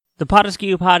The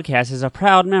Podeskew Podcast is a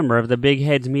proud member of the Big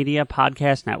Heads Media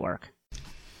Podcast Network.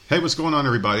 Hey, what's going on,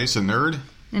 everybody? It's a Nerd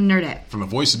and Nerdette from the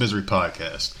Voice of Misery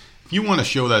podcast. If you want a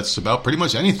show that's about pretty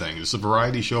much anything, it's a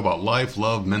variety show about life,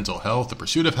 love, mental health, the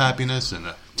pursuit of happiness, and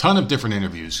a ton of different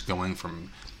interviews going from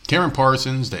Karen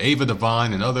Parsons to Ava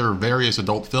Devine and other various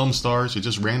adult film stars or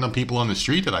just random people on the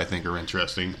street that I think are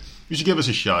interesting. You should give us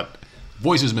a shot.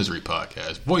 Voices of Misery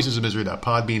podcast.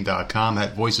 Voicesofmisery.podbean.com.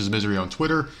 At Voices of Misery on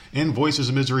Twitter. And Voices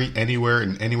of Misery anywhere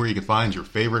and anywhere you can find your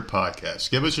favorite podcast.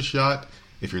 Give us a shot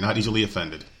if you're not easily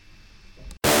offended.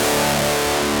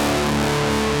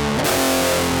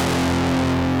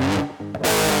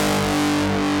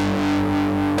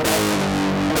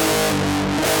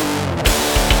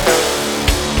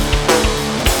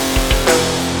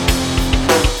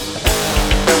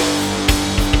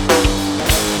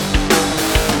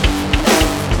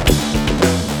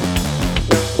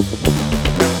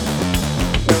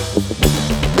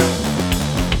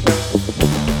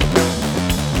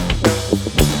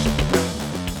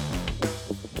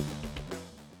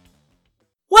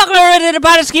 To the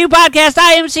Podeskew Podcast.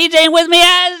 I am CJ, and with me,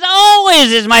 as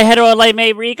always, is my hetero light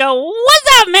mate Rico.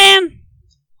 What's up, man?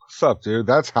 What's up, dude?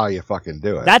 That's how you fucking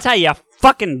do it. That's how you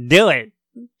fucking do it.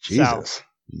 Jesus. So.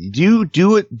 Do you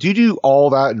do all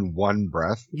that in one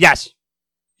breath? Yes.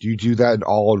 Do you do that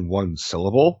all in one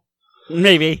syllable?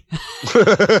 Maybe.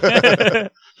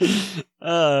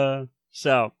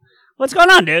 So, what's going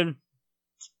on, dude?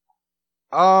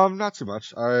 Not too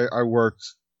much. I worked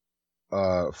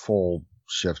full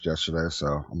shift yesterday, so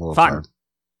I'm a little tired.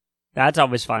 That's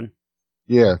always fun.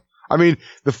 Yeah. I mean,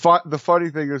 the funny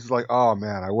thing is like, oh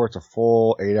man, I worked a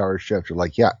full 8-hour shift. You're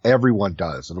like, yeah, everyone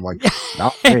does. And I'm like,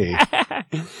 not me.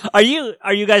 Are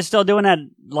you guys still doing that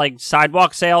like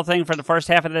sidewalk sale thing for the first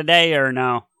half of the day or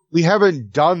no? We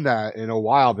haven't done that in a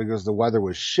while because the weather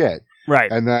was shit. Right.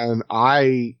 And then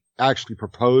I actually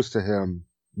proposed to him,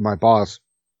 my boss.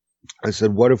 I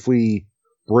said, what if we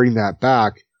bring that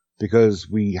back? Because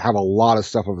we have a lot of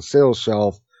stuff on the sales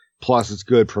shelf. Plus, it's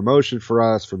good promotion for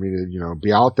us, for me to,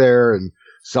 be out there and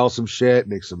sell some shit,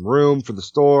 make some room for the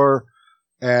store.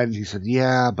 And he said,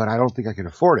 yeah, but I don't think I can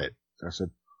afford it. I said,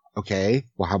 okay,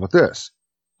 well, how about this?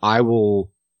 I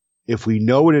will, if we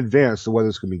know in advance the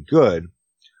weather's going to be good,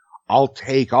 I'll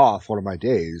take off one of my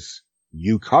days.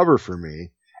 You cover for me,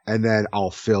 and then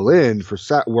I'll fill in for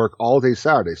work all day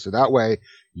Saturday. So that way,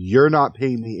 you're not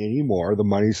paying me anymore. The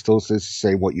money still stays the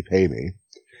same what you pay me.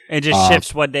 It just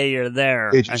shifts what day you're there.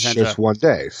 It just shifts one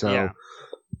day. So, yeah.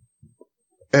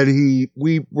 And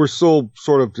we were still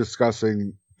sort of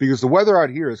discussing, because the weather out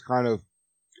here is kind of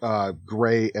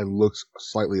gray and looks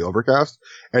slightly overcast,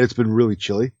 and it's been really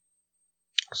chilly.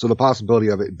 So the possibility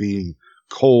of it being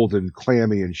cold and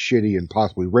clammy and shitty and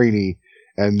possibly rainy,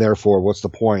 and therefore, what's the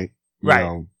point?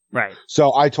 Right. Right.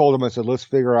 So I told him, I said, let's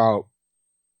figure out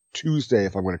Tuesday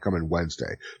if I'm going to come in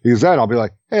Wednesday, because then I'll be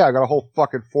like, hey, I got a whole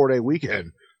fucking 4-day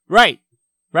weekend. Right.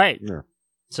 Yeah.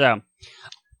 So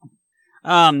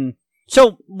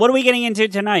what are we getting into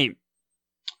tonight?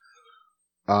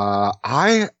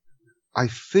 I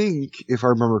think, if I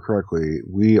remember correctly,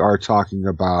 we are talking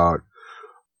about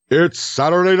It's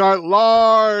Saturday Night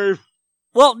Live.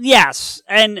 Well, yes,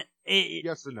 and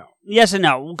yes and no. Yes and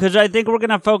no, because I think we're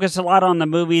going to focus a lot on the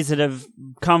movies that have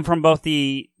come from both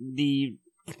the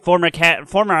former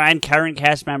and current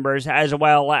cast members, as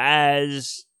well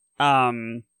as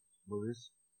movies.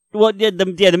 Well,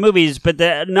 the movies, but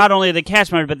not only the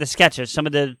cast members, but the sketches. Some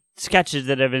of the sketches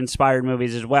that have inspired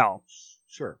movies as well.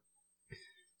 Sure.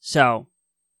 So,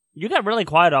 you got really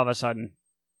quiet all of a sudden.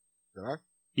 Did I?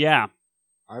 Yeah.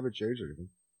 I haven't changed anything.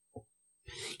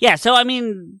 Yeah, so I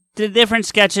mean, the different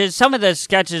sketches. Some of the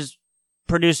sketches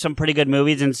produce some pretty good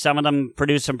movies, and some of them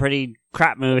produce some pretty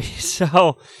crap movies.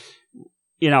 So.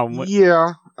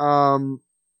 Yeah,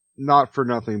 not for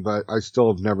nothing, but I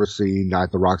still have never seen Night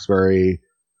at the Roxbury.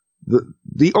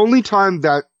 The only time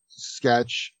that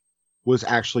sketch was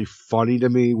actually funny to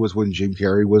me was when Jim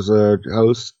Carrey was a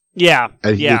host. Yeah,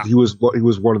 and he was one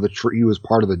of he was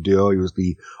part of the duo. He was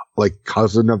the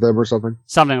cousin of them or something.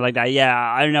 Something like that. Yeah,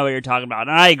 I know what you're talking about,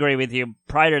 and I agree with you.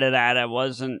 Prior to that, it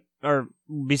wasn't, or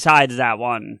besides that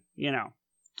one,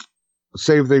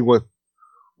 Same thing with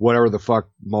whatever the fuck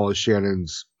Molly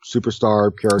Shannon's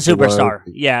Superstar character was.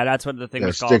 Yeah, that's what the thing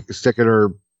was called. Sticking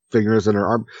her fingers in her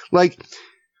arm. Like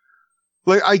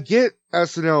I get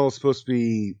SNL is supposed to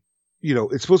be,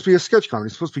 it's supposed to be a sketch comedy.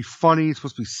 It's supposed to be funny. It's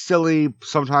supposed to be silly.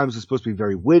 Sometimes it's supposed to be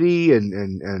very witty and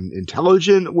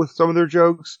intelligent with some of their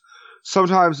jokes.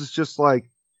 Sometimes it's just like,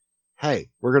 hey,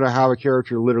 we're going to have a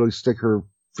character literally stick her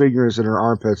fingers in her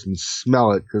armpits and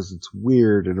smell it because it's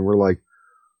weird. And we're like,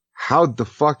 how the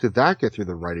fuck did that get through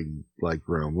the writing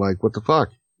room? Like, what the fuck?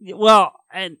 Well,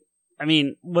 and I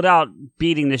mean, without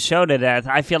beating the show to death,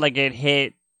 I feel like it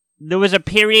hit. There was a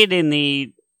period in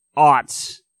the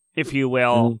aughts, if you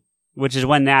will, which is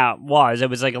when that was. It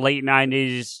was like late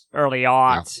 90s, early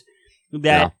aughts.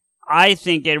 That I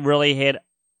think it really hit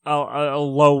a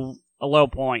low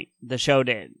point. The show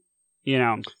did, you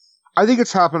know. I think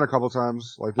it's happened a couple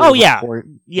times. Like, oh yeah, a point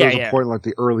in like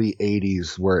the early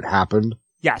 80s where it happened.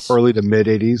 Yes, early to mid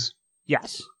 80s.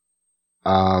 Yes.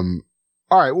 All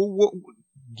right. Well,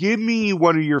 give me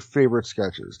one of your favorite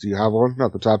sketches. Do you have one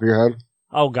at the top of your head?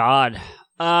 Oh God.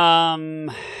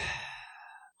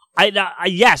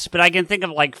 Yes, but I can think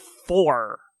of like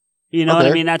 4. You know what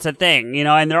I mean? That's a thing, you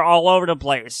know, and they're all over the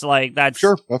place. Like, that's...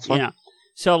 Sure, that's fine. You know.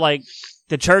 So, like,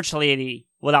 The Church Lady,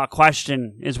 without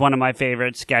question, is one of my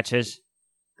favorite sketches.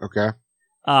 Okay.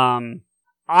 I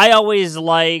always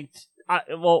liked...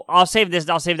 I'll save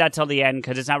that till the end,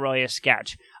 because it's not really a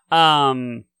sketch.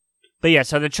 But yeah,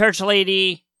 so The Church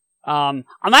Lady... I'm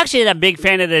actually a big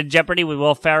fan of the Jeopardy with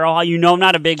Will Ferrell. You know I'm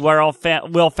not a big Will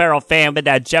Ferrell fan, but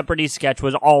that Jeopardy sketch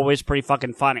was always pretty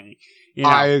fucking funny. You know?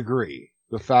 I agree.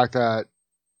 The fact that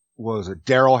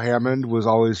Daryl Hammond was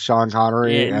always Sean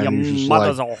Connery, and your he's just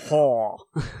mother's a whore.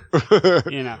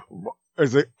 You know,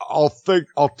 is it? I'll take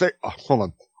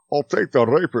the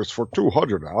rapist for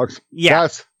 $200, Alex. Yeah,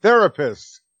 that's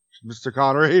therapist, Mr.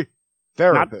 Connery.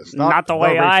 Therapist, not the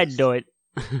way I'd do it.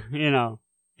 You know,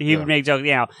 he would make jokes.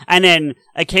 You know, and then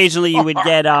occasionally you would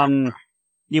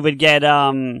get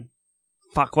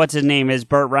fuck, what's his name? Is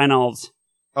Burt Reynolds.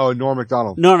 Oh, Norm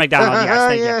Macdonald.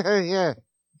 Yes,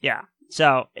 yeah.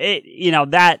 So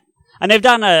that, and they've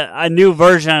done a new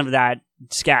version of that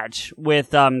sketch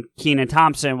with Kenan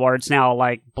Thompson, where it's now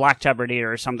like Black Jeopardy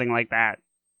or something like that,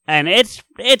 and it's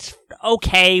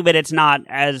okay, but it's not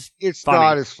as funny.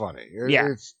 Not as funny.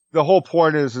 It's the whole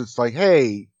point is it's like,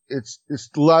 hey, it's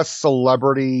less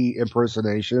celebrity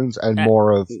impersonations and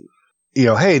more of, you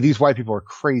know, hey, these white people are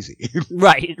crazy.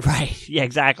 Right. Yeah,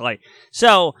 exactly.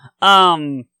 So,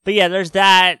 but yeah, there's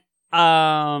that.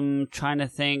 Trying to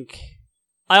think.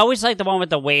 I always like the one with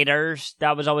the waiters.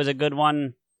 That was always a good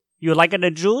one. You like it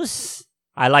a juice?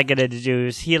 I like it a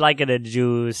juice. He like it a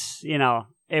juice. You know,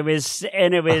 it was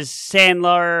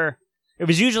Sandler. It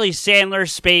was usually Sandler,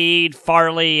 Spade,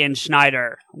 Farley, and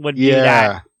Schneider would do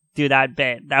that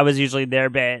bit. That was usually their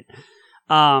bit.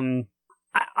 I'm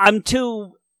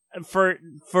too... For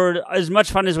as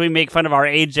much fun as we make fun of our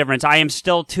age difference, I am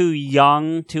still too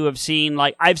young to have seen,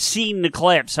 like, I've seen the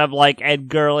clips of, like, Ed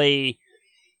Gurley,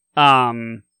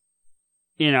 you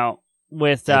know,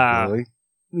 with,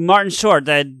 Martin Short,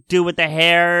 the dude with the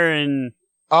hair and...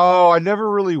 Oh, I never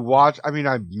really watched, I mean,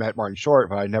 I met Martin Short,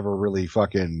 but I never really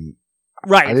fucking...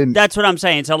 Right, that's what I'm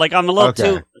saying. So, like, I'm a little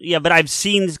too... Yeah, but I've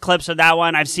seen clips of that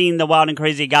one. I've seen the Wild and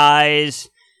Crazy Guys...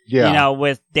 Yeah. You know,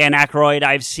 with Dan Aykroyd.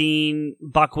 I've seen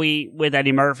Buckwheat with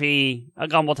Eddie Murphy a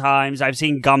couple times. I've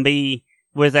seen Gumby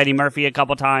with Eddie Murphy a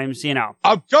couple times, you know.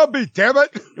 I'm Gumby, damn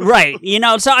it! Right, you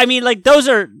know, so I mean, like, those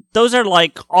are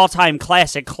like all-time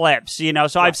classic clips, you know,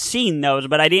 so I've seen those,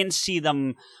 but I didn't see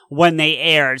them when they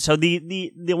aired. So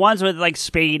the ones with, like,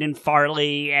 Spade and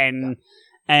Farley and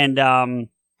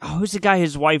who's the guy,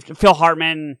 his wife, Phil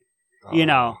Hartman, you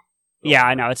know. Yeah,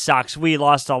 I know, it sucks. We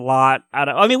lost a lot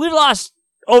we've lost...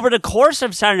 Over the course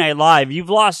of Saturday Night Live,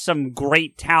 you've lost some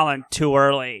great talent too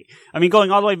early. I mean, going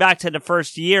all the way back to the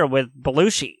first year with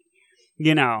Belushi,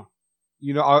 you know.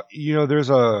 Did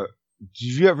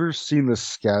you ever seen the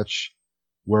sketch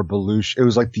where Belushi, it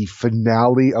was like the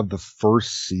finale of the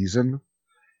first season,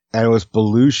 and it was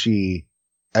Belushi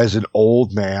as an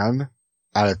old man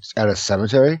at a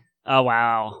cemetery? Oh,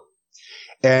 wow.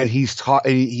 And he's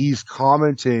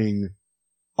commenting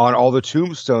on all the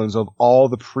tombstones of all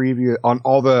the previous, at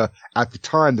the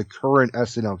time, the current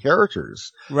SNL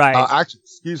characters. Right.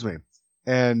 Excuse me.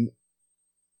 And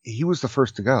he was the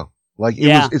first to go. Like,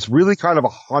 it's really kind of a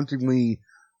hauntingly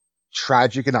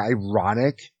tragic and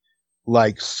ironic,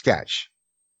 like, sketch.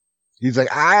 He's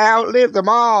like, I outlived them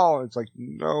all. It's like,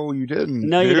 no, you didn't.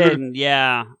 No, you didn't.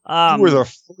 Yeah. You were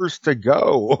the first to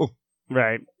go.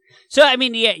 Right. So, I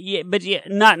mean,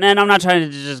 and I'm not trying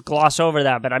to just gloss over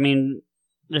that, but I mean,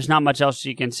 there's not much else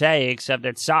you can say except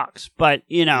it sucks. But,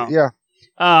 you know,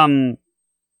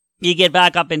 you get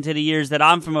back up into the years that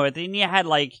I'm familiar with, and you had,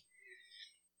 like,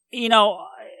 you know,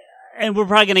 and we're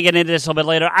probably going to get into this a little bit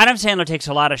later. Adam Sandler takes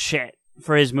a lot of shit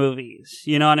for his movies.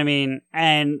 You know what I mean?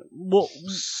 And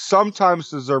sometimes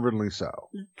deservedly so.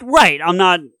 Right. I'm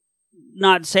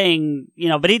not saying, you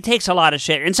know, but he takes a lot of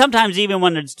shit. And sometimes even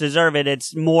when it's deserved,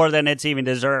 it's more than it's even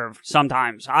deserved.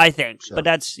 Sometimes, I think. Sure. But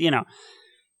that's, you know.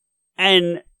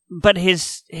 And but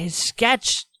his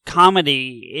sketch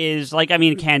comedy is like, I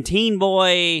mean, Canteen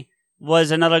Boy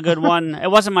was another good one. It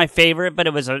wasn't my favorite, but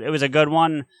it was a good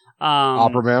one.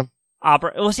 Opera Man.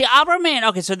 Well, see, Opera Man.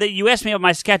 Okay, so you asked me about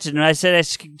my sketches, and I said I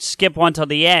skip one till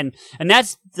the end, and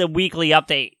that's the weekly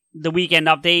update, the weekend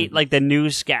update, like the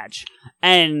news sketch.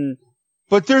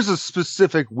 But there's a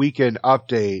specific weekend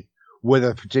update with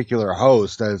a particular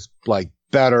host that's like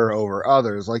better over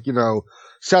others. Like,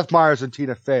 Seth Meyers and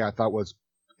Tina Fey, I thought was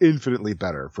infinitely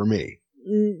better for me.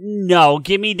 No,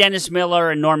 give me Dennis Miller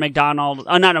and Norm Macdonald.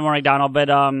 Not Norm Macdonald, but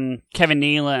Kevin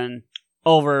Nealon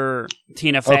over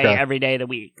Tina Fey every day of the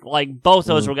week. Like, both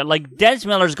those were good. Like, Dennis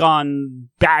Miller's gone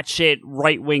batshit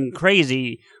right-wing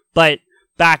crazy, but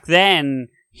back then,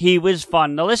 he was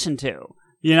fun to listen to.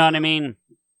 You know what I mean?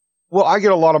 Well, I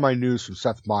get a lot of my news from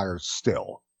Seth Meyers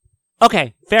still.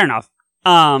 Okay, fair enough.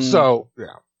 So, yeah.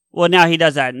 Well, now he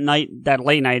does that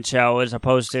late night show as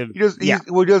opposed to he does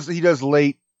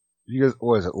late. He does,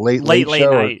 what is it? Late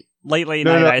night.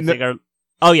 No, I think.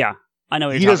 Oh yeah, I know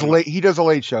what you're talking about. He does a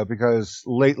late show because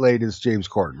late is James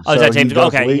Corden. Oh, is that James?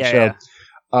 Okay, yeah.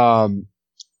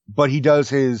 But he does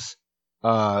his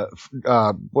what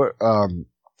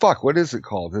is it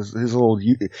called? His little.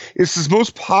 It's his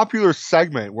most popular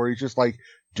segment where he's just like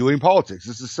doing politics.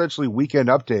 It's essentially Weekend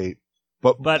Update,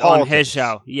 but on his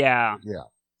show, yeah.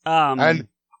 And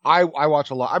I watch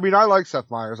a lot. I mean, I like Seth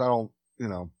Meyers. I don't,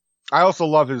 I also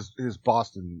love his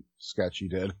Boston sketch he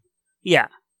did. Yeah.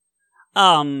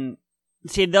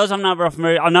 See, those I'm not real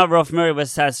familiar. I'm not real familiar with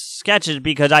Seth's sketches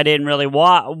because I didn't really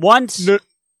watch his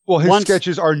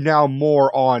sketches are now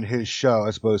more on his show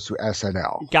as opposed to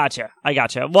SNL. Gotcha. I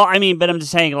gotcha. Well, I mean, but I'm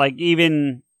just saying, like,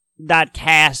 even that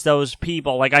cast, those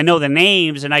people, like, I know the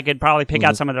names and I could probably pick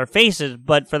out some of their faces,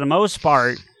 but for the most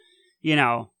part,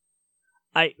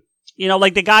 like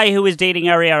the guy who was dating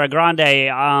Ariana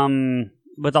Grande,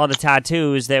 with all the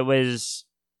tattoos, that was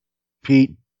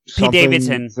Pete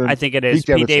Davidson, I think it is.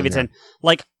 Pete Davidson. Yeah.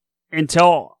 Like,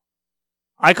 until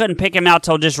I couldn't pick him out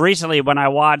till just recently when I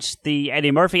watched the Eddie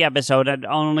Murphy episode, and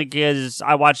only because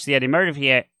I watched the Eddie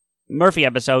Murphy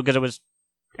episode because it was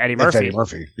Eddie Murphy. Eddie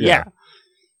Murphy. Yeah.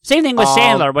 Same thing with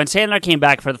Sandler. When Sandler came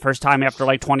back for the first time after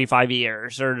like 25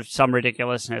 years or some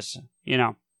ridiculousness,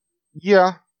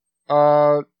 Yeah.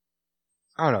 I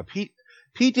don't know.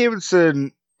 Pete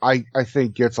Davidson, I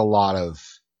think gets a lot of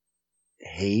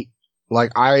hate.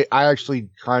 Like, I actually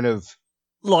kind of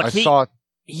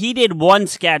he did one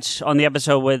sketch on the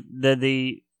episode with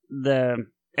the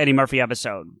Eddie Murphy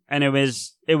episode, and it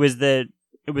was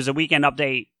a Weekend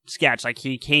Update sketch. Like,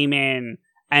 he came in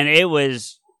and it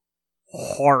was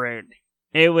horrid.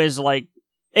 It was like,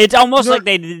 it's almost like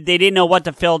they didn't know what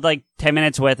to fill like 10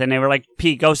 minutes with, and they were like,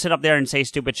 Pete, go sit up there and say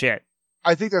stupid shit.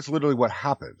 I think that's literally what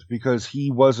happened because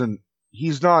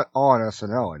he's not on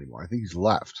SNL anymore. I think he's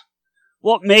left.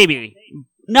 Well, maybe.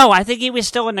 No, I think he was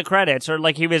still in the credits, or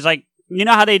like he was like, you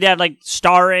know how they did like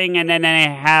starring, and then they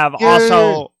have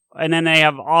also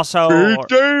Pete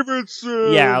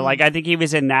Davidson. Yeah, like I think he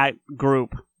was in that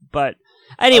group. But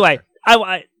anyway,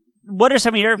 okay. What are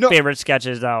some of your favorite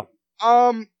sketches though?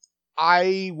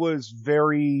 I was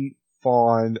very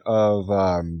fond of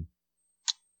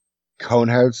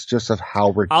Coneheads, just of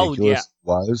how ridiculous it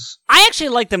was. I actually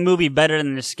like the movie better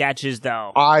than the sketches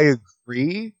though. I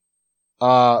agree.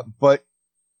 But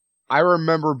I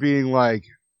remember being like,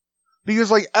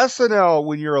 because like SNL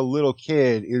when you're a little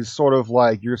kid is sort of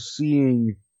like you're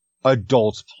seeing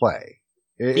adults play.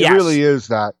 It really is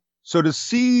that. So to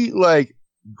see like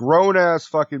grown ass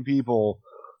fucking people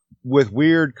with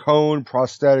weird cone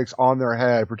prosthetics on their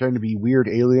head pretending to be weird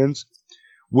aliens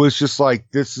was just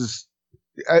like, this is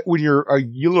when you're a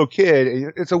little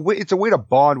kid, it's a way to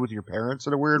bond with your parents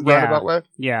in a weird roundabout way.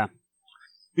 Yeah.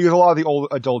 Because a lot of the old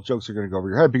adult jokes are going to go over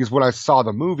your head. Because when I saw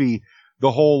the movie,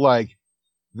 the whole like,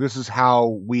 this is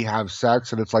how we have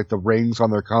sex, and it's like the rings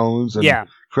on their cones, and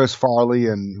Chris Farley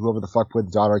and whoever the fuck played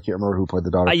the daughter. I can't remember who played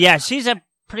the daughter. Yeah, she's a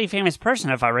pretty famous person,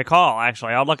 if I recall.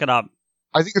 Actually, I'll look it up.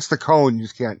 I think it's the cone. You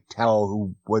just can't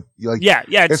tell what. Like,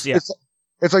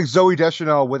 it's like Zooey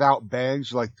Deschanel without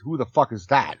bangs. You're like, who the fuck is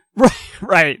that?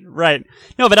 Right.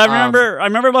 No, but I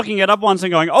remember looking it up once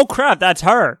and going, "Oh crap, that's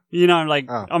her." You know, like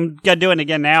I'm gonna do it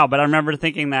again now, but I remember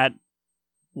thinking that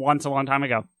once a long time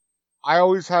ago. I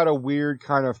always had a weird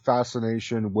kind of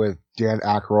fascination with Dan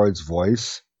Aykroyd's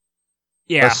voice,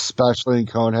 especially in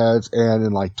Coneheads and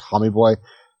in like Tommy Boy,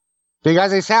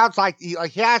 because he sounds like he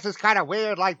has this kind of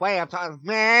weird like way of talking,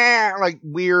 like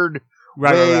weird.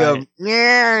 Of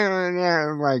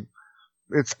like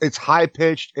it's high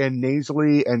pitched and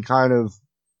nasally and kind of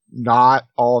not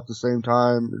all at the same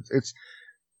time.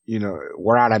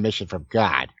 we're on a mission from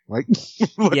God. Like,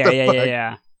 what yeah, the yeah, fuck? yeah,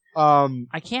 yeah.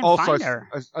 I can't Also, find her.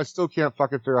 I still can't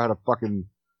fucking figure out how to fucking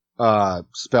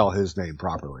spell his name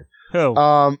properly. Who?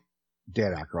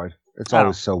 Dan Aykroyd. It's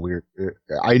always so weird.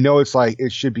 I know it's like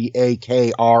it should be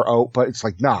A-K-R-O, but it's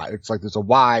like not. It's like there's a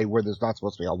Y where there's not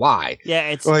supposed to be a Y. Yeah,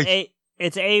 it's like,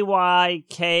 it's A-Y-K-R-O-Y-D.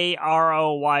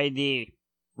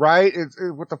 Right?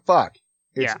 What the fuck?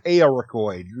 It's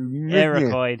Aykroyd.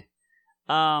 Aykroyd.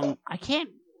 I can't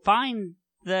find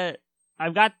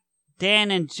I've got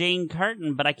Dan and Jane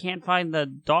Curtin, but I can't find the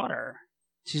daughter.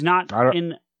 She's not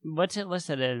in. What's it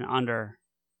listed in under?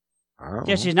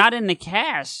 Yeah, she's not in the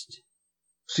cast.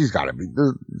 She's got to be.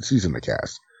 She's in the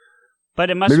cast. But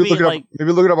it must be like...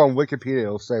 maybe look it up on Wikipedia.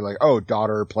 It'll say like, oh,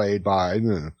 daughter played by...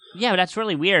 Yeah, but that's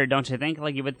really weird, don't you think?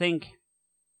 Like, you would think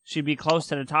she'd be close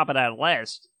to the top of that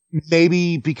list.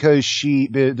 Maybe because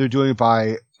they're doing it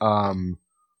by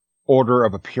order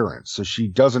of appearance. So she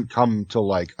doesn't come till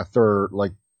like a third,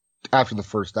 like after the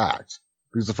first act.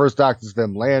 Because the first act is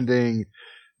them landing,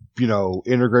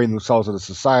 integrating themselves into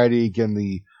society, getting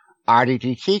the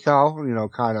RDT Chico,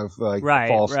 kind of like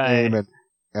false name,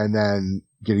 and then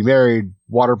getting married,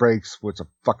 water breaks, with a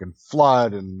fucking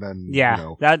flood, and then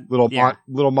that little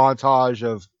montage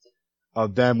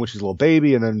of them when she's a little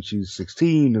baby, and then she's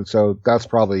 16, and so that's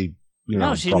probably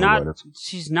no, she's not.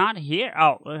 She's not here.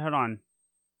 Oh, hold on.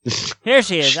 Here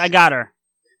she is. I got her,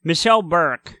 Michelle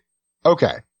Burke.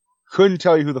 Okay, couldn't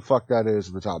tell you who the fuck that is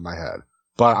at the top of my head.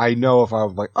 But I know if I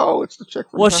was like, oh, it's the chick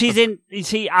from... Well, she's in... You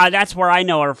see, that's where I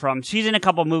know her from. She's in a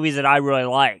couple movies that I really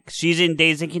like. She's in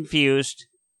Dazed and Confused.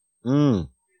 And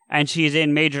she's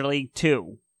in Major League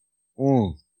 2.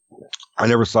 I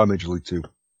never saw Major League 2.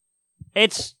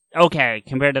 It's okay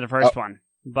compared to the first one.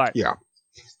 But... Yeah.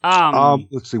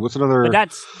 Let's see, what's another...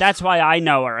 But that's why I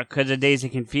know her, because of Dazed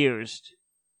and Confused.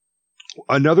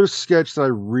 Another sketch that I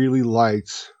really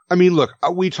liked... I mean, look,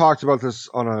 we talked about this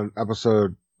on an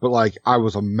episode... But like, I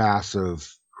was a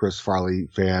massive Chris Farley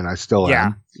fan. I still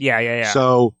am. Yeah.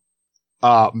 So,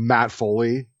 Matt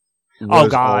Foley. Oh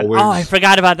God! Oh, I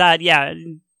forgot about that. Yeah,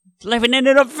 living in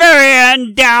a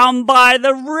van down by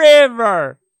the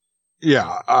river.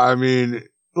 Yeah, I mean,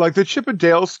 like the Chip and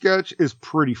Dale sketch is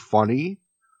pretty funny.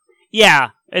 Yeah,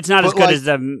 it's not as good as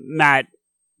the Matt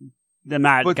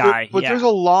guy. But there's a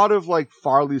lot of like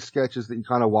Farley sketches that you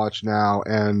kind of watch now,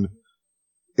 and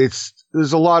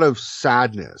there's a lot of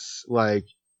sadness, like,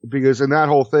 because in that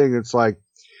whole thing, it's like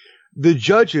the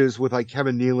judges with like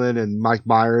Kevin Nealon and Mike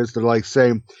Myers, they're like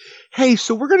saying, hey,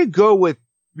 so we're going to go with,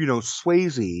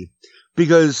 Swayze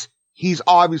because he's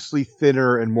obviously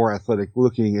thinner and more athletic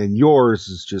looking and yours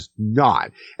is just not.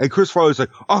 And Chris Farley's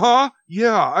like,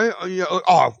 yeah,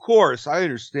 of course, I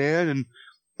understand.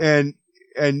 And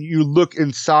you look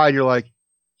inside, you're like,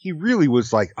 he really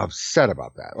was like upset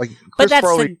about that. Like, Chris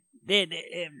Farley.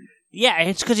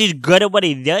 It's because he's good at what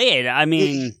he did. I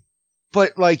mean,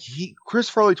 but like Chris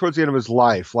Farley towards the end of his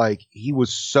life, like he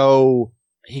was so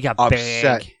he got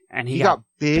upset big, and he got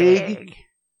big,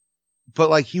 but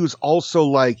like he was also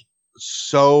like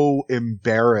so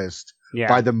embarrassed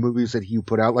by the movies that he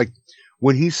put out. Like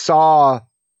when he saw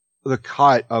the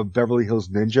cut of Beverly Hills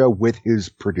Ninja with his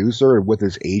producer and with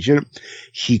his agent,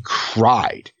 he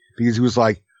cried because he was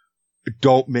like,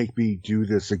 don't make me do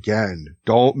this again.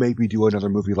 Don't make me do another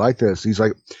movie like this. He's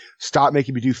like, stop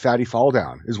making me do Fatty Fall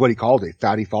Down, is what he called it.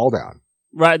 Fatty Fall Down.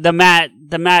 Right. The Matt,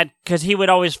 because he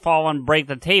would always fall and break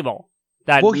the table.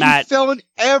 He fell in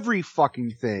every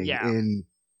fucking thing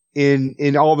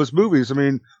in all of his movies. I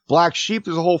mean, Black Sheep,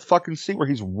 there's a whole fucking scene where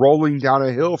he's rolling down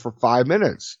a hill for 5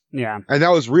 minutes. Yeah. And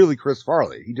that was really Chris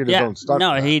Farley. He did his own stuff.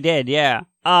 No, he did. Yeah.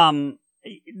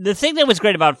 The thing that was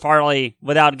great about Farley,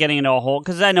 without getting into a whole,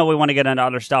 because I know we want to get into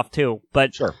other stuff too,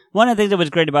 but one of the things that was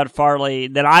great about Farley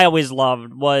that I always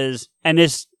loved was, and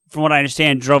this, from what I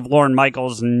understand, drove Lorne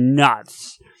Michaels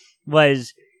nuts,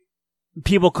 was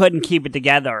people couldn't keep it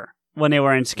together when they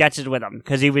were in sketches with him,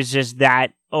 because he was just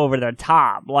that over the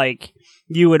top. Like,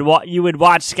 you would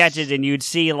watch sketches and you'd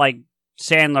see, like,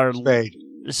 Sandler...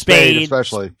 Spade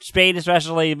especially,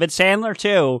 but Sandler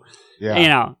too.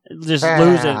 Yeah. Just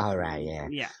losing. All right,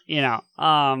 yeah.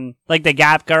 Like the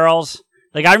Gap Girls.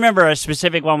 Like I remember a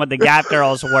specific one with the Gap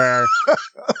Girls where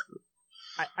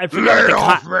I forget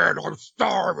what man, I'm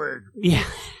starving.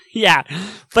 Yeah.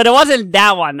 But it wasn't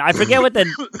that one. I forget what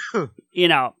the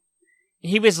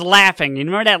he was laughing. You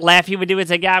remember that laugh he would do with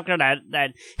the Gap Girl?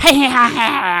 That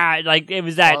hey, like it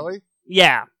was that. Charlie?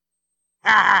 Yeah.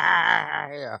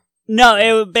 Yeah. No,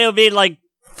 it would be like,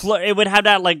 it would have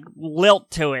that like lilt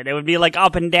to it. It would be like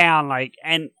up and down, like,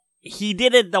 and he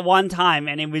did it the one time,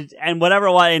 and it was, and whatever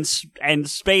it was, and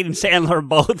Spade and Sandler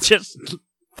both just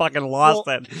fucking lost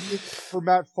it. For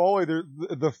Matt Foley,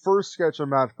 the first sketch of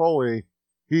Matt Foley,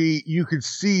 you could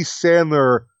see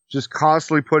Sandler just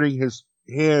constantly putting his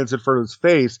hands in front of his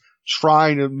face,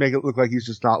 trying to make it look like he's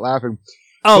just not laughing.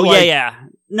 Oh, yeah.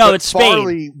 No, it's Spade.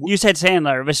 Farley, you said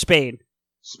Sandler. It was Spade.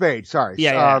 Spade, sorry.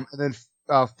 Yeah. And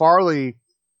then Farley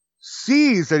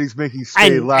sees that he's making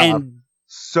Spade laugh.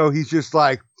 So he's just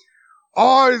like,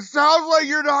 oh, it sounds like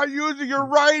you're not using your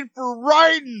right for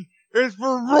writing. It's for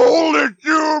rolling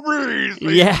doobies.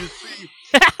 Yeah.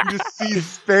 You just see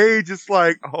Spade just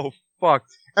like, oh, fuck.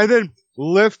 And then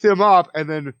lift him up and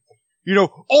then,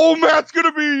 oh, Matt's going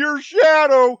to be your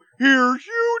shadow. Here's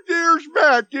you, there's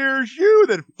Matt, there's you.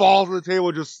 Then falls on the table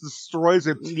and just destroys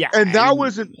him. Yeah. And that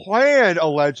wasn't planned,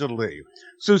 allegedly.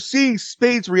 So seeing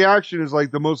Spade's reaction is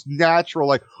like the most natural,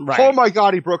 like, oh my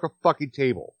God, he broke a fucking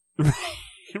table.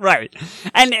 Right.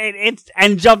 And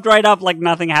and jumped right up like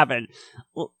nothing happened.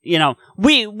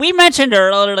 We mentioned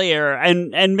earlier,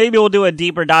 and maybe we'll do a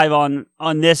deeper dive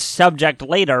on this subject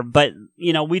later, but,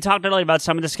 we talked earlier about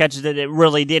some of the sketches that it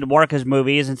really did work as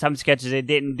movies and some sketches that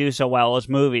didn't do so well as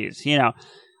movies,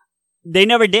 They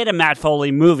never did a Matt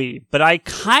Foley movie, but I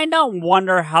kind of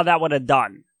wonder how that would have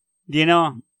done.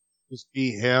 Just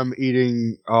be him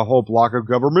eating a whole block of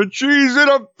government cheese in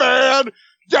a van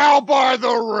down by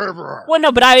the river. Well,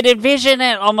 no, but I would envision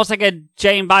it almost like a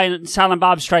Jay and Silent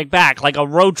Bob Strike Back, like a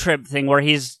road trip thing where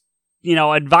he's,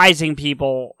 advising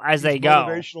people as they go.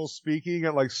 Motivational speaking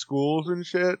at like schools and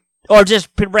shit. Or just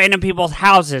random people's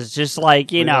houses, just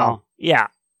like, yeah.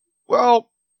 Well,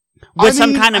 with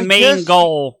some kind of main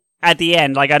goal at the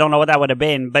end. Like, I don't know what that would have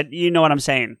been, but you know what I'm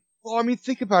saying. Well, I mean,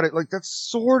 think about it. Like, that's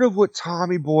sort of what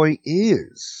Tommy Boy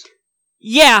is.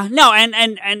 Yeah, no, and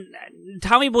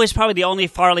Tommy Boy's probably the only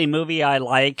Farley movie I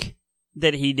like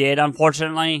that he did,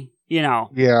 unfortunately,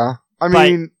 Yeah. I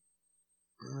mean,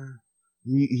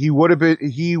 he would have been,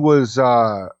 he was,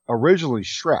 originally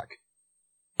Shrek.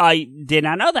 I did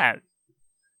not know that.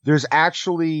 There's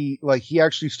actually, he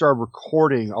actually started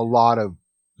recording a lot of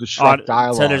the Shrek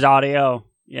dialogue. So there's audio.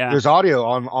 Yeah. There's audio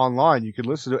online. You can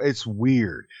listen to it. It's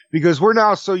weird. Because we're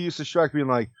now so used to Shrek being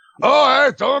like, oh,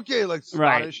 hey, donkey, like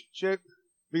Scottish shit.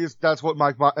 Because that's what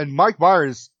Mike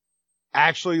Myers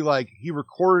actually, he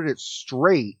recorded it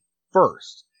straight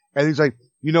first. And he's like,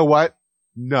 you know what?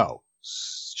 No.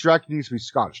 Shrek needs to be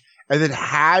Scottish. And then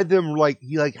had them,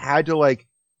 he had to,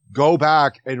 go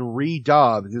back and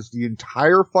redub the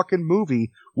entire fucking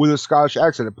movie with a Scottish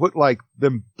accent. It put,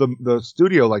 the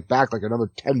studio, back,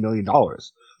 another $10 million.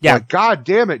 Yeah. God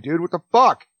damn it, dude. What the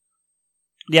fuck?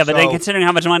 Yeah, but then considering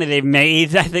how much money they've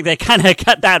made, I think they kind of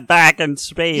cut that back in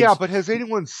spades. Yeah, but has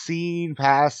anyone seen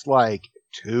past,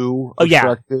 2 of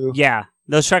Shrek 2? Yeah.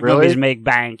 Those Shrek movies make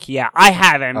bank. Yeah. I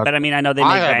haven't, but I mean, I know they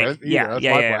make bank.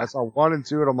 Yeah. I saw 1 and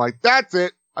 2 and I'm like, that's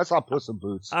it. I saw Puss in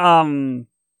Boots.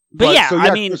 But yeah,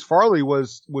 I mean, Chris Farley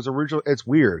was original. It's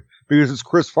weird because it's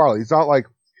Chris Farley. He's not like,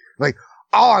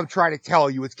 all I'm trying to tell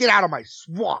you is get out of my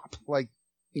swamp.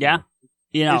 Yeah.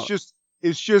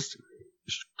 It's just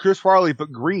Chris Farley,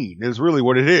 but green is really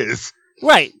what it is.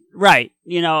 Right.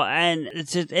 And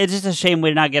it's just a shame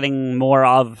we're not getting more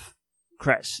of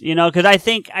Chris, because I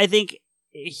think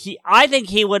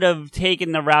he would have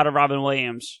taken the route of Robin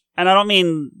Williams. And I don't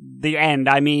mean the end.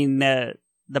 I mean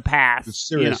the path. The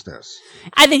seriousness.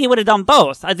 I think he would have done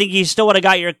both. I think he still would have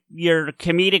got your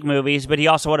comedic movies, but he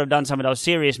also would have done some of those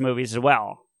serious movies as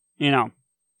well.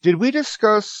 Did we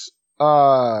discuss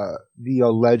the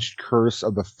alleged curse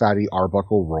of the Fatty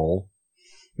Arbuckle role?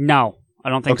 No, I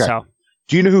don't think so.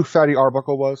 Do you know who Fatty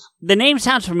Arbuckle was? The name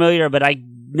sounds familiar, but I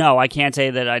can't say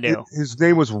that I do. His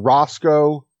name was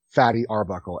Roscoe Fatty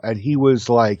Arbuckle, and he was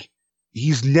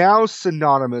he's now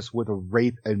synonymous with a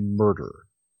rape and murder.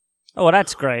 Oh, well,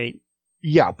 that's great.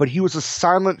 Yeah, but he was a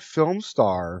silent film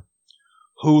star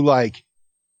who,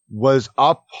 was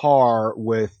up par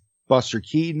with Buster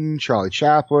Keaton, Charlie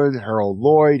Chaplin, Harold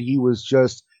Lloyd. He was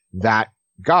just that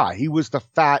guy. He was the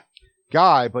fat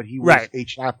guy, but he was a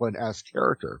Chaplin-esque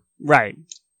character. Right.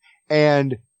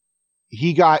 And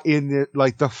he got in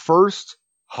the first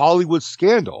Hollywood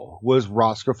scandal was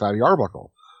Roscoe Fatty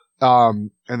Arbuckle. And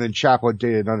then Chaplin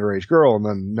dated an underage girl, and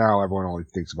then now everyone only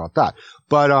thinks about that.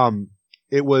 But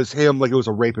it was him, it was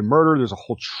a rape and murder. There's a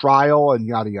whole trial and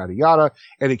yada, yada, yada,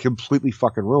 and it completely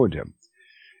fucking ruined him.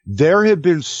 There have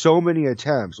been so many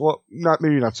attempts, well,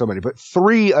 maybe not so many, but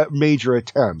 3 major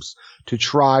attempts to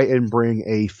try and bring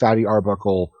a Fatty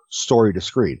Arbuckle story to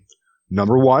screen.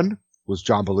 Number 1 was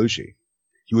John Belushi.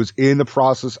 He was in the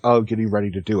process of getting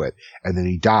ready to do it, and then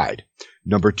he died.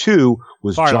 Number 2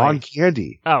 was Farley. John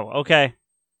Candy. Oh, okay.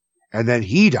 And then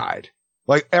he died.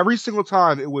 Like every single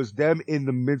time it was them in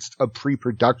the midst of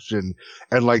pre-production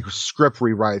and like script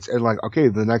rewrites and like, okay,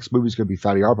 the next movie's going to be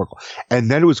Fatty Arbuckle.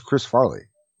 And then it was Chris Farley.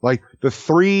 Like the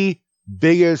three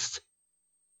biggest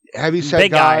heavyset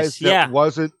Big guys, that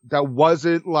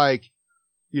wasn't like,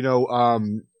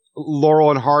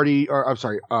 Laurel and Hardy, or I'm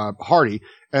sorry, Hardy,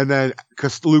 and then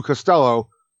Lou Costello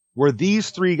were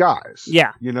these three guys.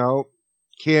 Yeah.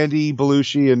 Candy,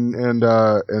 Belushi,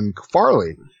 and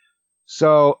Farley.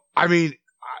 So, I mean,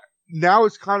 now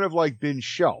it's kind of like been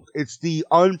shelved. It's the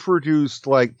unproduced,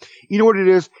 like, you know what it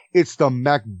is? It's the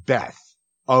Macbeth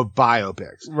of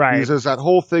biopics. Right. Because there's that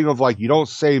whole thing of like, you don't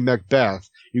say Macbeth,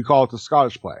 you call it the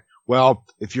Scottish play. Well,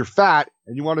 if you're fat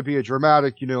and you want to be a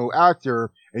dramatic,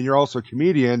 actor, and you're also a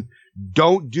comedian,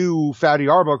 don't do Fatty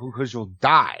Arbuckle because you'll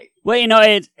die. Well,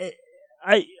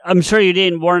 I'm sure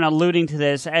you weren't alluding to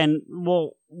this, and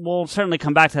we'll certainly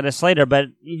come back to this later, but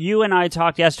you and I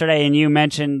talked yesterday, and you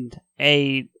mentioned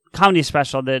a comedy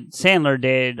special that Sandler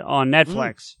did on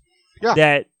Netflix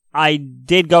that I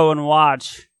did go and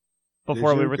watch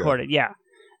before we recorded. Good. Yeah.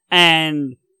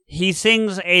 And he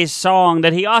sings a song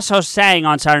that he also sang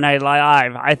on Saturday Night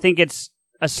Live. I think it's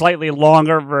a slightly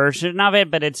longer version of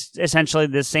it, but it's essentially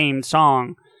the same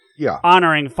song. Yeah.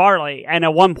 Honoring Farley. And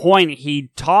at one point,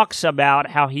 he talks about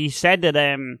how he said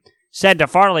to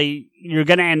Farley, you're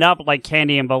going to end up like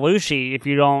Candy and Belushi if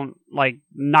you don't, like,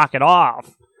 knock it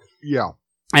off. Yeah.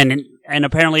 And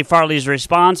apparently Farley's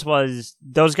response was,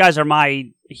 those guys are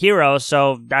my heroes,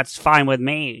 so that's fine with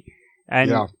me.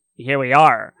 And here we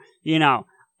are,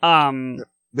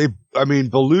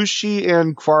 Belushi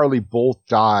and Farley both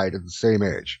died at the same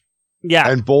age. Yeah.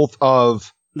 And both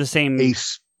of the same. It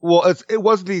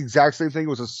wasn't the exact same thing. It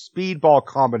was a speedball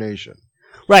combination.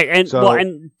 Right.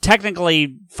 And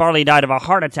technically Farley died of a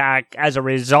heart attack as a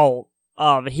result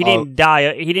of, he didn't die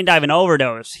of an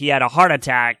overdose. He had a heart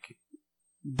attack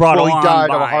brought on by. He died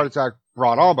of a heart attack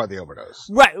brought on by the overdose.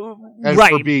 Right. And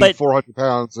right. for being 400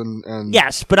 pounds and.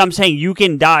 Yes, but I'm saying you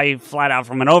can die flat out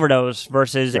from an overdose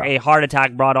versus a heart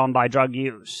attack brought on by drug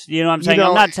use. You know what I'm saying?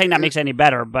 I'm not saying that makes it any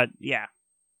better, but yeah.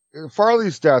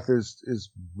 Farley's death is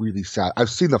really sad. I've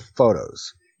seen the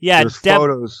photos. Yeah, there's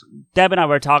photos. Deb and I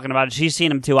were talking about it. She's seen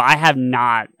them too. I have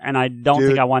not, and I don't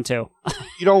think I want to.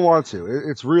 You don't want to.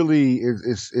 It's really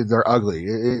they're ugly.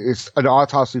 It's an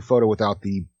autopsy photo without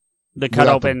the cut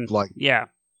open,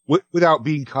 without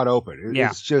being cut open.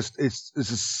 It's just it's a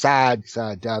sad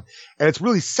death, and it's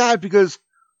really sad because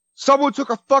someone took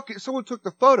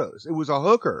the photos. It was a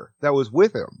hooker that was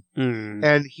with him,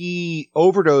 and he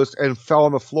overdosed and fell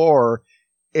on the floor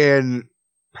and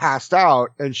passed out,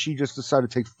 and she just decided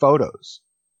to take photos.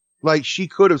 Like, she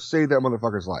could have saved that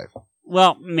motherfucker's life.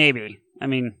 Well, maybe. I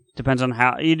mean, depends on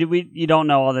how you don't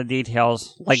know all the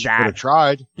details like that. She could have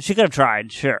tried. She could have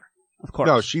tried, sure, of course.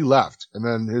 No, she left, and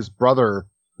then his brother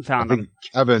found him.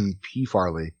 Kevin P.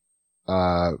 Farley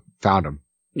found him.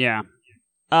 Yeah.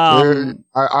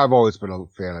 I've always been a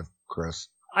fan of Chris.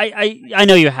 I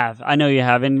know you have.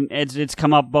 And it's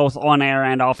come up both on air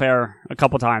and off air a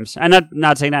couple times. And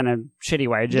not saying that in a shitty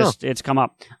way, just it's come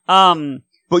up.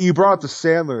 But you brought the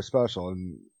Sandler special,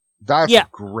 and that's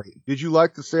great. Did you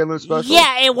like the Sandler special?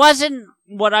 Yeah, it wasn't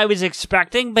what I was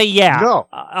expecting, but yeah. No.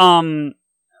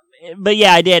 But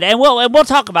yeah, I did. And we'll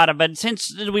talk about it, but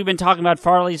since we've been talking about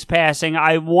Farley's passing,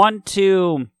 I want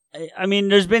to... I mean,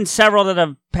 there's been several that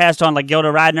have passed on, like Gilda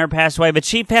Radner passed away, but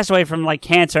she passed away from, like,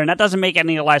 cancer, and that doesn't make it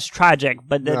any less tragic,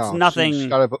 but it's nothing...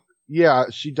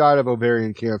 She died of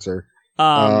ovarian cancer.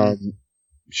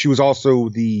 She was also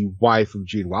the wife of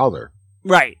Gene Wilder.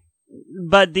 Right.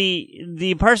 But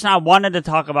the person I wanted to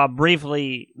talk about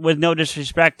briefly, with no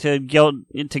disrespect to Gilda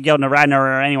Radner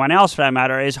or anyone else for that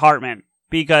matter, is Hartman,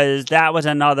 because that was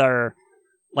another,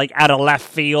 like, out of left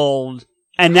field...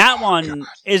 And that one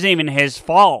isn't even his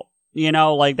fault,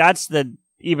 like, that's the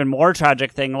even more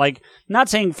tragic thing. Like, not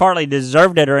saying Farley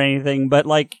deserved it or anything, but,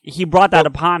 like, he brought that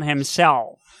upon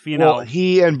himself, Well,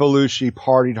 he and Belushi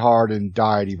partied hard and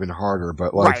died even harder,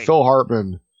 but, like, Phil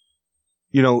Hartman,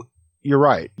 you're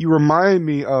right. You remind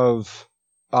me of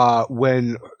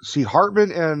when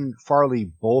Hartman and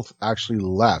Farley both actually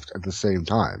left at the same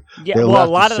time. Yeah, a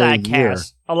lot of that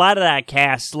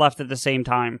cast left at the same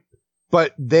time.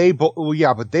 But they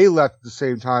left at the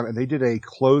same time, and they did a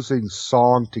closing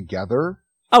song together.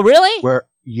 Oh, really?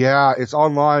 It's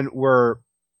online, where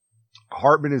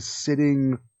Hartman is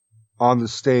sitting on the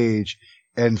stage,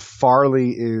 and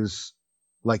Farley is,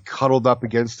 like, cuddled up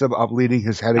against him, leaning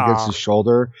his head against his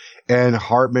shoulder, and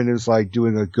Hartman is, like,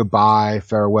 doing a goodbye,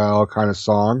 farewell kind of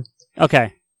song.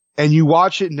 Okay. And you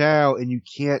watch it now, and you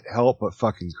can't help but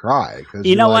fucking cry, because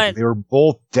what? They were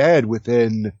both dead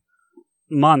within...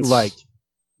 months. Like,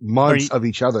 months of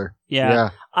each other. Yeah.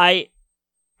 I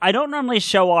don't normally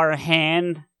show our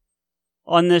hand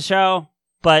on the show,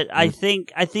 but I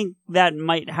think that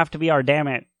might have to be our damn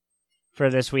it for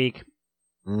this week,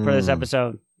 for this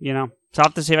episode, you know? So I'll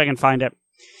have to see if I can find it.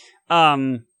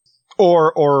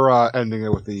 Or ending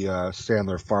it with the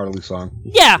Sandler Farley song.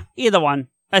 Yeah, either one.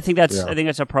 I think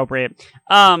that's appropriate.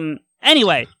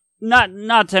 Anyway,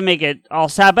 not to make it all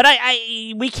sad, but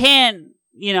we can't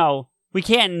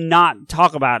not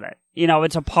talk about it. You know,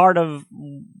 it's a part of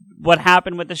what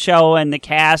happened with the show and the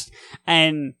cast,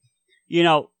 and you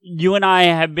know, you and I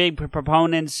have big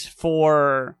proponents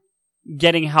for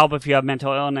getting help if you have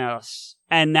mental illness,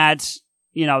 and that's,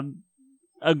 you know,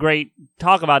 a great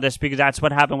talk about this because that's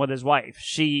what happened with his wife.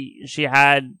 She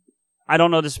had, I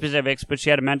don't know the specifics, but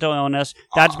she had a mental illness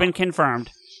that's been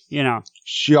confirmed. You know,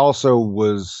 she also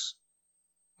was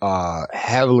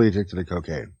heavily addicted to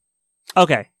cocaine.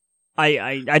 Okay,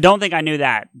 I don't think I knew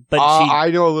that, but I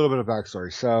know a little bit of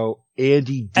backstory. So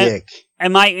Andy Dick.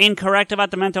 Am I incorrect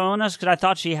about the mental illness? Because I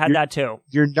thought she had that too.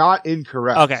 You're not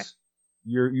incorrect. Okay,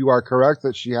 you are correct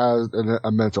that she has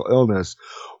a mental illness,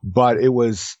 but it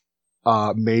was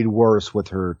made worse with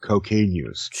her cocaine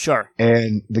use. Sure.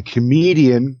 And the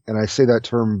comedian, and I say that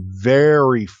term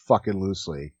very fucking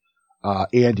loosely,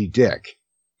 Andy Dick,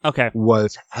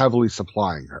 was heavily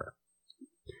supplying her.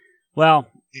 Well,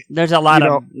 there's a lot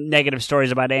of negative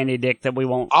stories about Andy Dick that we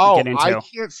won't get into. I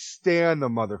can't stand the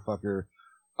motherfucker.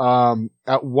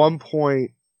 At one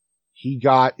point, he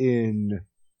got in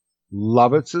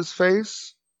Lovitz's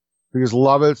face because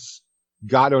Lovitz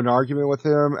got into an argument with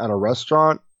him at a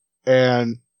restaurant,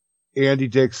 and Andy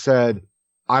Dick said,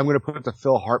 "I'm going to put the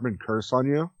Phil Hartman curse on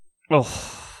you."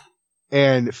 Oh.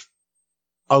 And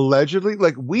allegedly,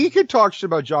 like, we could talk shit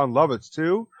about John Lovitz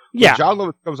too. Yeah. John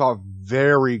Lovitz comes off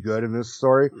very good in this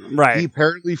story. Right. He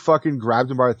apparently fucking grabbed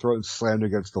him by the throat and slammed him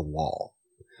against the wall.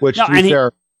 Which, to be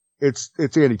fair, it's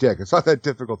Andy Dick. It's not that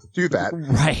difficult to do that.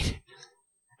 Right.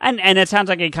 And it sounds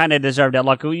like he kind of deserved it.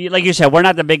 Like you said, we're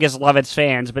not the biggest Lovitz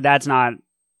fans, but that's not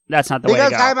the way to go.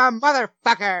 Because I'm a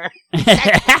motherfucker.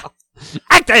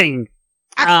 Acting.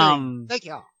 Thank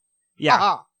you. Yeah.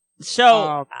 Uh-huh.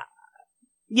 So,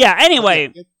 yeah,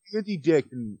 anyway. Andy Dick,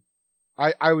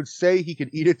 I would say he could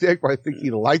eat a dick, but I think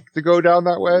he'd like to go down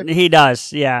that way. He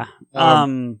does, yeah.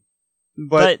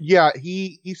 But yeah,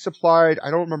 he supplied,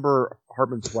 I don't remember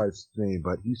Hartman's wife's name,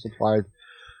 but he supplied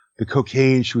the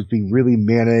cocaine. She was being really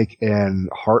manic, and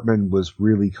Hartman was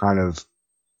really kind of,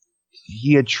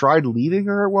 he had tried leaving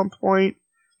her at one point.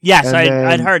 Yes,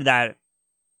 I'd heard that.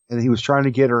 And he was trying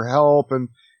to get her help, and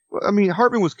I mean,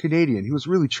 Hartman was Canadian. He was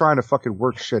really trying to fucking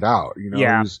work shit out, you know?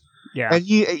 Yeah. And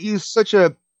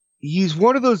he's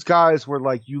one of those guys where,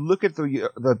 like, you look at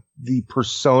the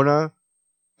persona,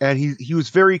 and he was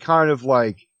very kind of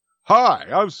like, "Hi,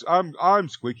 I'm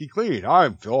Squeaky Clean.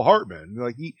 I'm Phil Hartman."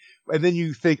 Like, and then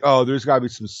you think, oh, there's got to be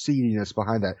some seediness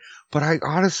behind that. But I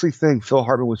honestly think Phil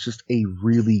Hartman was just a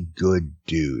really good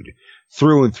dude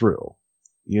through and through.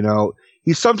 You know,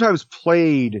 he sometimes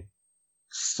played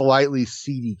slightly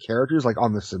seedy characters, like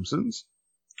on The Simpsons.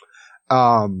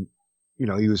 You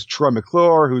know, he was Troy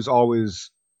McClure, who's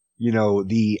always, you know,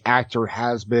 the actor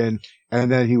has been,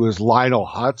 and then he was Lionel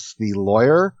Hutz, the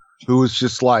lawyer, who was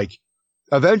just like,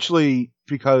 eventually,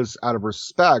 because out of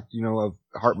respect, you know, of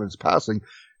Hartman's passing,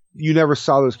 you never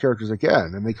saw those characters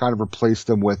again, and they kind of replaced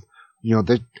them with, you know,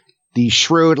 the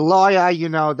shrewd lawyer, you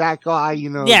know, that guy, you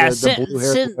know, the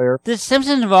blue-haired player. The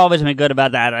Simpsons have always been good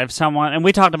about that. If someone, and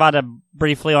we talked about it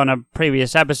briefly on a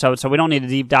previous episode, so we don't need to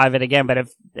deep dive it again, but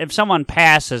if someone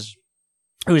passes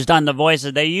who's done the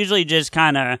voices, they usually just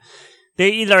kind of, they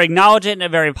either acknowledge it in a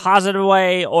very positive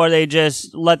way, or they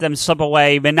just let them slip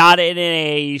away, but not in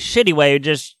a shitty way,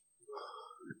 just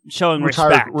showing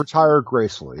respect. Retire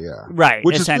gracefully, yeah. Right,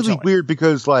 which is really weird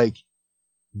because, like,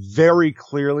 very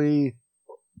clearly,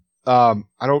 I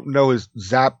don't know, his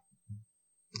Zap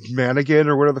Manigan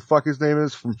or whatever the fuck his name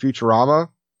is from Futurama.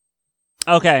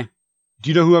 Okay. Do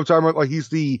you know who I'm talking about? Like, he's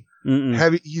the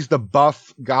he's the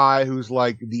buff guy who's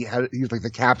like he's like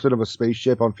the captain of a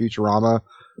spaceship on Futurama.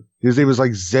 His name is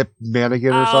like Zip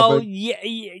Manigan or something. Oh,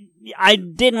 yeah, I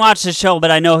didn't watch the show, but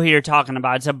I know who you're talking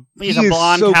about. He's a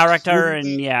blonde character, and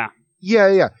yeah.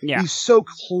 He's so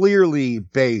clearly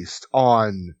based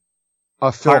on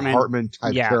a Phil Hartman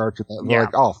type character that we're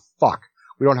like, oh fuck,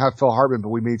 we don't have Phil Hartman, but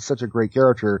we made such a great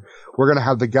character. We're gonna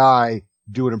have the guy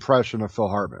do an impression of Phil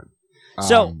Hartman.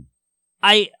 So,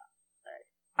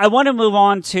 I want to move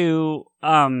on to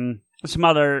some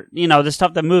other, you know,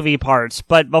 the movie parts.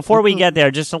 But before we get there,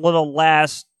 just a little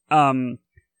last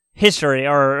history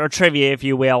or trivia, if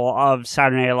you will, of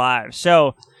Saturday Night Live.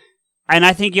 So and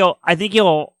I think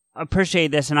you'll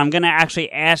appreciate this, and I'm going to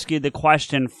actually ask you the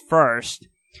question first.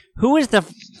 Who is the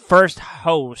first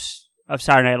host of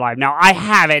Saturday Night Live? Now, I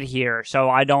have it here, so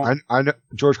I don't... I know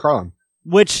George Carlin.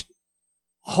 Which,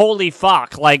 holy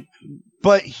fuck, like...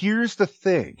 But here's the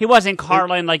thing. He wasn't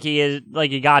Carlin like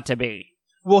he got to be.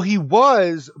 Well, he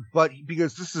was, but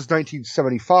because this is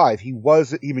 1975, he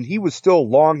was still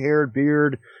long-haired,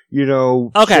 beard,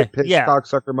 okay, shit, pitch,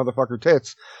 cocksucker, motherfucker,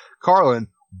 tits, Carlin,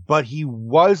 but he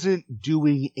wasn't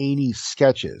doing any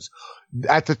sketches.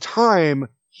 At the time,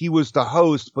 he was the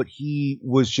host, but he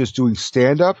was just doing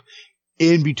stand-up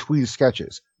in between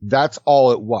sketches. That's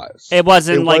all it was. It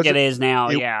wasn't like it is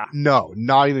now, yeah. No,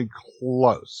 not even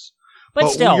close. But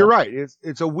still. You're right.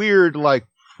 It's a weird,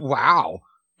 wow.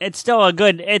 It's still a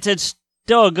good, it's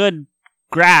still a good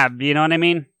grab, you know what I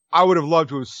mean? I would have loved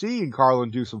to have seen Carlin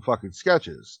do some fucking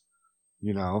sketches,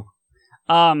 Yeah,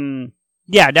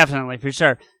 definitely, for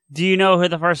sure. Do you know who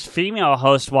the first female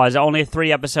host was? Only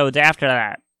 3 episodes after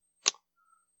that.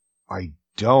 I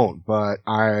don't, but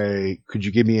could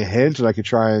you give me a hint and I could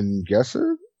try and guess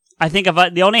it? I think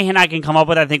the only hint I can come up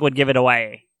with, I think would give it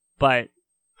away, but...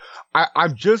 I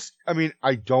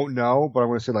don't know, but I'm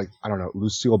going to say, I don't know,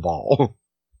 Lucille Ball.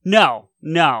 No.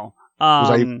 Was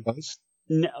I even close?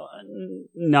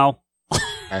 No.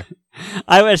 Okay.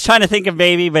 I was trying to think of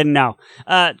baby, but no.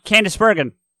 Candice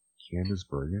Bergen. Candice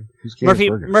Bergen? Who's Candice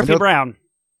Bergen? Murphy Brown.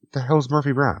 What the hell's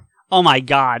Murphy Brown? Oh my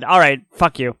god. All right,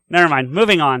 fuck you. Never mind.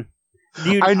 Moving on.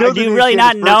 Do you really Candice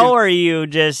not know, Bergen. or are you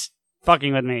just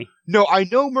fucking with me? No, I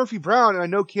know Murphy Brown and I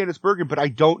know Candice Bergen, but I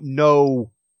don't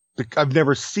know... I've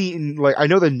never seen, I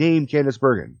know the name Candice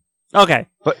Bergen. Okay.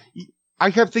 But I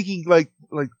kept thinking, the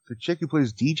chick who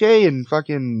plays DJ in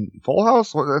fucking Full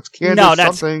House? Well, that's Candice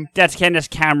something. That's Candice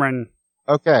Cameron.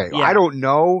 Okay. Yeah. I don't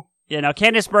know.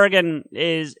 Candice Bergen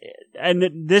is,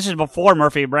 and this is before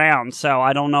Murphy Brown, so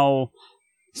I don't know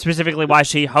specifically why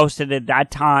she hosted it that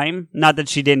time. Not that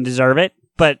she didn't deserve it,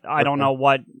 but I don't know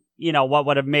what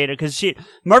would have made her, because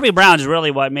Murphy Brown is really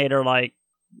what made her,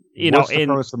 What's the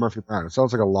premise of Murphy Brown? It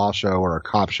sounds like a law show or a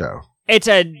cop show. It's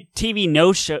a TV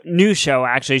news show.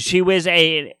 Actually, she was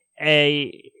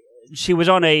she was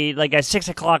on a 6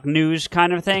 o'clock news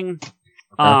kind of thing,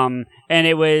 and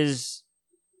it was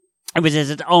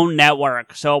its own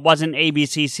network. So it wasn't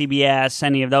ABC, CBS,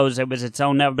 any of those. It was its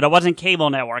own network, but it wasn't cable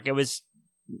network. It was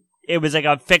like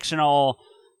a fictional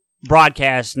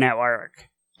broadcast network.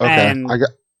 Okay, and, I get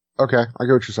what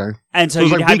you're saying. And so it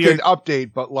was you'd like have Weekend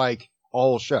Update, but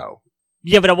all show.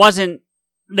 Yeah, but it wasn't.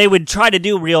 They would try to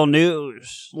do real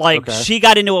news. She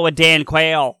got into it with Dan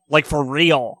Quayle, for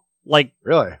real.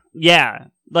 Really? Yeah.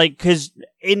 Because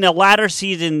in the latter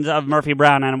seasons of Murphy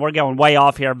Brown, and we're going way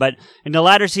off here, but in the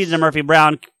latter season of Murphy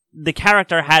Brown, the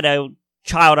character had a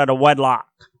child out of wedlock.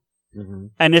 Mm-hmm.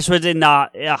 And this was in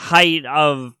the height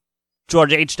of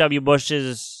George H.W.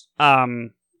 Bush's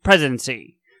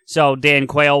presidency. So Dan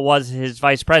Quayle was his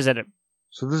vice president.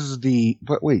 So this is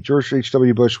George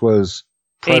H.W. Bush was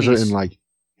president 80s.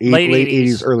 in late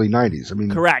 80s, early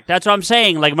 90s. Correct. That's what I'm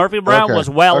saying. Murphy Brown was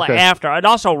after. It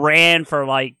also ran for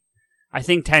I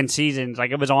think 10 seasons.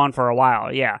 It was on for a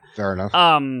while. Yeah. Fair enough.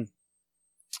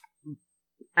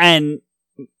 And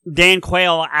Dan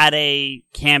Quayle at a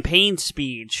campaign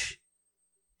speech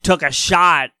took a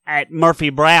shot at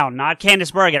Murphy Brown, not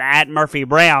Candice Bergen, at Murphy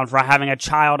Brown for having a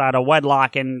child out of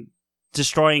wedlock and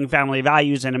destroying family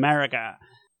values in America.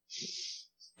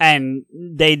 And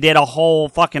they did a whole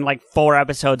fucking 4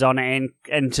 episodes on it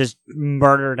and just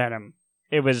murdered at him.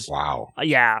 It was... Wow.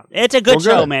 Yeah. It's a good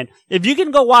show, man. If you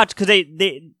can go watch, because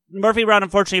Murphy Brown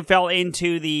unfortunately fell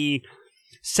into the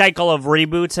cycle of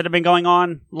reboots that have been going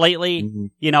on lately.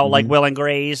 Mm-hmm. Will and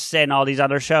Grace and all these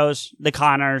other shows. The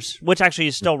Connors, which actually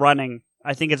is still running.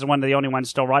 I think it's one of the only ones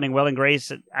still running. Will and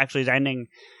Grace actually is ending.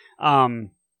 I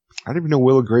didn't even know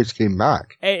Will and Grace came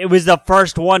back. It was the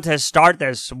first one to start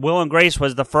this. Will and Grace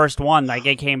was the first one.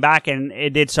 It came back and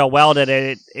it did so well that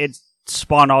it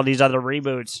spawned all these other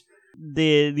reboots.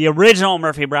 The original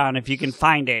Murphy Brown, if you can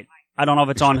find it. I don't know if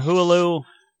it's on Hulu.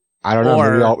 I don't know.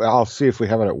 Maybe I'll see if we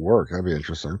have it at work. That'd be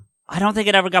interesting. I don't think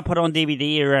it ever got put on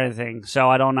DVD or anything, so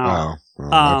I don't know.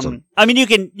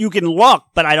 You can look,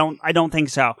 but I don't think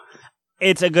so.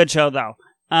 It's a good show though.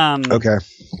 Okay.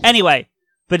 Anyway.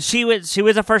 But she was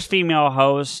the first female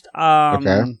host.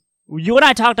 Okay. You and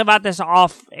I talked about this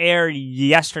off air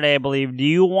yesterday, I believe. Do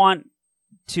you want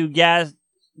to guess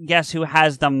who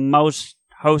has the most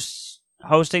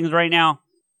hostings right now?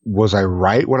 Was I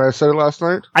right when I said it last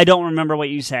night? I don't remember what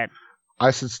you said.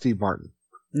 I said Steve Martin.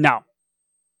 No.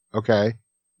 Okay.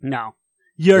 No.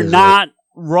 You're not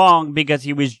wrong because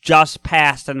he was just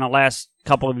passed in the last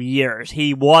couple of years.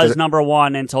 He was number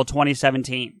one until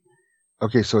 2017.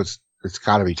 Okay, so it's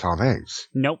got to be Tom Hanks.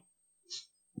 Nope.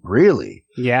 Really?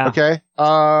 Yeah. Okay.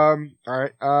 All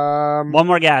right. One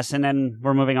more guess, and then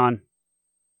we're moving on.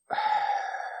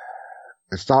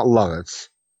 It's not Lovitz.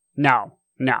 No.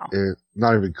 Not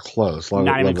even close.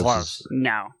 Not even Lovitz close.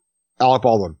 No. Alec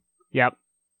Baldwin. Yep.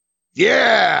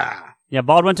 Yeah. Yeah,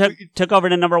 Baldwin took over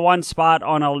the number one spot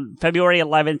on February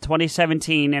 11th,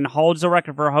 2017, and holds the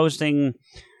record for hosting,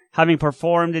 having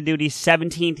performed the duty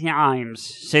 17 times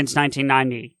since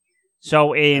 1990.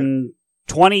 So in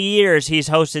 20 years, he's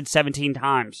hosted 17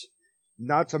 times.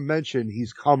 Not to mention,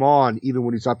 he's come on even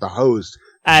when he's not the host,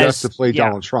 just to play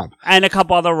Donald Trump. And a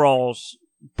couple other roles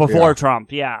before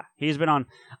Trump. Yeah, he's been on.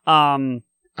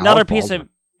 Another piece of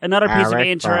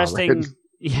interesting.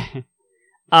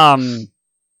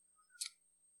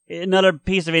 Another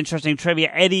piece of interesting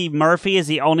trivia. Eddie Murphy is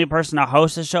the only person to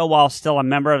host the show while still a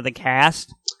member of the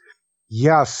cast.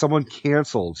 Yeah, someone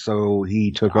canceled, so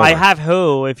he took over. I have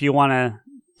who, if you want to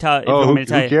tell. Who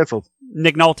canceled?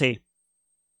 Nick Nolte.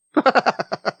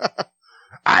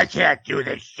 I can't do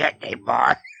this shit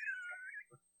anymore.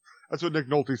 That's what Nick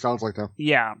Nolte sounds like now.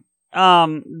 Yeah.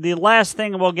 The last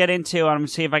thing we'll get into, I'm going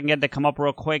to see if I can get it to come up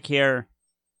real quick here.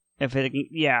 The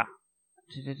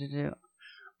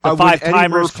Five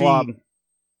Timers Club.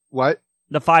 What?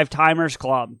 The Five Timers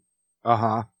Club.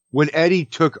 Uh-huh. When Eddie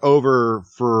took over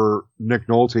for Nick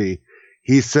Nolte,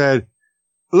 he said,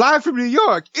 "Live from New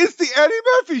York, it's the Eddie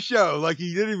Murphy Show." Like,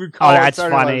 he didn't even call it. That's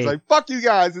funny. He was like, "Fuck you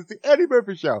guys, it's the Eddie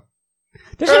Murphy Show."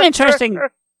 There's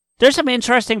some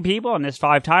interesting people in this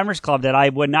Five Timers Club that I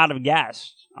would not have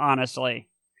guessed, honestly.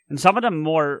 And some of them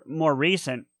more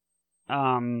recent.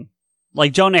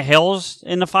 Like Jonah Hill's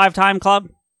in the Five Time Club.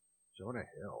 Jonah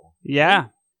Hill? Yeah.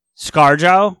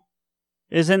 ScarJo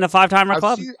is in the Five Timer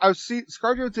Club. I've seen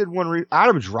ScarJo did one.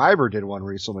 Adam Driver did one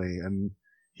recently, and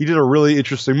he did a really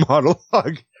interesting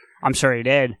monologue. I'm sure he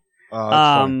did.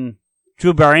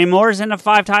 Drew Barrymore's in the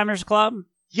Five Timers Club.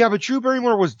 Yeah, but Drew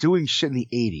Barrymore was doing shit in the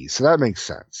 80s, so that makes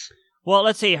sense. Well,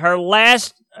 let's see. Her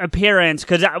last appearance,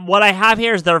 because what I have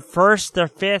here is their first, their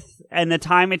fifth, and the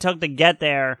time it took to get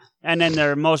there, and then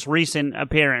their most recent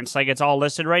appearance. Like, it's all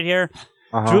listed right here.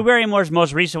 Uh-huh. Drew Barrymore's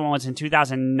most recent one was in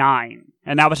 2009,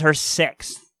 and that was her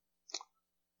sixth.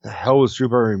 The hell was Drew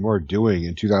Barrymore doing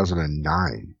in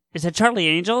 2009? Is it Charlie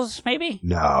Angels, maybe?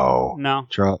 No.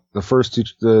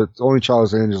 The only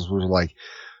Charlie's Angels was like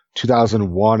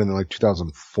 2001 and then like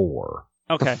 2004.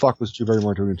 Okay. What the fuck was Drew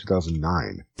Barrymore doing in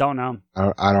 2009? Don't know.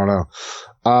 I don't know.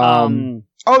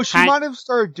 She might have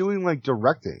started doing like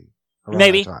directing around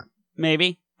that time.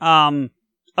 Maybe.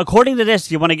 According to this,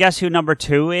 do you want to guess who number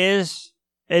 2 is?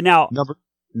 And now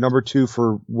number 2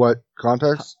 for what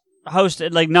context?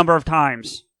 Hosted like number of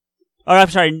times. Or I'm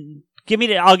sorry,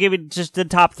 I'll give you just the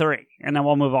top 3 and then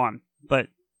we'll move on. But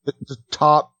the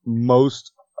top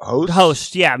most hosts?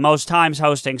 Host, yeah, most times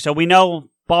hosting. So we know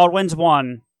Baldwin's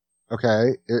 1.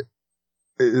 Okay.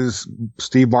 Is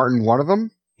Steve Martin one of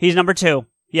them? He's number 2.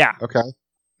 Yeah. Okay.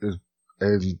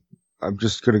 And I'm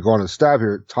just going to go on a stab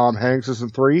here. Tom Hanks is in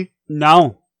 3?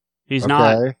 No, he's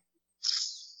not.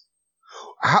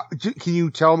 Can you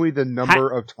tell me the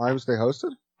number of times they hosted?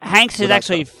 Hanks is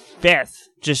actually 5th,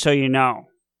 just so you know.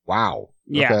 Wow.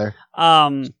 Yeah.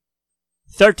 Okay.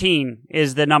 13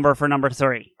 is the number for number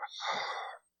 3.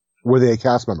 Were they a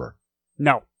cast member?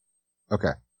 No.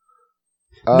 Okay.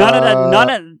 None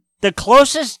of the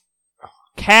closest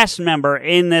cast member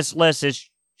in this list is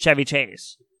Chevy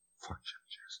Chase. Fuck Chevy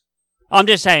Chase. I'm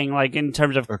just saying, like, in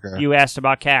terms of you asked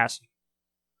about cast.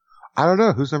 I don't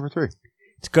know. Who's number 3?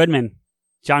 It's Goodman.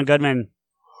 John Goodman.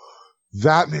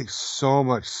 That makes so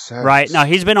much sense. Right. No,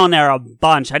 he's been on there a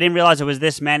bunch. I didn't realize it was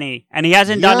this many. And he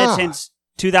hasn't done it since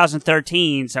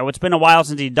 2013, so it's been a while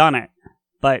since he's done it.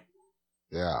 But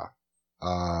yeah.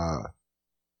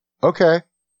 Okay.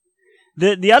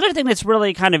 The other thing that's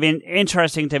really kind of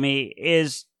interesting to me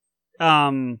is,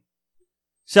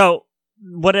 so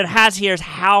what it has here is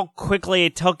how quickly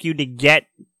it took you to get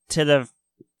to the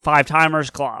Five Timers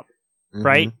Club,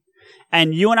 right?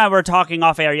 And you and I were talking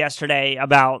off air yesterday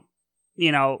about, we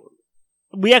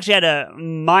actually had a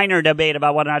minor debate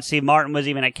about whether or not Steve Martin was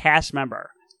even a cast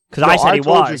member. Because I said he was.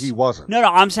 I told you he wasn't. No,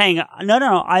 I'm saying,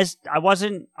 no, I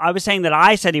wasn't. I was saying that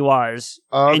I said he was,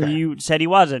 and you said he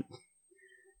wasn't.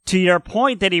 To your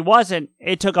point that he wasn't,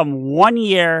 it took him 1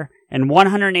 year and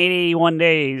 181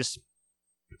 days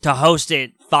to host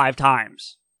it 5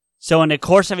 times. So in the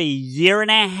course of a year and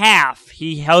a half,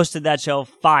 he hosted that show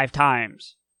 5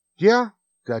 times. Yeah,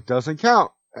 that doesn't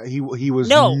count. He was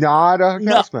No. not a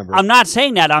cast member. I'm not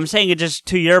saying that. I'm saying it just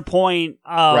to your point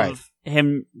of Right.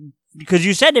 him, because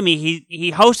you said to me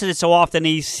he hosted it so often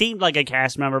he seemed like a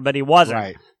cast member, but he wasn't.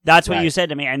 Right. That's what Right. you said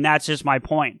to me, and that's just my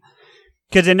point.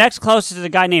 Because the next closest is a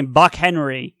guy named Buck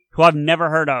Henry, who I've never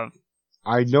heard of.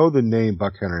 I know the name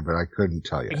Buck Henry, but I couldn't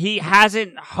tell you. He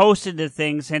hasn't hosted the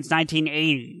thing since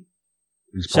 1980.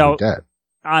 He's probably dead.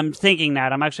 I'm thinking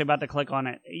that. I'm actually about to click on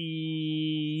it.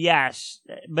 Yes,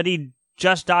 but he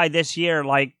just died this year,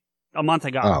 like a month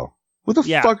ago. Oh. What the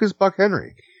Yeah. fuck is Buck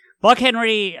Henry? Buck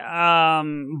Henry,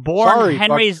 born Sorry,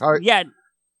 Henry's, Buck,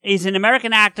 he's an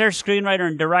American actor, screenwriter,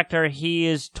 and director. He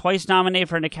is twice nominated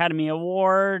for an Academy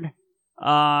Award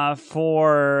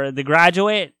for The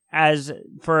Graduate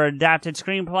for adapted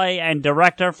screenplay, and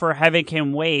director for Heaven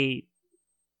Can Wait.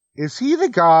 Is he the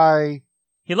guy?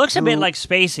 He looks a bit Who- like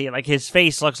Spacey. Like his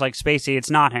face looks like Spacey. It's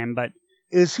not him, but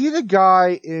Is he the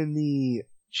guy in the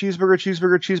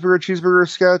cheeseburger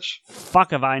sketch?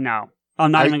 fuck if I know.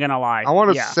 I'm not even gonna lie. I want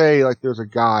to Yeah. say like there's a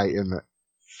guy in the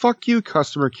fuck you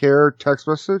customer care text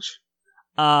message.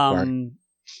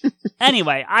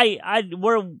 Anyway,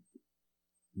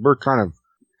 We're kind of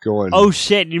going. oh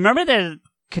shit! You remember the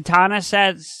Katana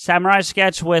Samurai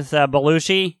sketch with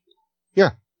Belushi?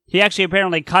 Yeah. He actually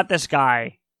apparently cut this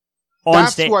guy on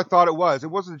That's stage. who I thought it was.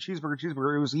 It wasn't a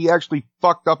cheeseburger. It was he actually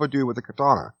fucked up a dude with a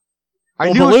katana. Well,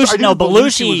 I knew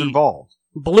Belushi was involved.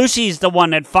 Belushi's the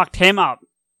one that fucked him up.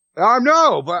 I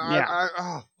know, but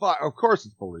Yeah. fuck, of course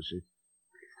it's Belushi.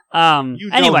 You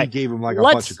know Anyway, he gave him like a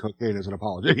let's- bunch of cocaine as an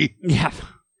apology. yeah.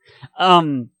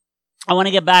 I want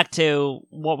to get back to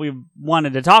what we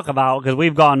wanted to talk about because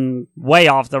we've gone way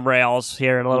off the rails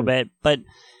here a little bit. But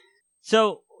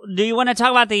so, do you want to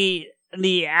talk about the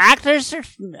actors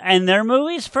and their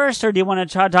movies first, or do you want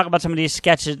to try to talk about some of these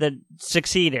sketches that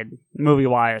succeeded movie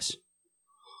wise?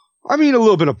 I mean, a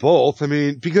little bit of both. I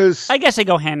mean, because I guess they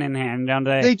go hand in hand, don't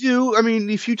they? they do. I mean,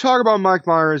 if you talk about Mike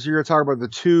Myers, you're going to talk about the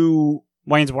two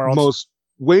Wayne's World. most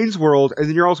Wayne's World, and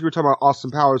then you're also going to talk about Austin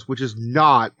Powers, which is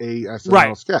not a SNL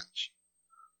Right. sketch,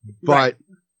 Right.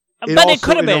 but But also it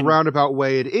could have in been. a roundabout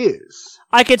way it is.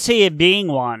 I could see it being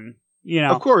one. You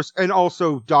know. Of course, and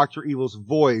also Dr. Evil's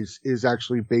voice is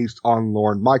actually based on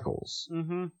Lorne Michaels.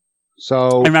 Mm-hmm.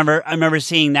 So I remember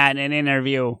seeing that in an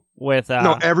interview with.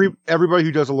 no, everybody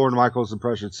who does a Lorne Michaels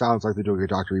impression sounds like they're doing a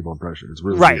Dr. Evil impression. It's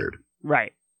really Right. weird.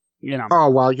 Right. You know. Oh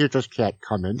well, you just can't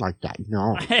come in like that.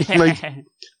 No, like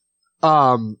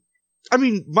I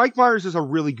mean, Mike Myers is a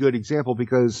really good example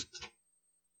because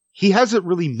he hasn't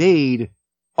really made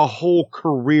a whole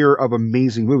career of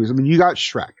amazing movies. I mean, you got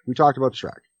Shrek. We talked about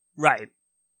Shrek, right.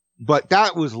 but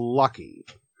that was lucky.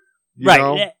 You Right.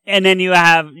 know? And then you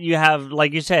have,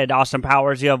 like you said, Austin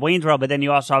Powers, you have Wayne's World, but then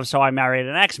you also have So I Married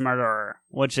an Ex-Murderer,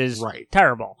 which is Right.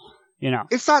 terrible. You know.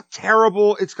 It's not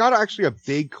terrible. It's got actually a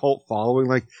big cult following.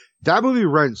 Like, that movie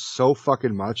rents so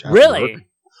fucking much. at Really? work.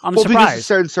 I'm Well, because it's surprised.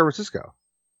 set in San Francisco.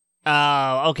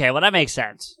 Oh, okay. Well, that makes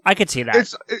sense. I could see that.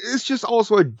 It's just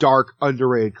also a dark,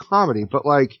 underrated comedy, but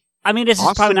like, I mean, this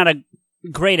is probably not a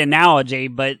great analogy,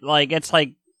 but like, it's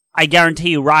like, I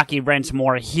guarantee you Rocky rents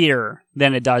more here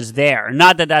than it does there.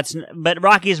 Not that but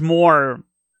Rocky's more,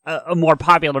 a more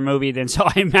popular movie than So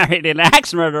I Married an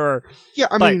Axe Murderer. yeah,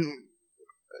 I But- mean,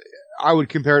 I would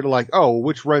compare it to like, oh,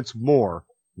 which rents more?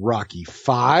 Rocky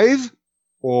 5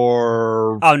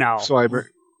 or Oh, no. So I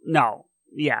No.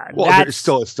 Yeah. well, it's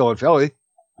still in Philly.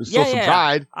 There's still some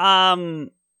pride.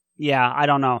 Yeah, I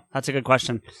don't know. That's a good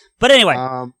question. But anyway,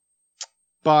 And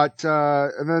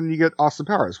then you get Austin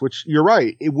Powers, which you're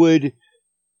right.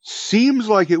 Seems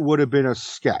like it would have been a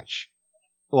sketch,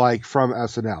 like from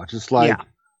SNL, just like Yeah.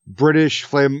 British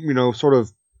sort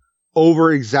of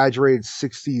over exaggerated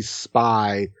 60s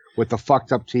spy with the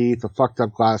fucked up teeth, the fucked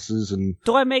up glasses, and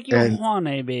do I make you and-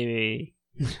 horny, baby?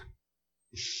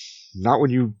 not when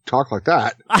you talk like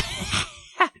that.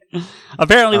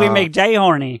 Apparently, we make Jay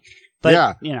horny. But,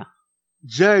 yeah. you know.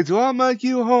 Jay, do I make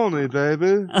you horny,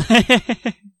 baby?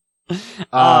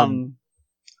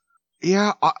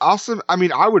 Yeah, awesome. I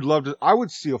mean, I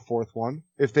would see a fourth one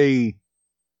if they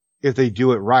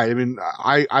do it right. I mean,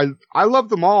 I loved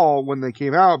them all when they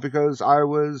came out because I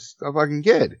was a fucking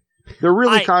kid. They're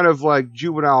really kind of like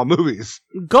juvenile movies.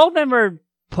 Goldmember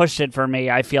pushed it for me,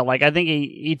 I feel like. I think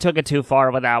he took it too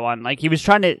far with that one. Like, he was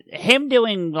him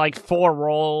doing like 4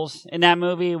 roles in that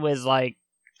movie was like,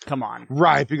 come on.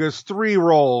 Right, because 3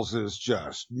 roles is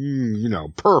just,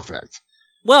 perfect.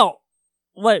 Well,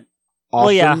 what?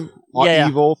 Awesome, well, yeah. Yeah.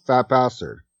 evil, fat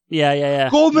bastard. Yeah.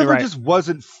 Goldmember You're right. just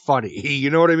wasn't funny. You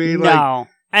know what I mean? No.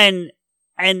 And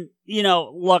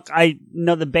look, I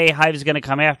know the Bay Hive is going to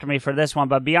come after me for this one,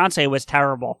 but Beyonce was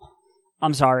terrible.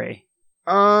 I'm sorry.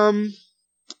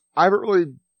 I haven't really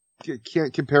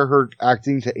can't compare her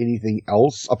acting to anything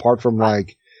else apart from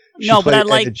like she No, but played I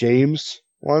like Edna James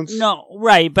once. No,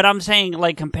 right, but I'm saying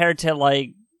like compared to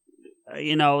like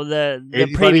the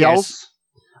Anybody previous else?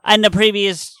 and the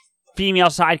previous female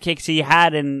sidekicks he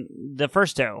had in the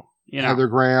first two. Heather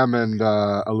Graham and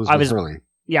Elizabeth Hurley.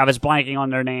 Yeah, I was blanking on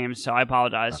their names, so I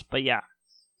apologize. But yeah.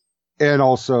 And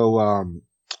also,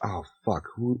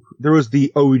 there was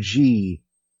the OG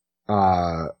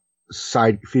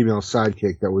female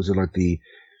sidekick that was in like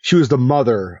she was the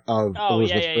mother of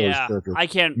Elizabeth Hurley's character. I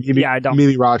don't.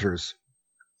 Mimi Rogers.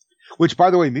 Which,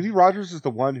 by the way, Mimi Rogers is the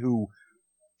one who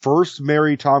first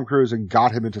married Tom Cruise and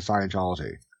got him into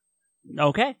Scientology.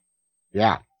 Okay.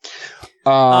 Yeah.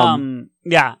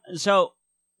 Yeah. So,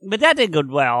 but that did good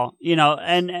well,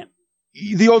 and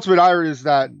the ultimate irony is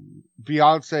that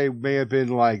Beyonce may have been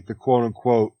like the quote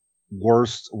unquote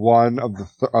worst one of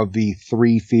the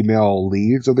three female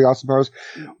leads of the Austin Powers,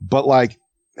 but like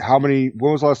when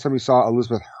was the last time you saw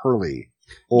Elizabeth Hurley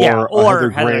or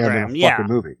Heather Graham in a fucking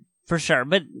movie? For sure.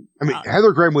 But I mean,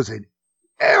 Heather Graham was in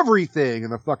everything in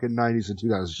the fucking 90s and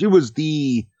 2000s. She was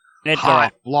the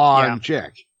hot blonde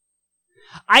chick.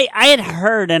 I had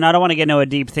heard, and I don't want to get into a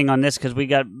deep thing on this because we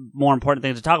got more important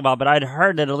things to talk about, but I'd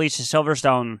heard that Alicia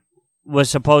Silverstone was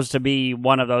supposed to be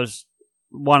one of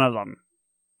them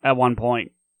at one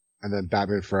point. And then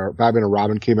Batman and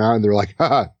Robin came out and they were like,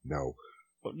 haha, no.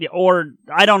 Or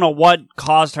I don't know what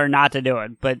caused her not to do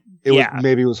it, but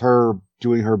maybe it was her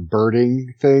doing her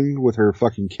birding thing with her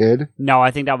fucking kid. No,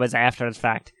 I think that was after the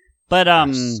fact. But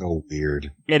That's so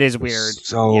weird. It is weird.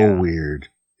 So weird.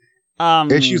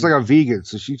 And she's like a vegan,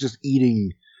 so she's just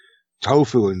eating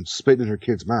tofu and spitting in her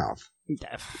kid's mouth.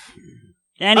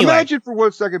 Anyway. Imagine for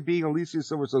 1 second being Alicia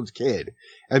Silverstone's kid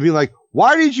and being like,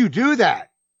 why did you do that?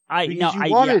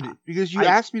 Because you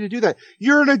asked me to do that.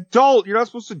 You're an adult. You're not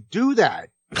supposed to do that.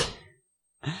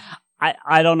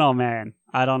 I don't know, man.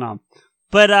 I don't know.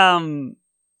 But,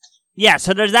 yeah,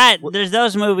 so there's that. There's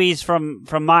those movies from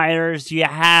Myers. You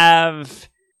have,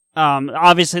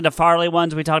 obviously the Farley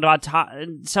ones we talked about.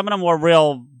 Some of them were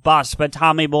real busts, but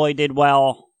Tommy Boy did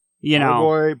well, Tommy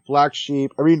Boy, Black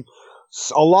Sheep. I mean,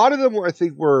 a lot of them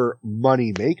were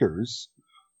money makers.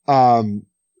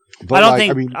 But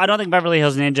I don't think Beverly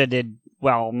Hills Ninja did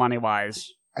well money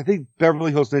wise. I think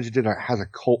Beverly Hills Ninja has a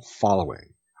cult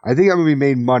following. I think that movie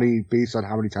made money based on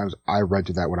how many times I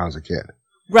rented that when I was a kid.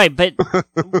 Right, but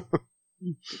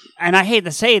and I hate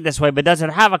to say it this way, but does it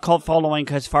have a cult following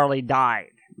because Farley died?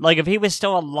 Like, if he was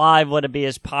still alive, would it be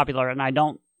as popular? And I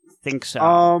don't think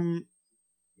so.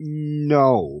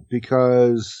 No,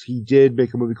 because he did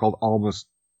make a movie called Almost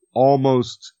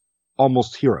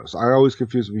Heroes. I always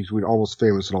confuse between Almost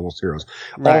Famous and Almost Heroes.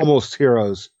 Right. Almost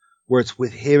Heroes, where it's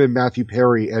with him and Matthew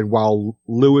Perry, and while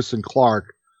Lewis and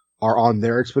Clark are on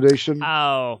their expedition,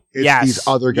 it's these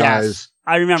other guys.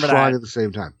 I remember trying that at the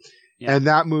same time. Yeah. And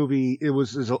that movie, it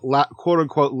was his quote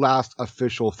unquote last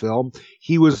official film.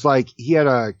 He had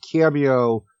a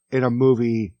cameo in a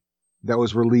movie that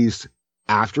was released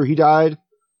after he died.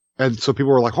 And so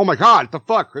people were like, oh my God, what the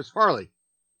fuck, Chris Farley.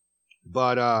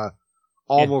 But,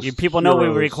 Almost people Heroes.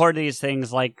 know we record these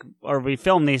things or we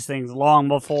film these things long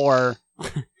before.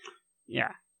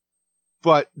 Yeah.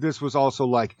 But this was also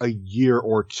like a year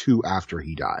or two after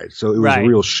he died. So it was a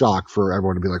real shock for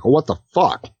everyone to be like, oh, what the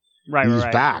fuck? Right, He's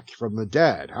back from the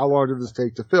dead. How long did this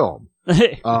take to film?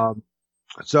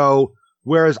 So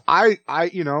whereas I'm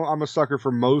a sucker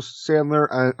for most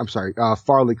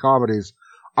Farley comedies.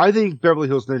 I think Beverly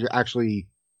Hills Ninja actually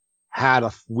had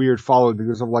a weird following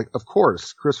because of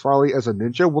course, Chris Farley as a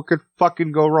ninja, what could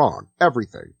fucking go wrong?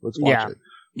 Everything. Let's watch it.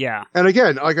 Yeah. And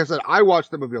again, like I said, I watched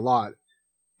the movie a lot.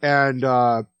 And,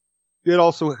 it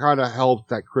also kind of helped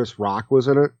that Chris Rock was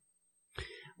in it.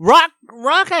 Rock,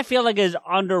 I feel like is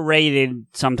underrated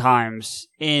sometimes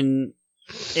when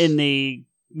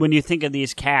you think of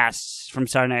these casts from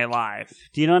Saturday Night Live.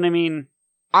 Do you know what I mean?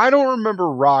 I don't remember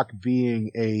Rock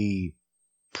being a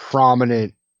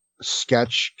prominent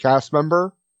sketch cast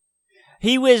member.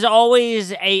 He was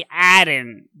always a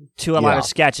add-in to a lot of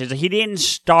sketches. He didn't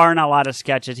star in a lot of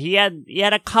sketches. He had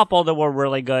a couple that were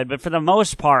really good, but for the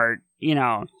most part, he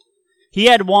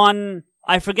had one.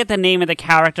 I forget the name of the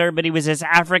character, but he was this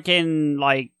African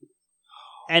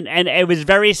and it was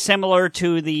very similar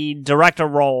to the director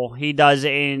role he does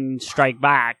in Strike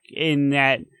Back.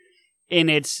 It's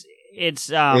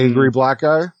angry black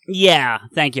guy. Yeah,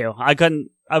 thank you. I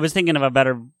was thinking of a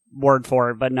better word for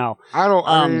it, but no.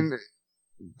 I mean,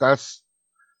 it's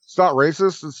not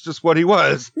racist. It's just what he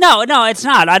was. No, it's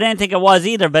not. I didn't think it was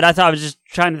either, but I was just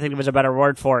trying to think of a better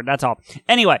word for it. That's all.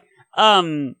 Anyway,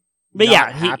 But not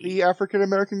yeah, happy African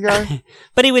American guy.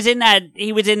 but he was in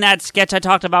that sketch I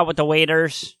talked about with the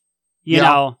waiters. You Yeah.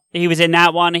 know, he was in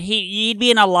that one. He'd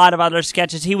be in a lot of other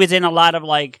sketches. He was in a lot of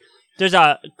like. There's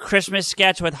a Christmas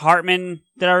sketch with Hartman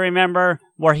that I remember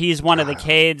where he's one of the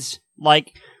kids.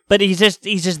 Like, but he's just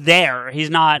there. He's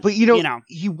not. But you know,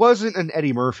 he wasn't an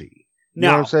Eddie Murphy. You No.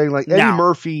 know what I'm saying? Like No.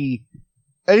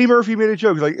 Eddie Murphy made a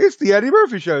joke. He's like, it's the Eddie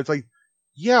Murphy show. It's like,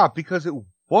 yeah, because it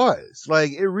was.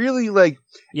 Like, it really, like,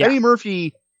 Yeah. Eddie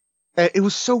Murphy, it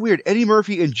was so weird. Eddie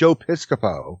Murphy and Joe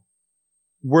Piscopo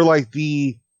were like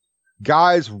the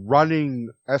guys running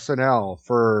SNL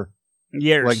for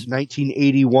Years. like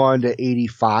 1981 to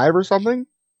 85 or something.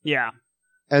 Yeah.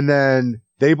 And then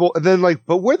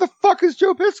but where the fuck is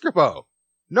Joe Piscopo?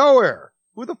 Nowhere.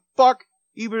 Who the fuck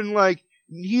even, like,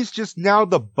 he's just now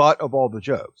the butt of all the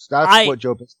jokes. That's what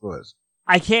Joe Piscopo is.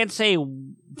 I can't say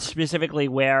specifically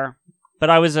where, but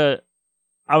I was a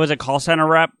call center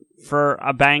rep for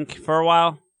a bank for a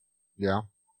while. Yeah.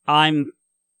 And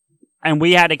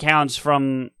we had accounts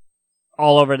from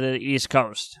all over the East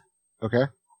Coast. Okay.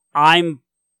 I'm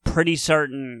pretty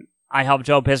certain I helped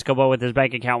Joe Piscopo with his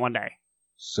bank account one day.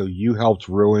 So you helped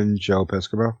ruin Joe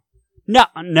Piscopo?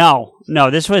 No.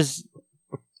 This was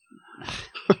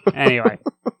anyway.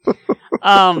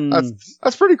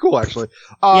 That's pretty cool, actually.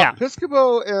 Yeah.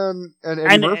 Piscopo and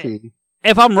Eddie Murphy.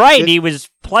 If I'm right, he was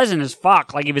pleasant as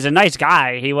fuck. Like, he was a nice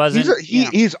guy. He wasn't.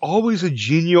 He's always a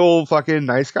genial, fucking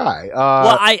nice guy.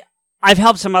 Well, I've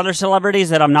helped some other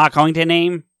celebrities that I'm not going to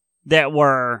name that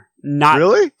were not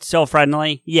really so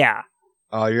friendly. Yeah.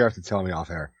 Oh, you have to tell me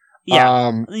off air.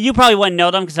 Yeah. You probably wouldn't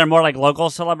know them because they're more like local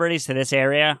celebrities to this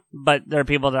area, but they're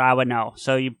people that I would know,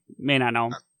 so you may not know.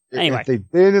 Anyway. If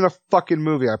they've been in a fucking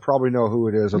movie, I probably know who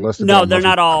it is. No, they're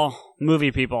not all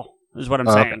movie people, is what I'm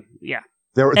saying. Okay. Yeah.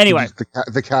 Anyway.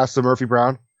 The cast of Murphy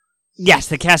Brown? Yes,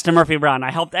 the cast of Murphy Brown.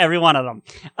 I helped every one of them.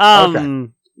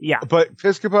 Okay. Yeah. But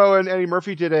Piscopo and Eddie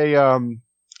Murphy did a,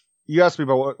 you asked me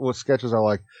about what sketches I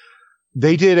like.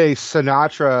 They did a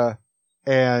Sinatra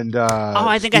and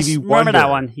I think Stevie I remember Wonder. that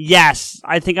one. Yes,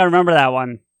 I think I remember that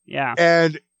one. Yeah.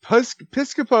 And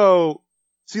Piscopo,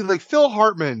 see, like Phil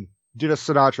Hartman did a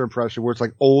Sinatra impression where it's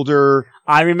like older.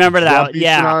 I remember that. grumpy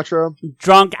Yeah. Sinatra.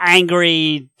 Drunk,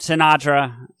 angry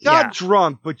Sinatra. Not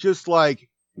drunk, but just like,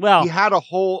 well, he had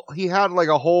like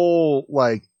a whole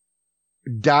like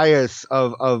dais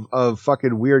of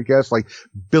fucking weird guests like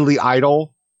Billy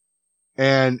Idol.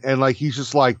 And like, he's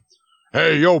just like,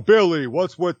 hey, yo, Billy,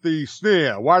 what's with the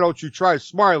sneer? Why don't you try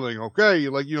smiling? Okay.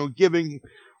 Like, you know, giving,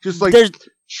 just like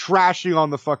trashing on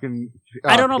the fucking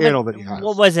I don't know, panel that he has.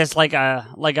 What was this, like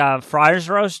a Friars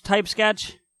Roast type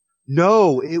sketch?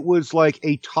 No, it was like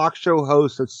a talk show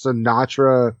host that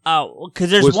Sinatra. Oh, because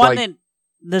there's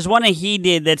one that he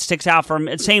did that sticks out from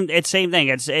it's same thing.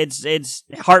 It's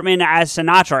Hartman as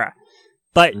Sinatra,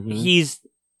 but he's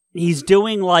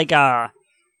doing like a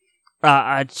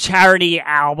charity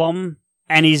album,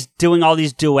 and he's doing all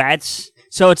these duets.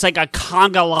 So it's like a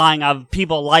conga line of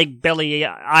people like Billy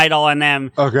Idol and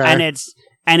them. Okay.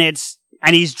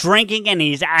 And he's drinking and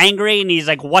he's angry and he's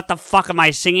like, what the fuck am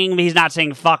I singing? He's not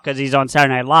saying fuck because he's on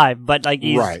Saturday Night Live, but like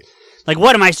he's like,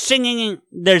 what am I singing?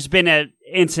 There's been an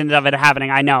incident of it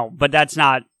happening, I know, but that's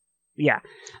not, yeah.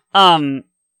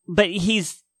 But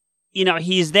he's, you know,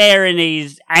 he's there and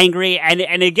he's angry and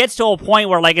it gets to a point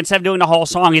where like instead of doing the whole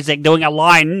song, he's like doing a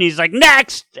line and he's like,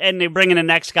 next! And they bring in the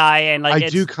next guy and like, I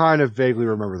do kind of vaguely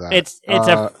remember that. It's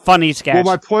a funny sketch. Well,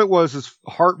 my point was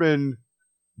Hartman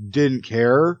didn't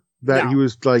care that he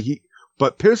was like,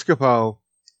 but Piscopo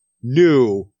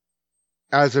knew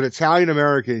as an Italian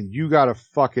American, you gotta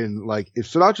fucking like, if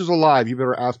Sinatra's alive, you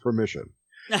better ask permission.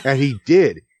 And he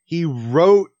did. He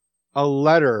wrote a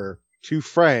letter to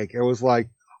Frank and was like,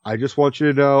 I just want you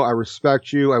to know I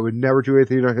respect you. I would never do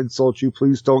anything to insult you.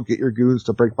 Please don't get your goons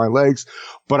to break my legs.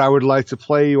 But I would like to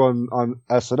play you on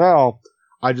SNL.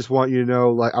 I just want you to know,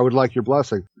 like, I would like your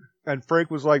blessing. And Frank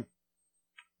was like,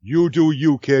 you do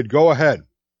you, kid. Go ahead.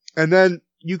 And then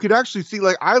you could actually see,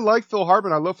 like, I like Phil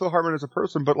Hartman. I love Phil Hartman as a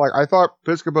person, but like, I thought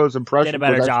Piscopo's impression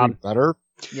was actually better.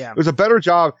 Yeah. It was a better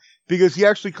job because he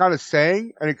actually kind of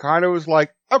sang and it kind of was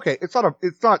like, okay, it's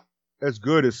not as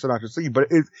good as Sinatra singing, but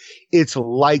it's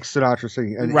like Sinatra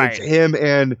singing. And it's him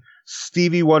and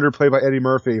Stevie Wonder played by Eddie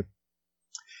Murphy.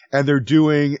 And they're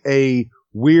doing a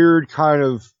weird kind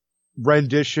of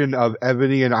rendition of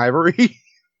Ebony and Ivory.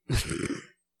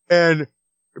 And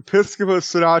Piscopo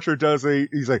Sinatra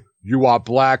he's like, you are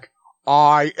black,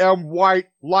 I am white,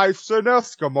 life's an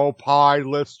Eskimo pie,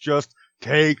 let's just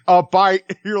take a bite.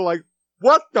 You're like,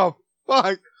 what the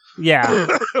fuck? Yeah.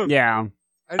 Yeah.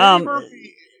 And Eddie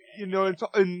Murphy,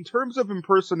 in terms of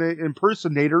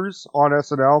impersonators on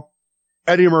SNL,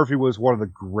 Eddie Murphy was one of the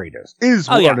greatest.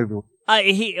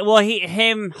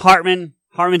 Hartman.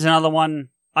 Hartman's another one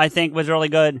I think was really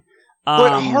good.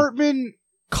 But Hartman,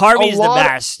 Carvey's the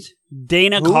best.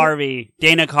 Dana Carvey,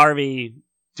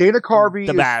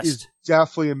 the best. Is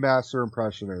definitely a master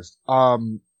impressionist.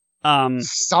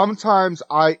 Sometimes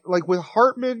with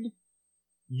Hartman,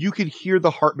 you could hear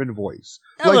the Hartman voice.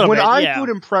 Like when I do an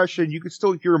impression, you could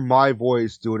still hear my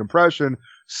voice do an impression.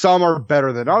 Some are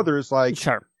better than others. Like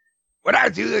sure. When I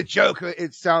do the Joker,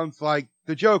 it sounds like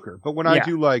the Joker. But when I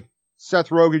do like Seth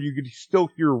Rogen, you could still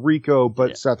hear Rico,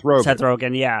 but Seth Rogen. Seth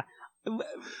Rogen, yeah.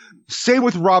 Same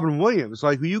with Robin Williams.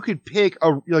 Like you could pick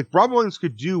Robin Williams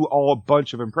could do a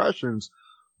bunch of impressions,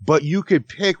 but you could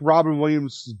pick Robin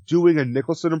Williams doing a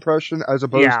Nicholson impression as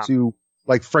opposed to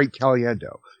like Frank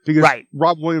Caliendo, because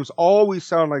Robin Williams always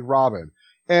sounded like Robin.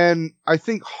 And I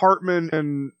think Hartman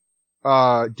and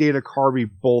Dana Carvey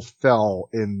both fell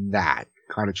in that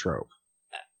kind of trope.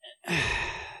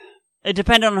 It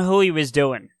depended on who he was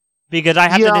doing, because I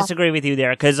have to disagree with you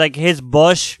there, because like his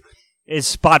Bush is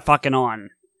spot fucking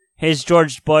on. His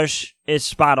George Bush is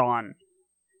spot on.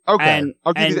 Okay.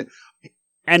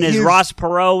 And his Ross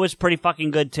Perot was pretty fucking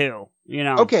good too, you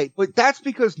know. Okay, but that's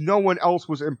because no one else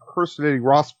was impersonating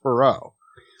Ross Perot.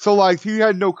 So like he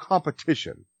had no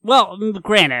competition. Well,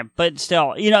 granted, but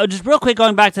still, just real quick,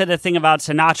 going back to the thing about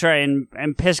Sinatra and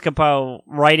Piscopo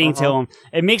writing to him,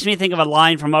 it makes me think of a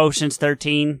line from Ocean's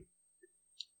 13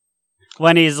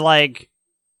 when he's like,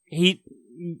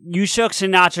 you shook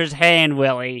Sinatra's hand,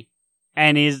 Willie,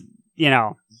 and he's,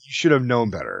 you should have known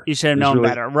better. You should have known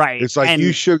better, right? It's like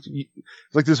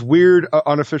like this weird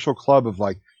unofficial club of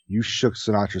like, you shook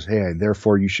Sinatra's hand,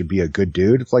 therefore you should be a good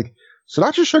dude. It's like,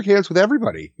 Sinatra shook hands with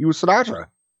everybody. He was Sinatra.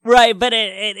 Right, but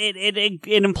it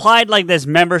implied like this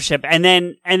membership, and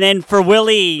then for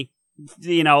Willie,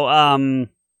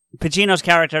 Pacino's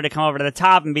character to come over to the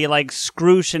top and be like,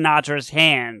 screw Sinatra's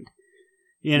hand,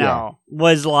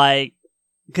 was like,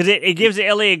 because it gives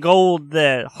Elliot Gould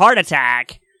the heart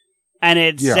attack, and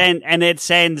it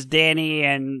sends Danny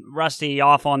and Rusty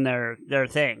off on their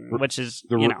thing, which is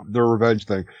the revenge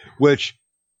thing, which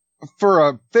for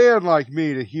a fan like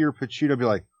me to hear Pacino be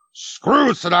like,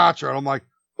 screw Sinatra, and I'm like,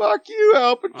 fuck you,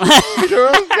 Al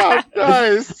Pacino. That's not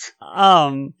nice. A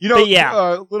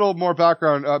little more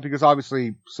background, because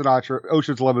obviously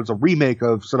Ocean's 11 is a remake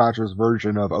of Sinatra's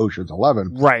version of Ocean's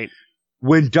 11. Right.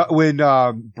 When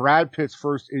Brad Pitt's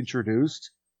first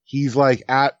introduced, he's like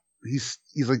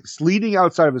leaning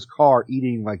outside of his car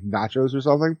eating like nachos or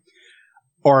something,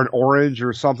 or an orange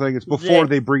or something. It's before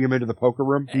they bring him into the poker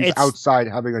room. He's outside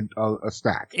having a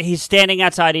snack. He's standing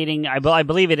outside eating, I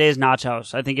believe it is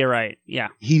nachos. I think you're right. Yeah.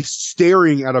 He's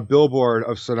staring at a billboard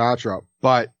of Sinatra,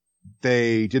 but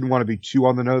they didn't want to be too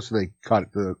on the nose, so they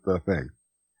cut the thing.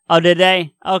 Oh, did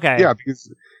they? Okay. Yeah,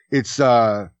 because it's,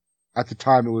 at the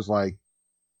time it was like,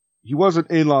 he wasn't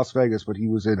in Las Vegas, but he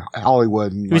was in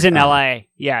Hollywood. He was in LA.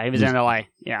 Yeah, he was in LA.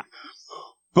 Yeah.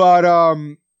 But,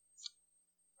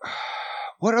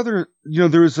 what other,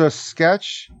 there was a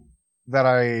sketch that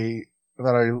I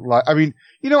like. I mean,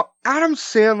 Adam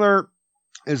Sandler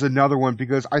is another one,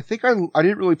 because I think I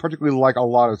didn't really particularly like a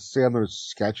lot of Sandler's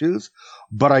sketches,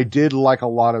 but I did like a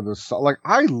lot of the, like,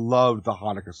 I loved the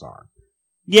Hanukkah song.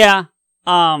 Yeah.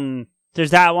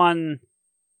 There's that one.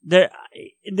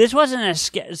 This wasn't a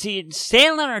sketch. See,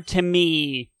 Sandler, to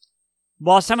me,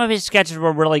 while some of his sketches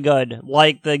were really good,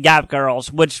 like the Gap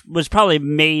Girls, which was probably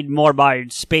made more by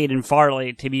Spade and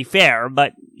Farley, to be fair,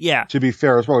 but yeah. To be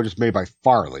fair, it was probably just made by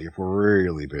Farley, if we're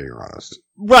really being honest.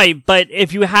 Right, but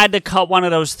if you had to cut one of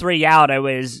those three out, it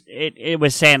was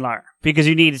Sandler, because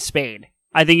you needed Spade.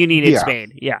 I think you needed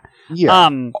Spade, yeah.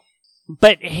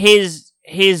 But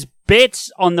his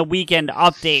bits on the Weekend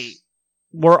Update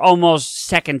were almost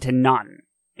second to none,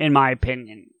 in my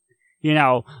opinion.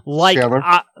 Like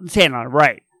Sandler,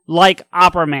 right? Like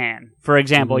Opera Man, for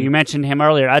example. You mentioned him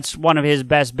earlier. That's one of his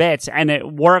best bits, and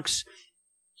it works.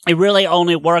 It really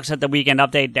only works at the Weekend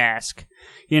Update desk.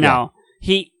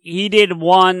 He did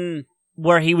one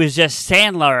where he was just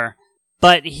Sandler,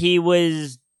 but he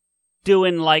was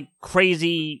doing like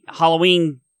crazy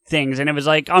Halloween things, and it was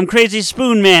like, I'm Crazy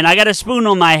Spoon Man. I got a spoon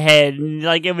on my head, and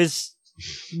like it was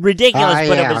ridiculous,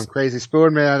 but it was. I'm Crazy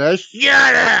Spoon Man.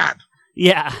 Shut up.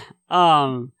 Yeah.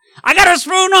 I got a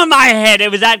spoon on my head.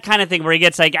 It was that kind of thing where he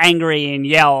gets like angry and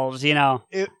yells.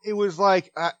 It was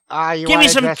like, give me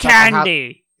some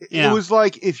candy. It was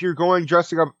like if you're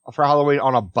dressing up for Halloween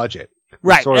on a budget.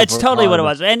 Right. That's totally what it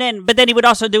was. But then he would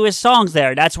also do his songs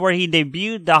there. That's where he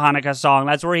debuted the Hanukkah song.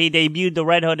 That's where he debuted the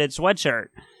Red Hooded Sweatshirt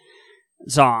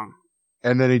song.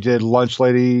 And then he did Lunch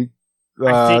Lady,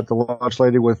 the Lunch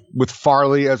Lady with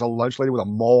Farley as a lunch lady with a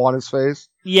mole on his face.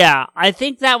 Yeah, I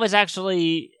think that was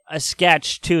actually a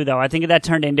sketch too, though. I think that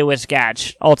turned into a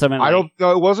sketch ultimately. I don't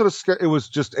know. It wasn't a sketch. It was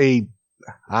just a.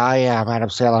 I am Adam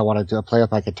Sandler. I wanted to play with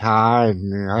my guitar.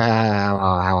 And,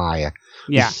 how are you?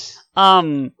 Yeah.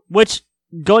 Which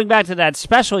going back to that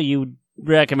special you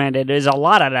recommended, is a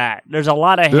lot of that. There's a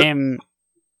lot of him.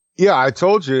 Yeah, I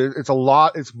told you it's a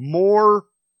lot. It's more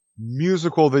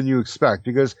musical than you expect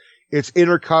because it's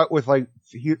intercut with like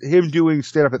him doing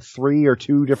stand up at 3 or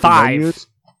 2 different venues.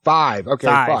 5. Okay,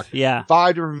 5, fuck. Yeah.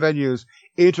 5 different venues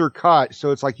intercut.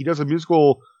 So it's like he does a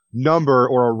musical number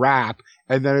or a rap,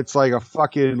 and then it's like a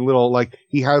fucking little like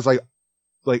he has like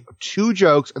 2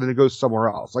 jokes, and then it goes somewhere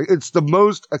else. Like it's the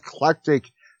most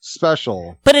eclectic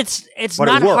special. But it's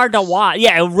not hard to watch.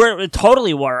 Yeah, it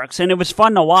totally works, and it was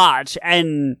fun to watch.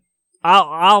 And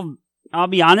I'll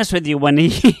be honest with you, when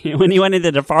he went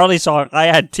into the Farley song, I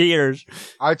had tears.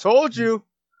 I told you.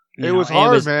 It was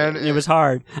hard, man. It was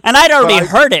hard. And I'd already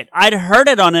heard it. I'd heard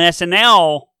it on an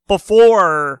SNL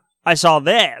before I saw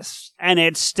this. And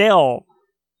it's still,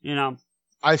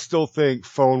 I still think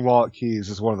Phone Wallet Keys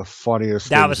is one of the funniest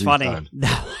that things was he's funny. done.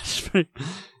 That was pretty,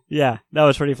 that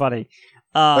was pretty funny.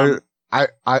 It's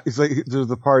like, there's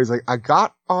the part, he's like, I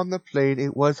got on the plane,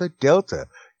 it was a Delta.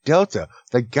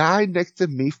 The guy next to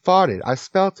me farted. I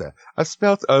smelt it.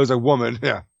 Oh, it was a woman.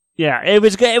 Yeah. Yeah, it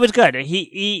was good. It was good.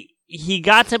 He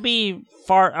got to be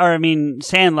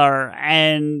Sandler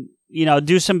and,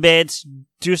 do some bits,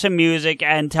 do some music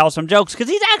and tell some jokes. Cause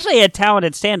he's actually a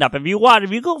talented stand-up. If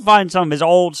you go find some of his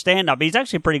old stand-up, he's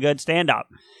actually pretty good stand-up,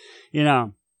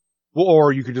 Well,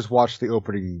 or you could just watch the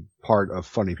opening part of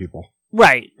Funny People.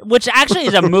 Right, which actually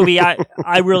is a movie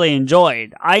I really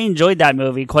enjoyed. I enjoyed that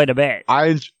movie quite a bit.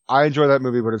 I enjoy that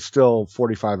movie, but it's still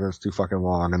 45 minutes too fucking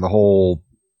long, and the whole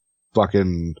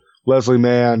fucking Leslie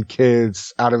Mann,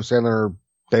 kids, Adam Sandler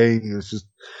thing is just,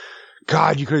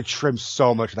 God, you could have trimmed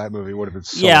so much of that movie. It would have been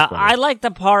so much better. I like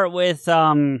the part with,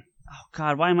 oh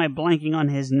God, why am I blanking on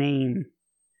his name?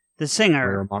 The singer.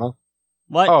 Ray Romano?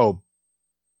 What? Oh,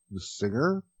 the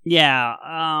singer? Yeah,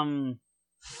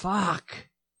 fuck.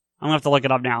 I'm gonna have to look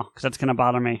it up now because that's gonna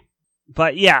bother me.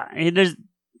 But yeah,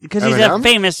 because he's a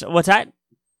famous. What's that?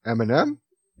 Eminem?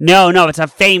 No, it's a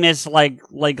famous like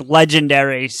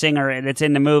legendary singer that's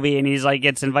in the movie, and he's like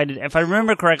gets invited. If I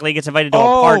remember correctly, he gets invited to a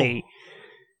party,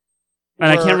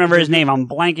 and I can't remember his name. I'm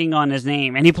blanking on his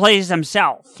name, and he plays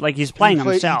himself, like he's playing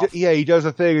himself. He does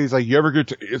a thing. And he's like, "You ever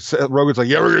get?" Rogan's like,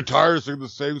 "You ever get tired of singing the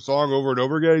same song over and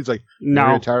over again?" He's like, "No." You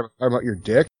ever get tired of talking about your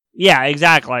dick? Yeah,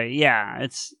 exactly. Yeah,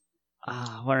 it's.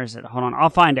 Where is it? Hold on, I'll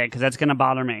find it because that's gonna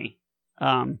bother me.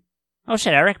 Oh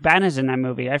shit, Eric Bana's in that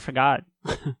movie. I forgot.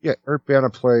 Yeah, Eric Bana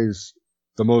plays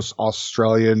the most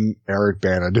Australian Eric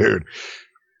Bana dude.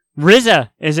 RZA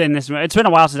is in this movie. It's been a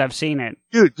while since I've seen it.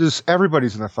 Dude, just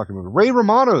everybody's in that fucking movie. Ray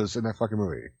Romano's in that fucking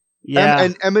movie. Yeah,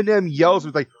 and Eminem yells,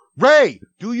 he's like, "Ray,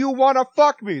 do you want to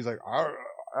fuck me?" He's like,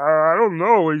 I don't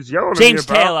know. He's yelling. James at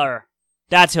me about Taylor.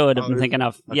 That's who I'd have been thinking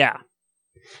of. Yeah.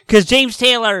 Because James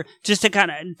Taylor, just to kind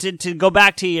of to go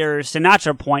back to your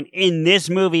Sinatra point, in this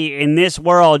movie, in this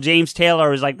world, James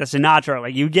Taylor is like the Sinatra.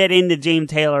 Like you get into James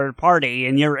Taylor party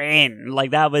and you're in.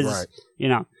 Like that was,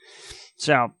 right.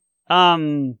 So,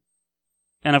 and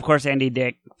of course Andy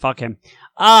Dick, fuck him.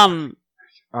 It's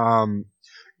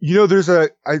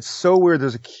so weird.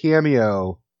 There's a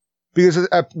cameo because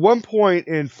at one point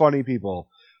in Funny People,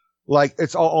 like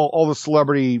it's all the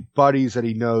celebrity buddies that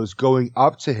he knows going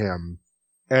up to him.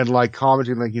 And like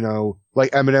commenting,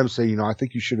 like Eminem saying, I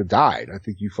think you should have died. I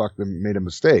think you fucking made a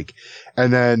mistake.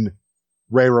 And then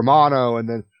Ray Romano, and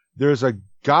then there's a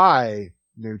guy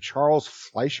named Charles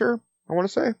Fleischer, I want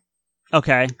to say.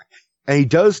 Okay. And he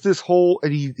does this whole,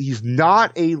 and he's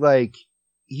not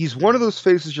he's one of those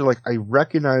faces you're like, I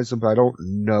recognize him, but I don't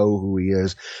know who he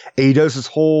is. And he does this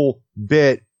whole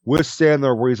bit with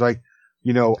Sandler where he's like,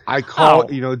 I call,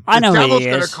 the I know devil's who he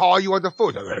gonna is. call you on the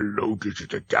phone. Like, hello, this is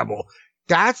the devil.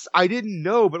 I didn't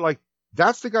know, but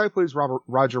that's the guy who plays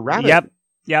Roger Rabbit.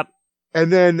 Yep. And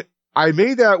then I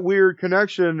made that weird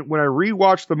connection when I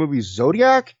rewatched the movie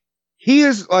Zodiac. He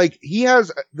has one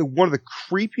of the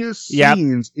creepiest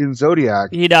scenes in Zodiac.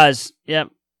 He does.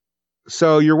 Yep.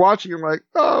 So you're watching him like,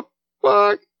 oh,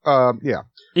 fuck. Yeah.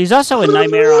 He's also in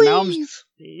Nightmare on Elm Street.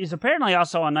 He's apparently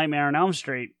also on Nightmare on Elm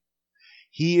Street.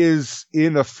 He is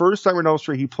in the first Nightmare on Elm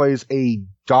Street. He plays a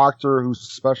doctor who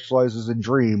specializes in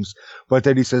dreams, but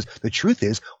then he says, the truth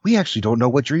is, we actually don't know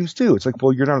what dreams do. It's like,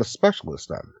 well, you're not a specialist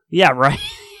then. Yeah, right.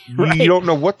 Right. You don't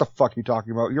know what the fuck you're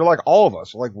talking about. You're like all of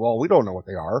us. We're like, well, we don't know what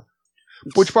they are.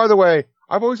 Which, by the way,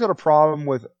 I've always had a problem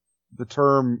with the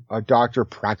term a doctor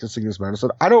practicing his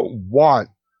medicine. I don't want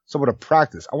someone to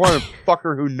practice. I want a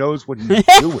fucker who knows what he's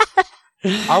doing.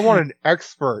 I want an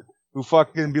expert who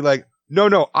fucking be like,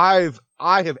 no, I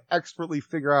have expertly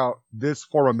figured out this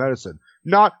form of medicine.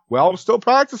 Not, well, I'm still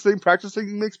practicing.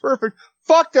 Practicing makes perfect.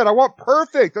 Fuck that. I want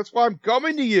perfect. That's why I'm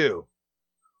coming to you.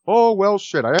 Oh, well,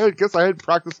 shit. I guess I hadn't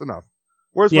practiced enough.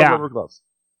 Where's my rubber gloves?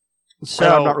 So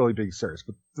and I'm not really being serious,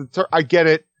 but I get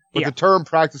it. But the term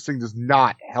practicing does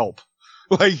not help.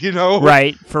 Like, you know?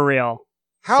 Right, for real.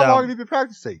 How long have you been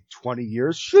practicing? 20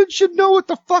 years. Should you know what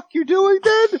the fuck you're doing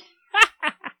then?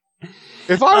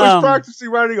 If I was practicing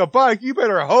riding a bike, you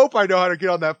better hope I know how to get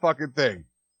on that fucking thing.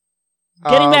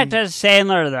 Getting back to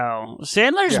Sandler, though.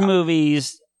 Sandler's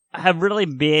movies have really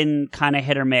been kind of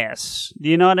hit or miss. Do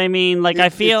you know what I mean? Like, I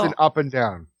feel... It's an up and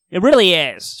down. It really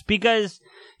is. Because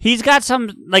he's got some...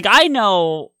 Like, I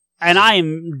know... And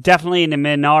I'm definitely in the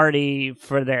minority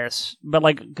for this. But,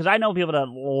 like... Because I know people that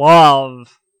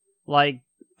love... Like,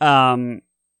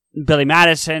 Billy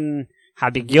Madison,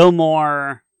 Happy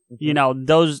Gilmore... You know,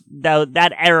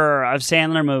 that era of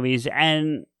Sandler movies,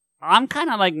 and I'm kind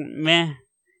of like, meh.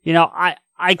 You know, I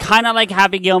kind of like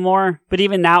Happy Gilmore, but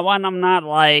even that one, I'm not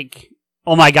like,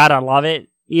 oh my god, I love it.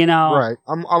 You know, right?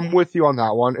 I'm with you on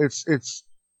that one. It's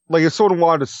like if someone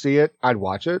wanted to see it, I'd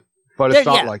watch it, but it's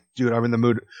not like, dude, I'm in the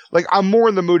mood. Like I'm more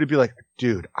in the mood to be like,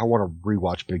 dude, I want to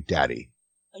rewatch Big Daddy.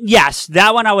 Yes,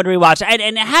 that one I would rewatch.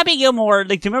 And Happy Gilmore,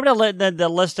 like, do you remember the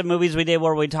list of movies we did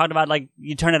where we talked about, like,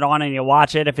 you turn it on and you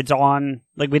watch it if it's on?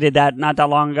 Like, we did that not that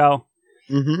long ago.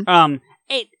 Mm-hmm.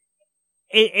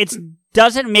 It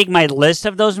doesn't make my list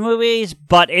of those movies,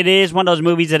 but it is one of those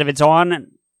movies that if it's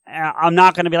on, I'm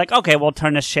not going to be like, okay, we'll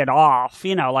turn this shit off.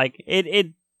 You know, like, it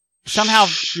somehow...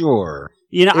 Sure.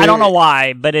 You know, I don't know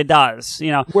why, but it does,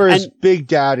 you know. Whereas Big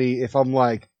Daddy, if I'm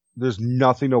like, there's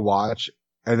nothing to watch...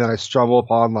 And then I stumble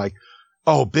upon like,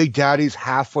 oh, Big Daddy's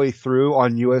halfway through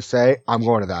on USA. I'm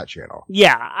going to that channel.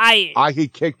 Yeah, I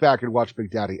could kick back and watch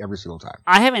Big Daddy every single time.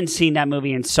 I haven't seen that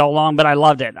movie in so long, but I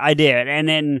loved it. I did. And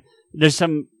then there's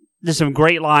some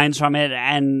great lines from it,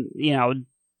 and you know,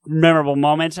 memorable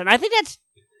moments. And I think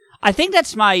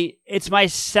that's my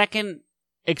second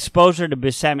exposure to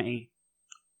Buscemi.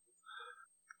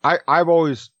 I've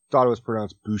always thought it was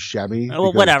pronounced Buscemi.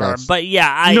 Well, whatever. But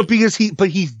yeah, because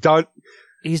he's done.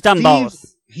 He's done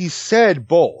both. He said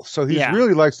both, so he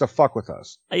really likes to fuck with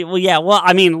us. Well, yeah. Well,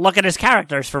 I mean, look at his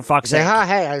characters for fuck's sake.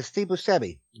 Hey, it's Steve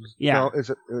Buscemi. Yeah. You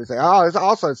know, it's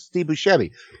also Steve Buscemi.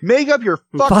 Make up your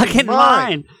fucking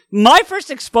mind. My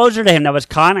first exposure to him that was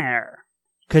Con Air,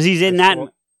 because he's in that.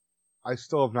 I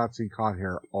still have not seen Con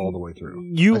Air all the way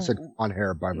through. I said Con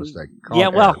Air by mistake.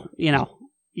 Well, you know,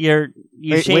 you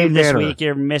shaved this week.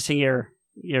 You're missing your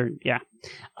yeah.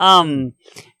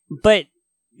 But.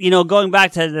 You know, going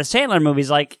back to the Sandler movies,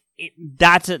 like,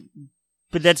 that's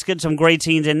good, some great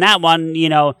scenes in that one, you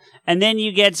know, and then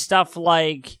you get stuff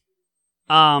like,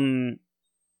 well,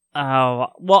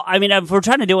 I mean, if we're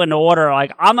trying to do it in order,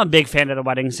 like, I'm a big fan of The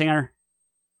Wedding Singer.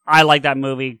 I like that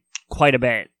movie quite a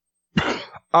bit.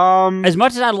 As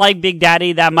much as I like Big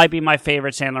Daddy, that might be my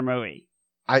favorite Sandler movie.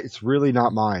 It's really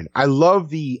not mine. I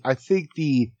think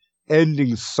the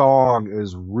ending song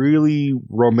is really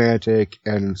romantic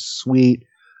and sweet.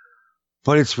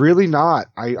 But it's really not.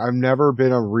 I've never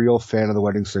been a real fan of The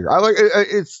Wedding Singer. I like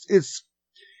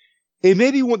it may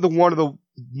be one of the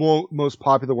most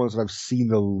popular ones that I've seen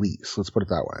the least. Let's put it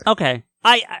that way. Okay.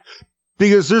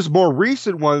 Because there's more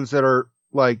recent ones that are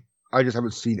like I just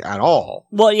haven't seen at all.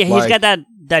 Well, yeah, he's got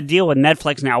that deal with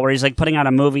Netflix now where he's like putting out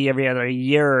a movie every other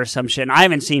year or some shit. And I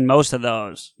haven't seen most of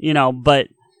those, you know, but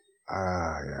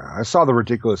yeah. I saw The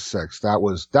Ridiculous Six. That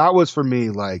was for me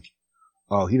like,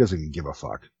 oh, he doesn't even give a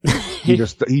fuck. He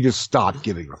just stopped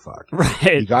giving a fuck.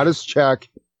 Right. He got his check.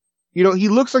 You know, he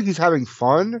looks like he's having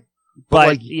fun, but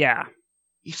like, yeah,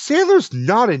 Sandler's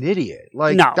not an idiot.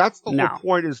 Like, that's the whole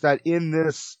point, is that in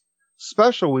this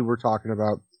special we were talking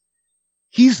about,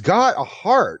 he's got a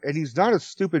heart and he's not a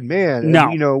stupid man. No.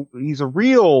 And, you know, he's a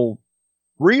real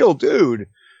dude.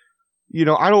 You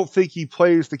know, I don't think he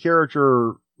plays the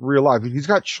character real life. He's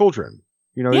got children.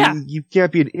 You know, you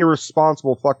can't be an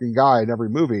irresponsible fucking guy in every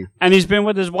movie. And he's been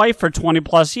with his wife for 20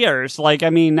 plus years. Like, I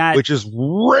mean, that. Which is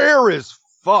rare as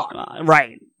fuck.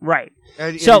 Right.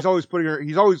 And so, he's always putting her,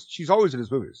 she's always in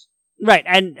his movies. Right.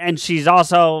 And she's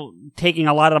also taking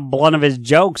a lot of the blunt of his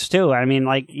jokes too. I mean,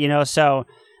 like, you know, so,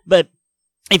 but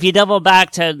if you double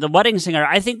back to The Wedding Singer,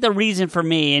 I think the reason for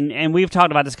me, and we've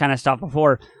talked about this kind of stuff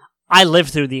before, I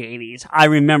lived through the 80s. I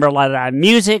remember a lot of that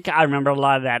music. I remember a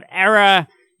lot of that era.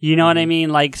 You know what I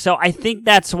mean? Like, so I think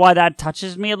that's why that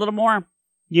touches me a little more.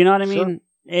 You know what I mean?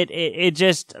 It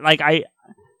just, like,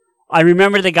 I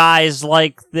remember the guys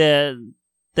like the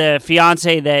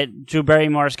fiance that Drew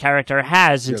Barrymore's character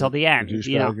has until the end.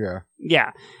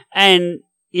 Yeah. And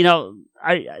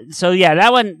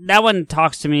that one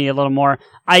talks to me a little more.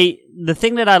 The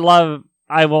thing that I love,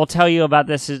 I will tell you about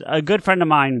this, is a good friend of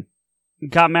mine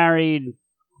got married.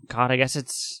 God, I guess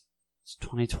it's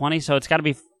 2020, so it's got to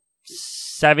be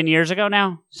 7 years ago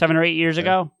now, 7 or 8 years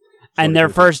ago. And their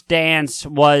first dance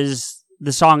was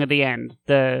the song at the end,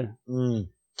 the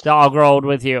I'll Grow Old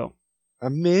With You. I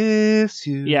miss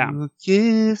you. Yeah.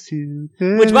 Kiss you.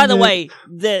 Which, by the way,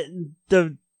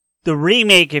 the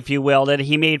remake, if you will, that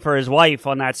he made for his wife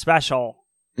on that special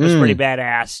was pretty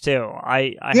badass too.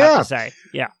 I have to say,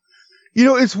 yeah. You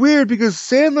know, it's weird because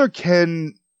Sandler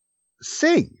can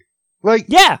sing. Like,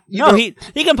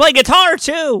 he can play guitar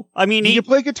too. I mean, he can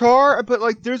play guitar, but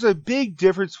like, there's a big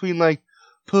difference between like,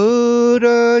 put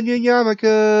on your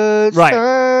yarmulke, it's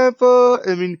time for.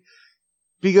 I mean,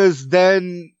 because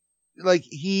then, like,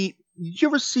 did you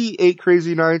ever see 8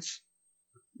 Crazy Nights?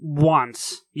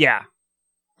 Once, yeah.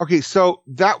 Okay, so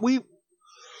that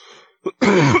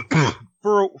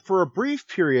for a brief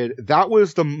period, that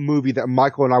was the movie that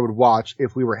Michael and I would watch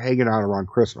if we were hanging out around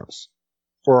Christmas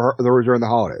during the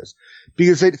holidays,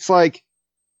 because it's like,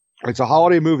 it's a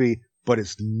holiday movie, but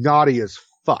it's naughty as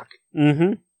fuck.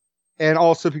 Mm-hmm. And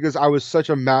also because I was such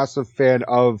a massive fan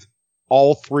of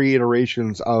all 3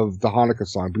 iterations of the Hanukkah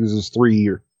song, because it's 3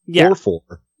 or 4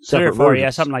 3 or 4,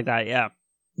 versions, something like that, yeah.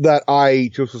 That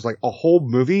I just was like, a whole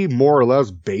movie more or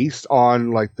less based on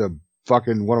like the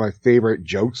fucking one of my favorite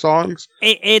joke songs.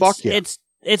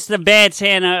 It's the Bad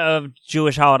Santa of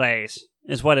Jewish holidays,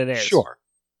 is what it is. Sure.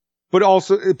 But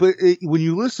also, when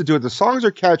you listen to it, the songs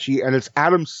are catchy, and it's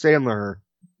Adam Sandler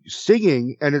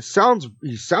singing, and he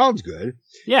sounds good.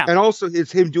 Yeah. And also,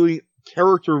 it's him doing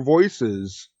character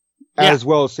voices as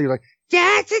well as singing, like,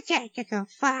 that's a technical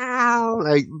foul.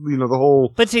 Like, the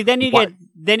whole. But see, then you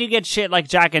get shit like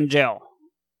Jack and Jill,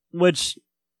 which.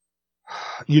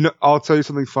 I'll tell you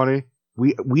something funny.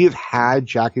 We have had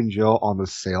Jack and Jill on the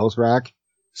sales rack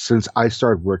since I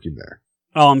started working there.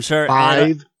 Oh, I'm sure.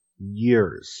 5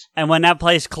 years. And when that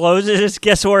place closes,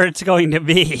 guess where it's going to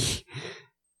be?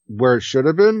 Where it should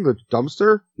have been? The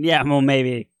dumpster? Yeah, well,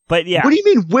 maybe. But yeah. What do you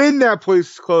mean when that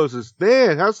place closes?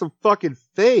 Man, have some fucking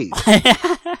faith.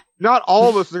 Not all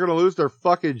of us are going to lose their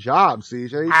fucking jobs,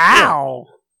 CJ. Ow!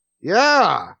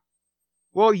 Yeah.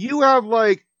 Well, you have,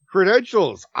 like,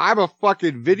 credentials. I'm a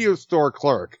fucking video store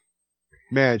clerk.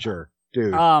 Manager,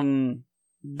 dude.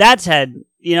 That said,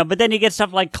 but then you get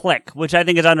stuff like Click, which I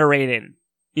think is underrated.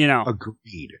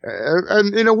 Agreed.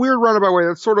 And in a weird roundabout way,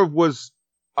 that sort of was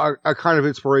a kind of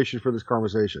inspiration for this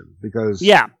conversation, because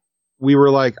we were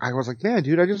like, I was like, man,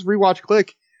 dude, I just rewatched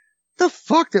Click. The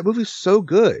fuck, that movie's so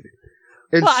good,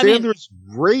 and Sandler's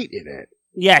great in it.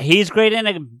 Yeah, he's great in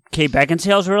it. Kate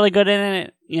Beckinsale's really good in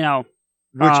it.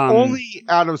 Which only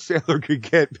Adam Sandler could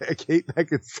get Kate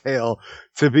Beckinsale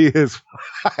to be his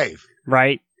wife,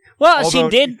 right? Well, although, she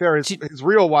did. Fair, his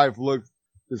real wife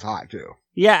is hot too.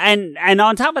 Yeah, and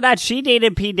on top of that, she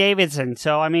dated Pete Davidson.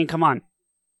 So I mean, come on.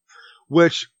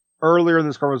 Which earlier in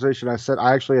this conversation, I said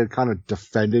I actually had kind of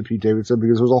defended Pete Davidson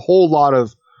because there was a whole lot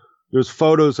of there's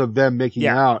photos of them making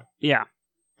out. Yeah,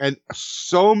 and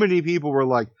so many people were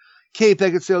like, Kate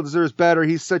Beckinsale deserves better.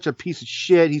 He's such a piece of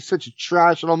shit. He's such a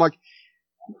trash. And I'm like,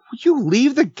 would you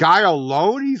leave the guy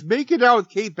alone? He's making out with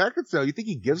Kate Beckinsale. You think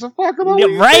he gives a fuck about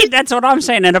it? Right? That's what I'm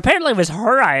saying. And apparently it was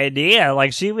her idea.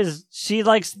 Like, she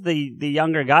likes the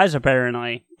younger guys,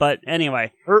 apparently. But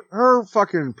anyway. Her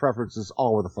fucking preference is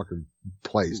all over the fucking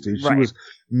place, dude. She was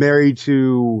married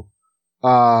to,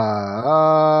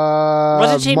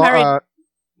 wasn't she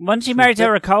married to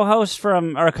her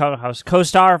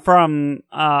co-star from,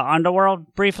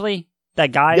 Underworld, briefly?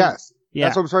 That guy? Yes. Yeah.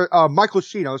 That's what I'm sorry. Michael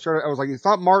Sheen. I was like, it's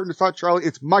not Martin, it's not Charlie,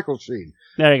 it's Michael Sheen.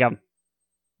 There you go.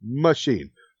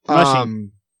 Machine.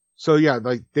 So yeah,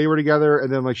 like they were together,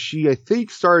 and then like she, I think,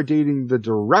 started dating the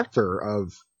director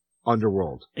of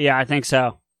Underworld. Yeah, I think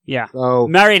so. Yeah. So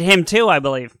married him too, I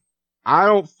believe.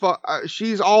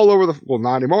 She's all over well,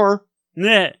 not anymore.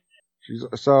 Yeah.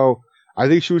 So I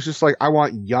think she was just like, I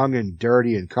want young and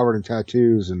dirty and covered in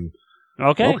tattoos and.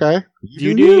 Okay.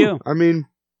 You do you. I mean.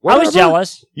 Whatever. I was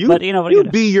jealous, but what you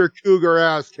be your cougar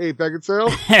ass, Kate Beckinsale.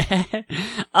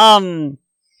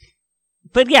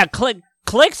 But yeah,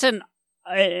 Click's and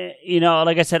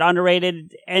like I said,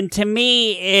 underrated. And to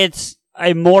me, it's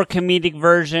a more comedic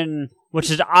version,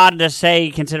 which is odd to say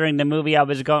considering the movie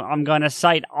I'm going to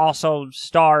cite also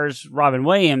stars Robin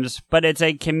Williams, but it's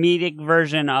a comedic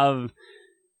version of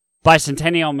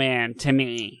Bicentennial Man to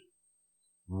me.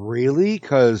 Really?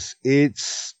 Because it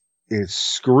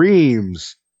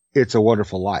screams It's a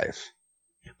Wonderful Life.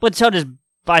 But so does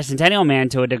Bicentennial Man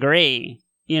to a degree.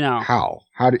 You know. How?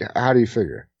 How do you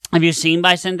figure? Have you seen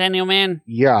Bicentennial Man?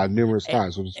 Yeah, numerous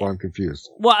times, which is why I'm confused.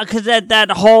 Well, because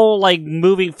that whole, like,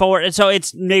 moving forward, so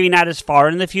it's maybe not as far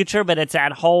in the future, but it's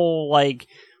that whole, like,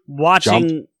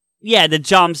 watching, the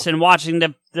jumps and watching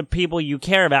the people you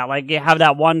care about. Like, you have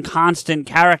that one constant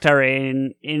character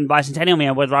in Bicentennial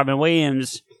Man with Robin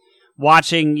Williams,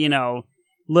 watching, you know,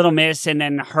 Little Miss and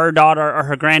then her daughter, or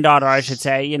her granddaughter, I should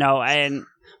say, you know, and,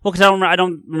 well, because I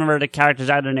don't remember the character's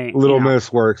other name. Little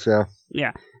Miss works, yeah.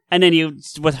 Yeah. And then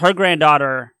with her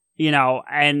granddaughter, you know,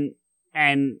 and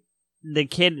the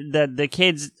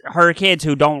kids, her kids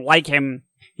who don't like him,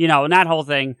 you know, and that whole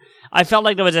thing. I felt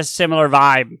like there was a similar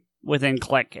vibe within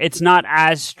Click. It's not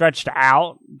as stretched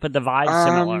out, but the vibe's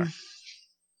similar.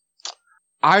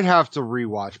 I'd have to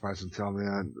rewatch Bicentennial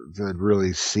Man to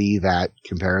really see that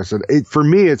comparison. For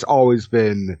me, it's always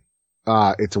been,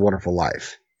 It's a Wonderful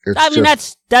Life. I mean,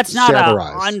 that's not an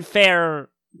unfair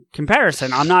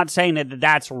comparison. I'm not saying that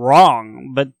that's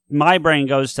wrong, but my brain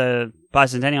goes to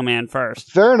Bicentennial Man first.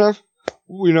 Fair enough.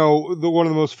 You know, one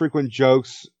of the most frequent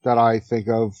jokes that I think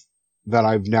of that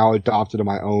I've now adopted in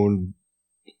my own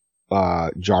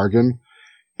jargon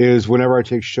is whenever I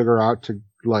take Sugar out to,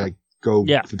 like, go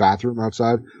to the bathroom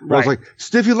outside. Right. I was like,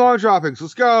 Stiffy Lawn Droppings,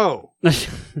 let's go.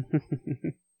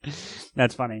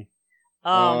 That's funny.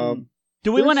 Do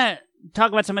we want to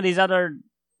talk about some of these other,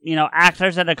 you know,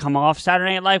 actors that have come off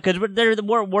Saturday Night Live? Because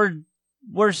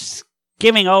we're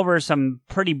skimming over some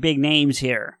pretty big names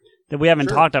here that we haven't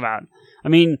talked about. I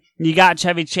mean, you got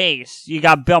Chevy Chase, you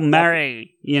got Bill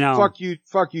Murray, you know. Fuck you,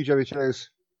 Chevy Chase.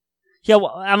 Yeah,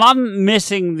 well, I'm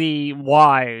missing the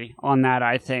why on that,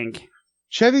 I think.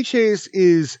 Chevy Chase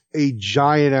is a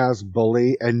giant-ass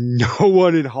bully, and no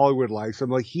one in Hollywood likes him.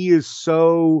 Like, he is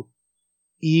so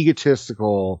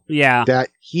egotistical that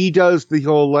he does the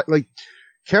whole, like,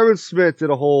 Kevin Smith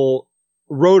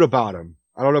wrote about him.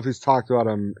 I don't know if he's talked about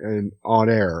him on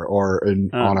air or in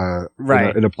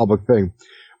a public thing,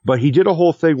 but he did a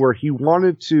whole thing where he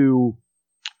wanted to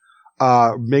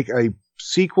make a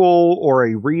sequel or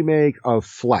a remake of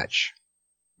Fletch,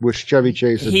 which Chevy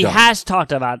Chase has done. He has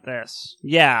talked about this.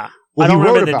 Yeah. Well, I don't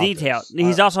remember the details.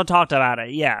 He's also talked about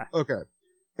it. Yeah. Okay.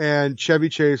 And Chevy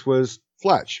Chase was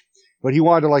Fletch, but he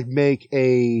wanted to, like, make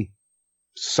a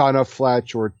Son of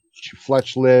Fletch or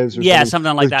Fletch Lives or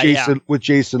something like that. With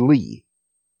Jason Lee.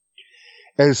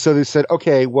 And so they said,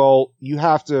 okay, well, you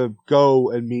have to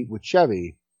go and meet with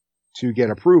Chevy to get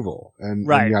approval and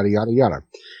yada, yada, yada.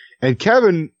 And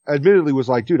Kevin admittedly was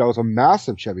like, dude, I was a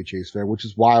massive Chevy Chase fan, which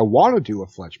is why I want to do a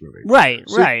Fletch movie.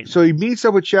 Right. So he meets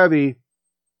up with Chevy,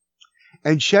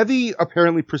 and Chevy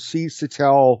apparently proceeds to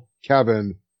tell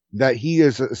Kevin that he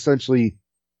is essentially,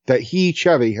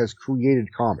 Chevy has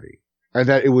created comedy. And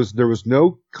that there was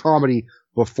no comedy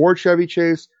before Chevy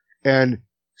Chase, and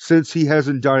since he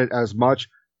hasn't done it as much,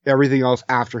 everything else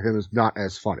after him is not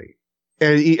as funny.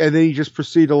 And then he just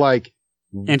proceeded to, like,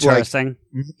 interesting.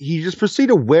 Like, he just proceeded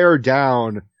to wear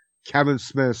down Kevin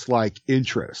Smith's, like,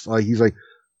 interest. Like, he's like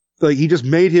he just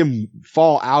made him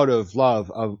fall out of love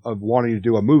of wanting to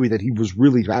do a movie that he was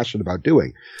really passionate about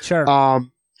doing. Sure.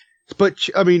 But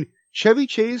I mean, Chevy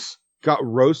Chase got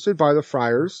roasted by the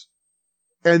Friars,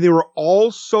 and they were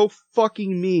all so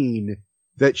fucking mean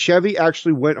that Chevy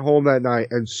actually went home that night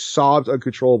and sobbed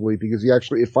uncontrollably because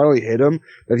it finally hit him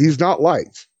that he's not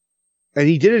liked. And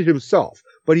he did it himself.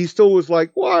 But he still was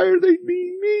like, why are they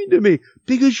being mean to me?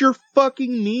 Because you're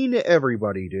fucking mean to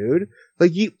everybody, dude.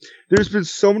 Like, there's been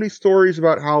so many stories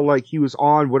about how, like, he was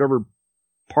on whatever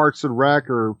Parks and Rec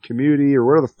or Community or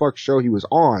whatever the fuck show he was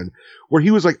on, where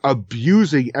he was, like,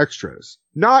 abusing extras.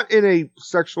 Not in a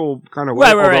sexual kind of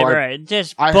way. Right.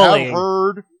 Just bullying. I have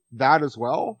heard that as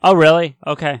well. Oh, really?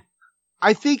 Okay.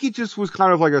 I think it just was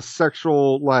kind of like a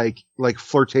sexual, like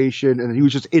flirtation, and he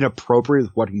was just inappropriate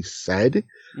with what he said.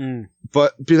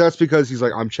 But that's because he's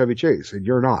like, I'm Chevy Chase and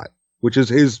you're not, which is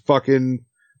his fucking,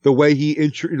 the way he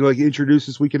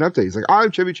introduces Weekend Update. He's like, I'm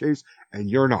Chevy Chase and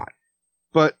you're not.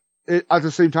 But at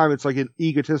the same time, it's like an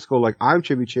egotistical, like, I'm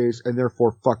Chevy Chase and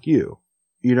therefore fuck you.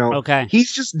 You know? Okay.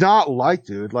 He's just not liked,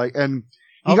 dude. Like, and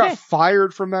he got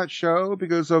fired from that show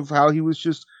because of how he was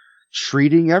just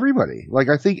treating everybody. Like,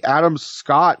 I think Adam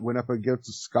Scott went up against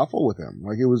a scuffle with him.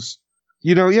 Like, it was,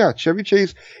 you know, Chevy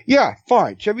Chase. Yeah,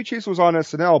 fine. Chevy Chase was on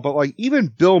SNL, but, like, even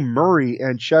Bill Murray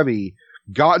and Chevy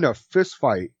got in a fist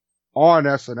fight on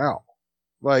SNL.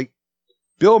 Like,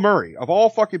 Bill Murray, of all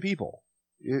fucking people.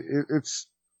 It's,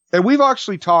 and we've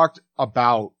actually talked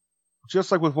about,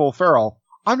 just like with Will Ferrell,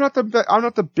 I'm not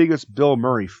the biggest Bill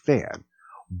Murray fan,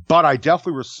 but I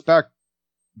definitely respect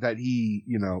that he,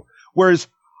 you know, whereas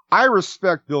I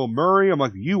respect Bill Murray. I'm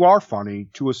like, you are funny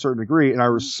to a certain degree, and I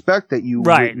respect that you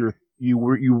Right. you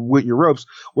went your ropes.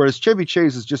 Whereas Chevy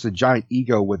Chase is just a giant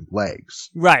ego with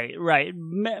legs. Right.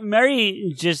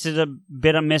 Murray just is a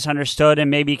bit of misunderstood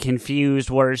and maybe confused,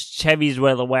 whereas Chevy's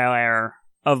well aware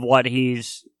of what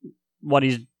he's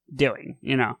doing,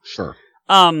 you know. Sure.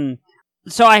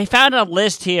 So I found a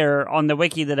list here on the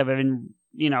wiki that I've been,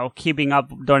 keeping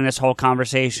up during this whole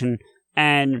conversation,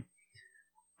 and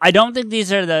I don't think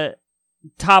these are the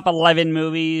top 11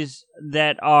 movies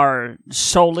that are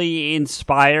solely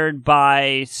inspired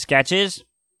by sketches.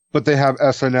 But they have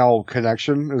SNL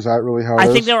connection. Is that really how it I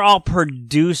is? think they're all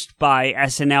produced by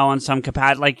SNL in some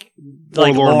capacity, like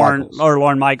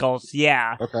Lorne Michaels.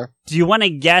 Yeah. Okay. Do you want to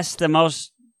guess the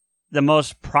most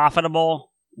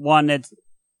profitable one that's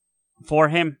for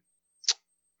him?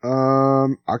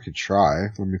 I could try.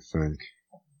 Let me think.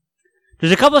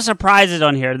 There's a couple of surprises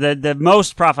on here. The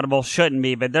most profitable shouldn't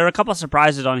be, but there are a couple of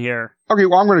surprises on here. Okay,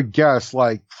 well, I'm going to guess,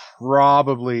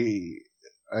 probably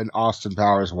an Austin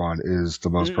Powers one is the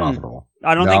most profitable.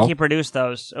 I don't No? think he produced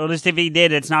those. Or at least if he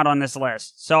did, it's not on this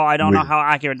list. So I don't know how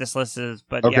accurate this list is,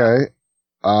 but yeah. Okay.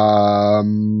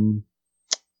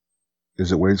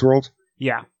 Is it Wayne's World?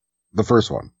 Yeah. The first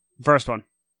one. First one.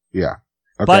 Yeah.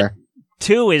 Okay. But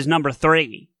 2 is number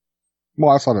 3.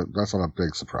 Well, that's not a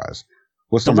big surprise.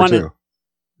 What's The number one 2?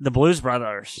 The Blues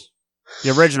Brothers. The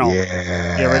original.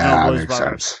 Yeah. The original that Blues makes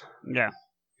Brothers. sense. Yeah.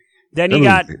 Then you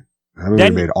got... That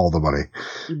movie made all the money.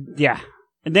 Yeah.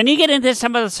 And then you get into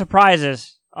some of the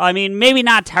surprises. I mean, maybe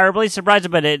not terribly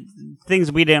surprising, but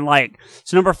things we didn't like.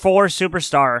 So number 4,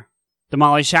 Superstar. The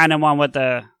Molly Shannon one with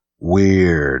the...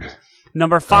 Weird.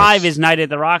 Number 5 is Night at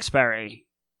the Roxbury.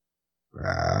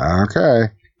 Okay.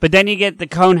 But then you get the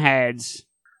Coneheads.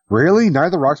 Really? Night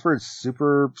of the Roxbury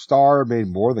Superstar made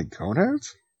more than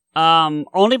Coneheads?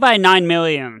 Only by $9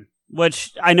 million,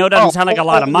 which I know doesn't sound like a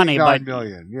lot of money, but $9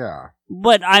 million, yeah.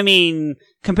 But I mean,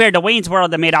 compared to Wayne's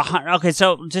World, that made okay.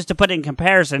 So just to put it in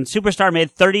comparison, Superstar made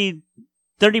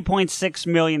 $30.6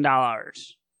 million.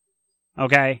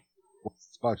 Okay. What's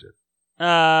its budget?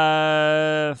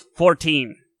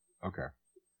 14. Okay.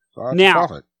 So that's Now,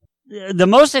 profit. The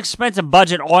most expensive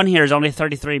budget on here is only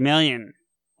 $33 million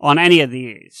on any of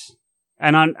these,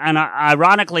 and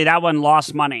ironically, that one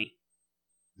lost money.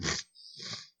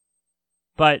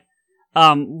 But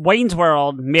Wayne's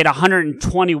World made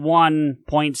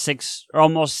 $121.6 or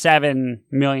almost $7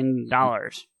 million.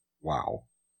 Wow.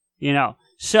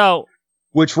 So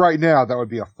which right now that would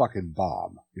be a fucking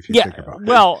bomb if you think about it.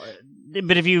 Well,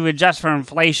 but if you adjust for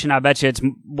inflation, I bet you it's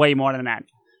way more than that.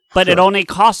 But Sure. it only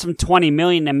cost them $20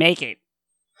 million to make it.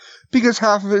 Because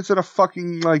half of it's in a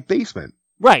fucking basement.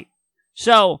 Right.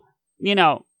 So,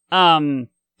 the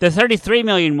 $33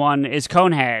 million one is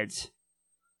Coneheads.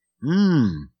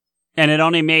 And it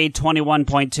only made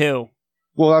 21.2.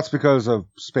 Well, that's because of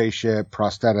spaceship,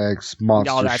 prosthetics,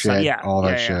 monster All that shit, stuff. all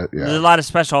that shit. Yeah. There's a lot of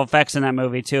special effects in that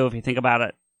movie too, if you think about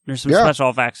it. There's some Yeah. special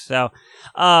effects. So,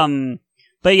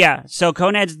 but yeah, so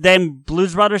Coneheads, then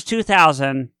Blues Brothers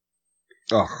 2000.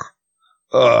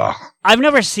 Ugh. I've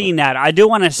never seen that. I do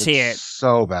want to see it.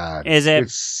 So bad. Is it?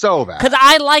 It's so bad. Because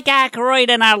I like Aykroyd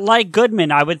and I like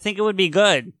Goodman. I would think it would be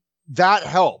good. That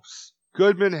helps.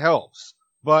 Goodman helps.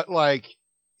 But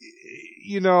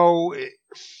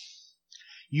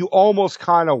you almost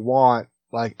kind of want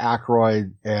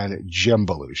Aykroyd and Jim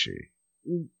Belushi.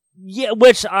 Yeah,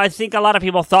 which I think a lot of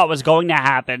people thought was going to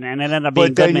happen, and it ended up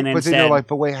being Goodman But instead. then they're like,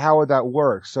 but wait, how would that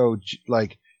work? So,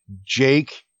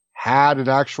 Jake had an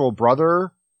actual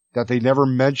brother that they never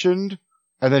mentioned,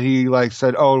 and then he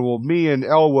said, "Oh, well, me and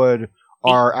Elwood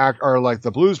are like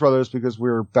the Blues Brothers because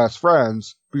we're best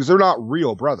friends because they're not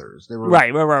real brothers. They were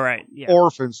right. Yeah.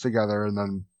 orphans together, and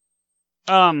then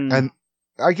and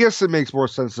I guess it makes more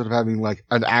sense than having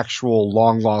an actual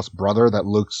long lost brother that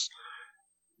looks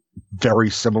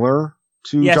very similar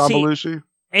to John Belushi.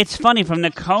 It's funny, from the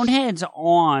Coneheads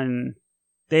on,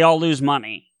 they all lose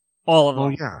money. All of them. Oh,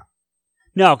 yeah.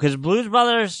 No, because Blues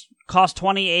Brothers cost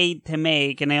 $28 to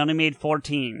make, and they only made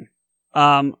 $14.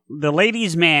 The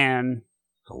Ladies' Man.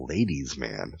 The Ladies'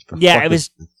 Man. Yeah, it was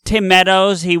Tim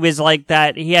Meadows. He was like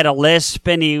that. He had a lisp,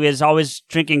 and he was always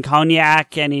drinking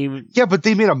cognac, and he... Yeah, but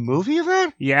they made a movie of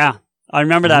it? Yeah. I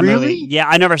remember that movie. Yeah,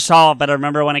 I never saw it, but I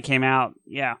remember when it came out.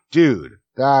 Yeah. Dude,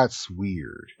 that's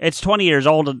weird. It's 20 years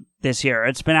old this year.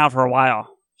 It's been out for a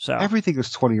while. So everything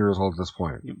is 20 years old at this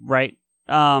point. Right.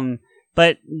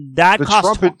 But that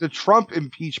cost... The Trump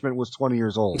impeachment was 20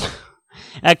 years old.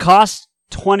 It cost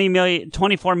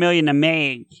 $24 million to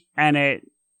make, and it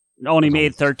only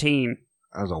made 13.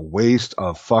 That was a waste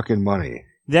of fucking money.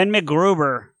 Then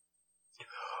MacGruber.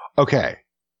 Okay.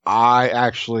 I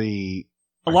actually...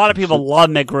 A lot of people love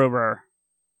MacGruber.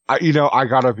 I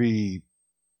gotta be...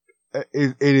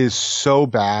 It is so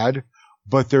bad,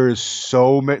 but there's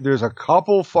a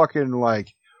couple fucking,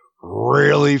 like,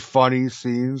 really funny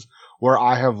scenes where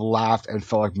I have laughed and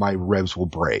felt like my ribs will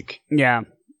break. Yeah.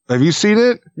 Have you seen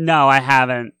it? No, I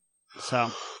haven't.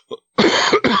 So...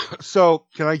 So,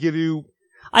 can I give you...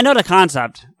 I know the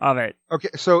concept of it. Okay,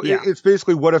 so it's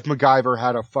basically what if MacGyver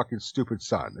had a fucking stupid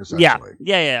son, essentially.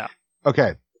 Yeah.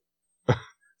 Okay.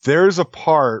 There's a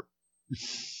part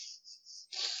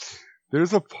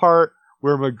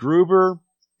where MacGruber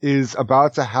is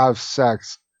about to have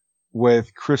sex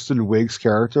with Kristen Wiig's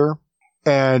character,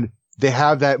 and they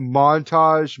have that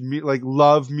montage, like,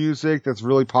 love music that's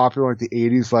really popular in, like, the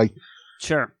 80s, like...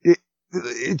 Sure.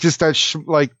 It just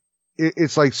that,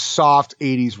 it's like soft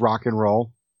 80s rock and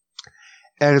roll.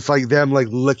 And it's like them, like,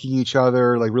 licking each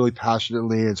other, like, really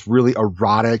passionately, and it's really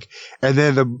erotic. And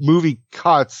then the movie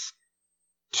cuts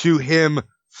to him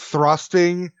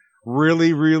thrusting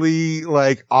really, really,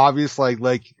 like, obvious, like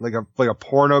a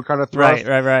porno kind of thrust.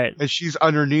 Right. And she's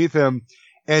underneath him,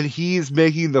 and he's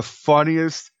making the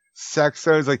funniest sex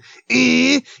sounds, like,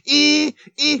 ooh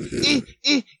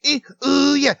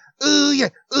yeah,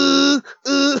 ooh.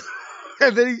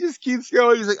 And then he just keeps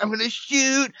going. He's like, I'm gonna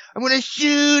shoot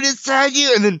inside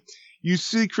you. And then you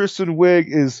see Kristen Wiig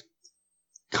is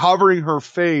covering her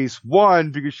face.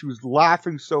 One, because she was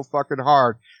laughing so fucking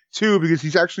hard. Two, because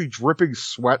he's actually dripping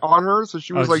sweat on her. So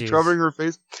she was covering her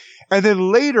face. And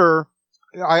then later,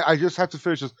 I just have to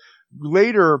finish this.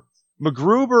 Later,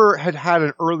 MacGruber had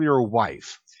an earlier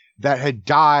wife that had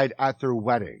died at their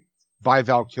wedding by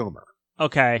Val Kilmer.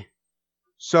 Okay.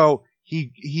 So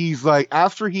he's like,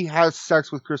 after he has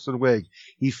sex with Kristen Wiig,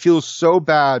 he feels so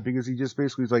bad because he just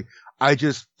basically is like, I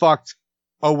just fucked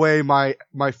away my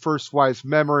first wife's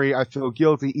memory. I feel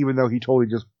guilty, even though he totally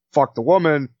just fucked the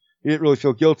woman. He didn't really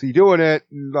feel guilty doing it.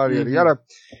 Yada, yada, yada.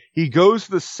 He goes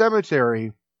to the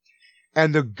cemetery,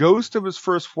 and the ghost of his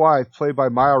first wife, played by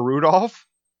Maya Rudolph,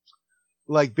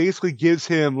 like, basically gives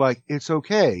him, like, it's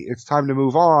okay. It's time to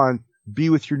move on. Be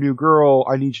with your new girl.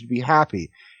 I need you to be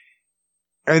happy.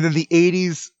 And then the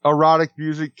 80s erotic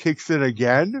music kicks in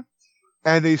again,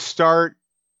 and they start,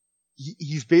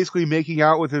 he's basically making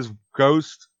out with his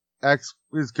ghost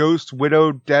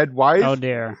widowed dead wife. Oh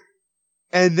dear.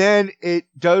 And then it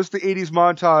does the 80s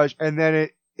montage, and then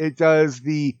it does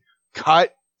the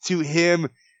cut to him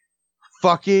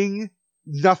fucking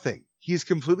nothing. He's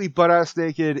completely butt-ass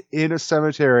naked in a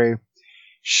cemetery.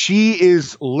 She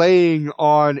is laying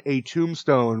on a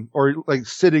tombstone, or like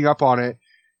sitting up on it,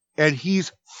 and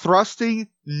he's thrusting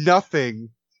nothing,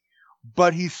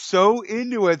 but he's so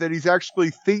into it that he's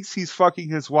actually thinks he's fucking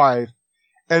his wife.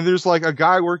 And there's like a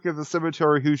guy working at the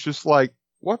cemetery who's just like,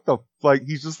 what the, like,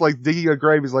 he's just like digging a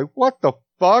grave. He's like, what the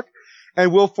fuck?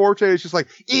 And Will Forte is just like,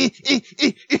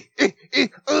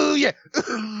 oh yeah.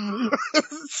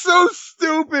 So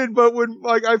stupid. But when,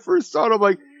 like, I first saw it, I'm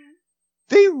like,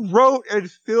 they wrote and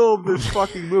filmed this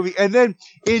fucking movie. And then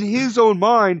in his own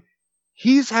mind,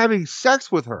 he's having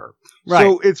sex with her. Right.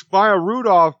 So it's Maya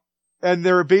Rudolph, and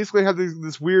they're basically having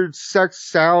this weird sex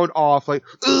sound off, like,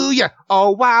 ooh, yeah,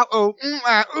 oh, wow, oh,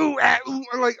 ooh,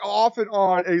 like, off and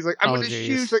on. And he's like, I'm gonna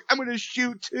shoot, like, I'm gonna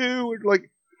shoot too. And like,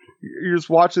 you just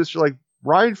watch this, you're like,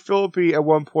 Ryan Phillippe at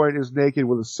one point is naked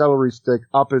with a celery stick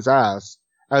up his ass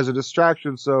as a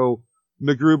distraction so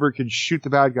MacGruber can shoot the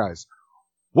bad guys.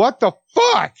 What the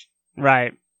fuck?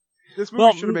 Right. This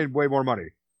movie should have made way more money.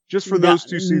 Just for those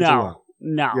two scenes alone.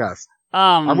 No. Yes.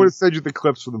 I'm going to send you the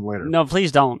clips for them later. No,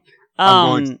 please don't.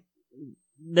 The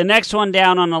next one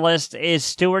down on the list is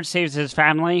Stuart Saves His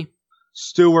Family.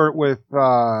 Stuart with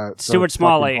Stuart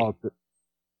Smalley. Al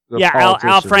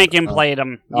Franken played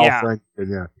him. Al Franken,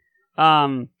 yeah.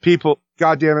 People,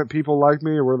 goddammit, People Like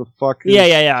Me, or where the fuck is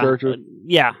character?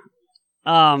 Yeah.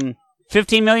 $15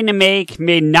 million to make,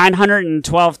 made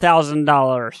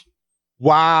 $912,000.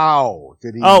 Wow.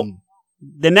 Did he? Oh,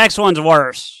 the next one's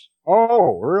worse.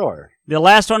 Oh, really? The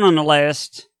last one on the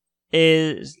list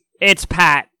is It's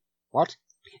Pat. What?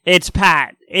 It's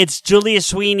Pat. It's Julia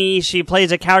Sweeney. She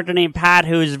plays a character named Pat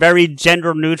who is very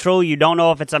gender neutral. You don't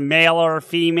know if it's a male or a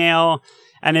female.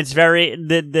 And it's very,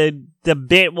 the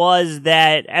bit was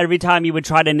that every time you would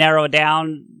try to narrow it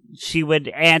down, she would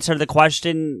answer the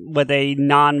question with a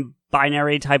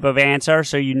non-binary type of answer.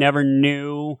 So you never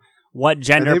knew what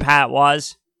gender Pat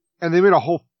was. And they made a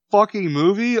whole fucking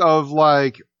movie of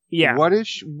like, what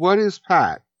is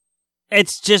Pat?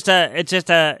 It's just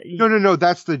a. No.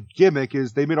 That's the gimmick.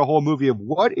 Is they made a whole movie of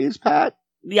what is Pat?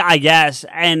 Yeah, I guess.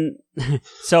 And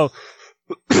so,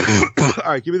 all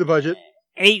right, give me the budget.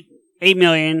 $8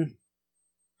 million.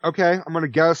 Okay, I'm going to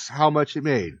guess how much it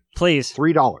made. Please.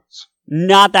 $3.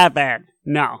 Not that bad.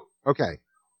 No. Okay.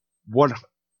 Not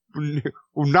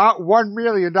 $1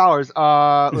 million. Let's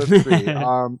see.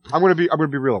 I'm going to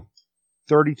be real.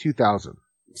 32,000.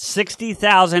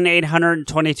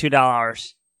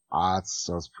 $60,822.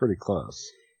 That's pretty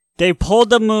close. They pulled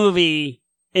the movie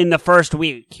in the first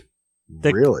week.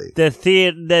 Really? The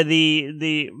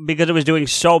because it was doing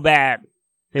so bad.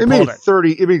 They It pulled made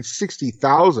it. it made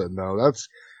 60,000 though.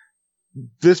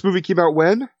 This movie came out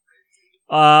when?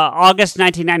 August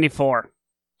 1994.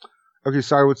 Okay,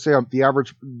 so I would say the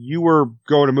average, you were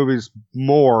going to movies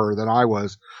more than I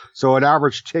was. So an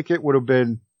average ticket would have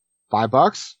been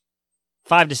 $5?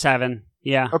 5 to 7.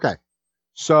 Yeah. Okay.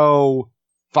 So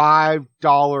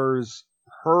 $5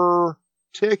 per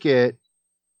ticket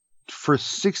for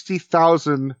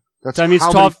 60,000. That's So that means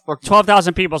how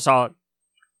 12,000 people saw it.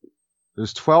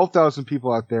 There's 12,000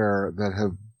 people out there that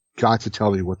have got to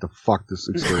tell me what the fuck this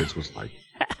experience was like.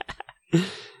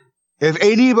 If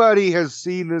anybody has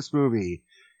seen this movie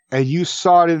and you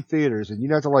saw it in theaters and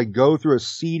you have to like go through a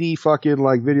seedy fucking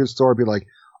like video store and be like,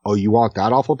 oh, you want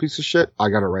that awful piece of shit? I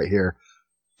got it right here.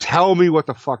 Tell me what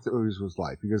the fuck the movie was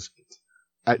like, because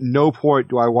at no point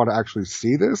do I want to actually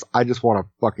see this. I just want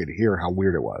to fucking hear how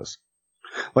weird it was.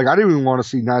 Like, I didn't even want to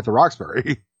see Night at the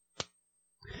Roxbury.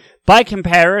 By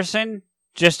comparison,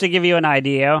 just to give you an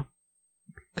idea,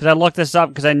 because I looked this up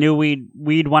because I knew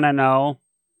we'd want to know.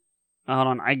 Hold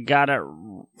on, I got it.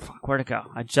 Fuck, where'd it go?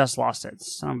 I just lost it.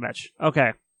 Son of a bitch.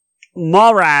 Okay.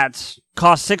 Mallrats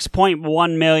cost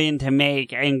 $6.1 million to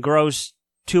make and grossed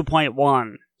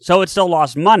 $2.1. So it still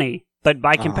lost money, but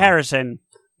by comparison,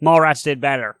 Mallrats did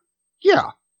better. Yeah,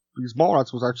 because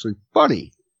Mallrats was actually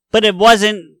funny. But it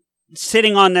wasn't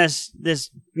sitting on this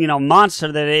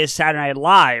monster that is Saturday Night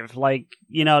Live. Like,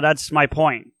 that's my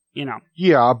point,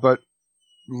 Yeah, but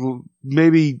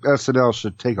maybe SNL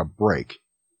should take a break.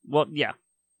 Well, yeah.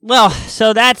 Well,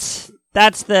 so that's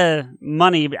the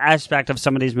money aspect of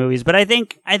some of these movies. But I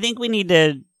think we need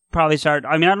to probably start.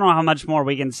 I mean, I don't know how much more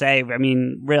we can save. I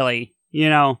mean, really,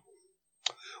 Well,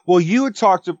 you had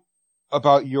talked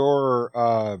about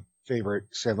your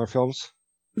favorite Sandler films.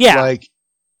 Yeah. Like,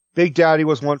 Big Daddy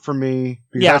was one for me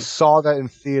because I saw that in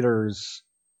theaters.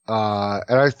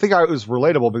 And I think it was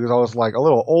relatable because I was like a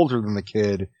little older than the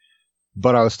kid,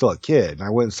 but I was still a kid. And I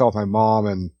went and saw it with my mom.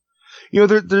 And,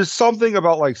 there's something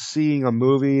about like seeing a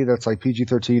movie that's like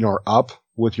PG-13 or up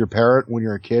with your parent when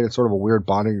you're a kid. It's sort of a weird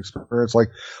bonding experience. Like,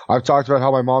 I've talked about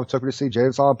how my mom took me to see Jay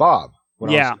and Silent Bob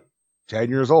when I was 10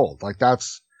 years old. Like,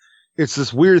 it's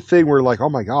this weird thing where like, oh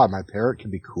my God, my parent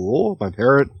can be cool. My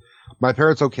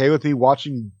parent's okay with me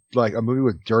watching like a movie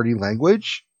with dirty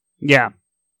language. Yeah.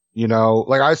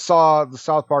 Like I saw the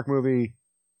South Park movie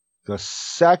the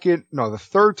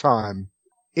third time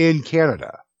in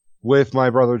Canada with my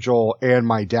brother Joel and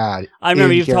my dad. I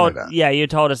remember you Canada. you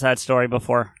told us that story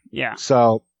before. Yeah.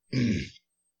 So,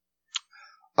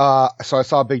 so I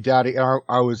saw Big Daddy and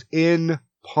I was in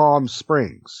Palm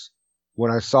Springs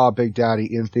when I saw Big Daddy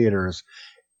in theaters,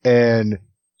 and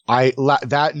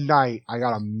that night I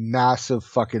got a massive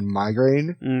fucking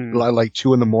migraine, like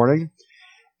 2 in a.m,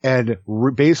 and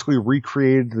basically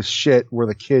recreated the shit where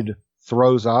the kid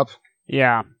throws up.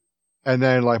 Yeah. And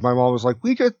then like my mom was like,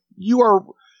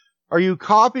 are you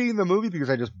copying the movie? Because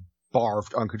I just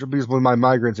barfed uncontrollably because when my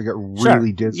migraines I get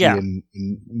really dizzy and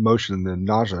motion and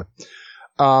nausea.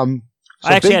 So I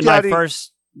actually Big had Daddy,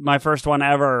 my first one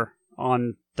ever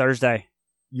on Thursday.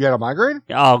 You had a migraine?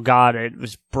 Oh God, it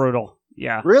was brutal.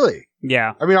 Yeah. Really?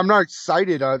 Yeah. I mean, I'm not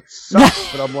excited. It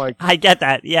sucks, but I'm like, I get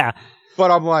that. Yeah.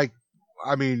 But I'm like,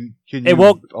 I mean, can you?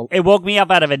 It woke me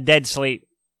up out of a dead sleep.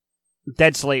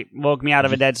 Dead sleep woke me out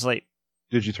of a dead sleep.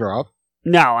 Did you throw up?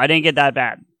 No, I didn't get that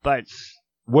bad. But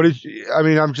what did you? I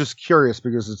mean, I'm just curious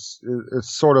because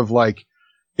it's sort of like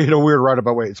in a weird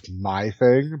roundabout way. It's my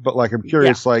thing, but like I'm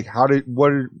curious, like did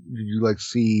you like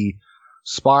see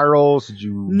spirals? Did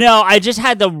you? No, I just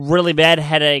had the really bad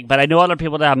headache, but I know other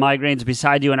people that have migraines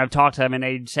beside you, and I've talked to them, and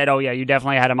they said, "Oh yeah, you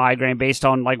definitely had a migraine based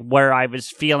on like where I was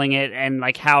feeling it and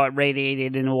like how it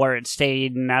radiated and where it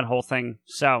stayed and that whole thing."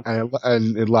 So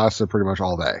and it lasted pretty much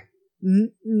all day.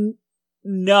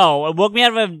 No, it woke me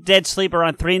out of a dead sleep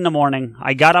around 3 a.m.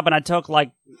 I got up and I took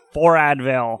like 4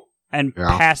 Advil and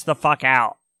passed the fuck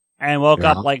out, and woke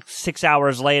up like 6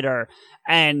 hours later.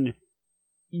 And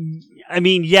I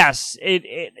mean, yes,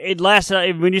 it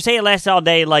lasted. When you say it lasted all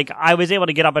day, like I was able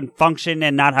to get up and function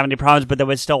and not have any problems, but there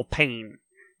was still pain.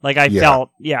 Like I felt,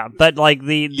 but like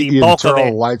the bulk of it.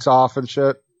 Turn lights off and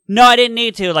shit. No, I didn't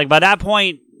need to. Like by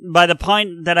the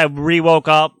point that I re-woke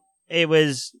up, it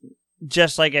was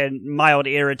just like a mild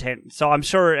irritant. So I'm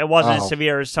sure it wasn't as Oh.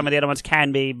 severe as some of the other ones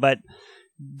can be, but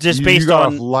just you based got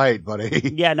on off light,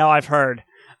 buddy. yeah, no, I've heard.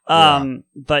 Yeah.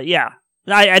 But yeah,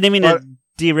 I didn't mean to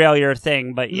derail your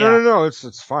thing, but yeah. No,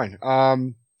 it's fine.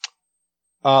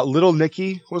 Little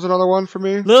Nicky was another one for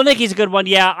me. Little Nicky's a good one.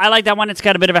 Yeah, I like that one. It's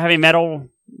got a bit of a heavy metal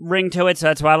ring to it, so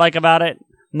that's what I like about it.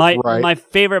 My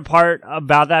favorite part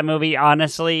about that movie,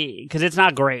 honestly, because it's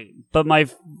not great, but my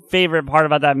favorite part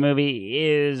about that movie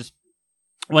is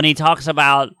when he talks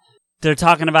about, they're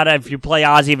talking about it, if you play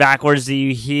Ozzy backwards, do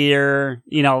you hear,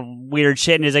 weird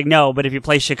shit? And he's like, no, but if you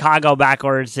play Chicago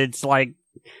backwards, it's like,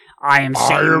 I am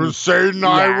Satan.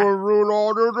 I will rule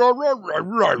all.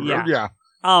 Yeah.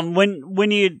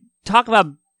 When you talk about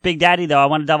Big Daddy, though, I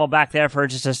want to double back there for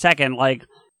just a second. Like,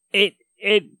 it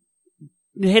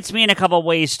hits me in a couple of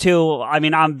ways, too. I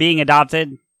mean, I'm being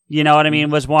adopted, you know what I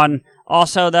mean, was one.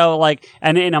 Also, though, like,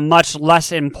 and in a much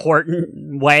less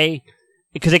important way,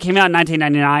 because it came out in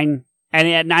 1999, and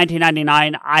at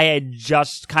 1999, I had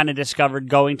just kind of discovered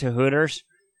going to Hooters.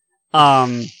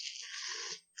 Well,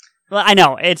 I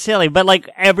know, it's silly, but like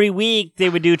every week they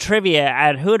would do trivia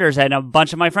at Hooters, and a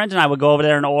bunch of my friends and I would go over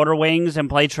there and order wings and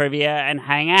play trivia and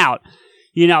hang out.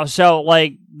 So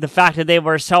like the fact that they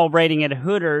were celebrating at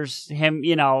Hooters, him,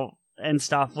 and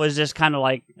stuff was just kind of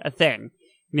like a thing,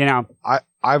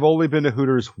 I've only been to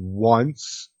Hooters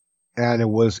once, and it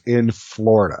was in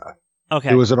Florida.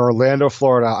 Okay. It was in Orlando,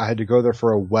 Florida. I had to go there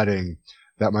for a wedding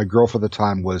that my girlfriend at the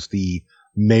time was the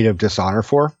maid of dishonor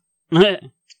for.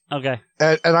 Okay.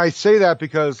 And I say that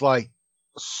because, like,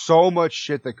 so much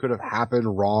shit that could have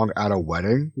happened wrong at a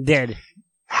wedding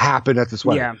happened at this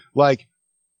wedding. Yeah. Like,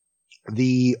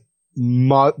 the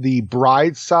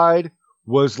bride's side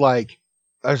was like,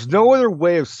 there's no other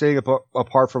way of saying it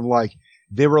apart from like,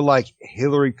 they were like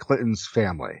Hillary Clinton's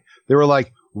family. They were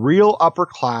like real upper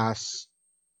class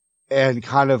and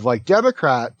kind of like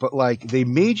Democrat, but like they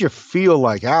made you feel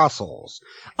like assholes.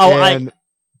 Oh,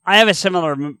 I have a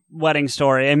similar wedding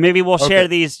story, and maybe we'll share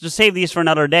these. Just save these for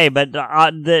another day. But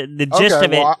the gist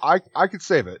of it, I could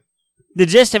save it. The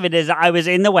gist of it is, I was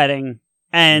in the wedding,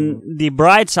 and the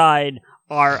bride side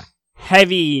are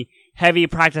heavy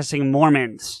practicing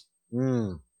Mormons,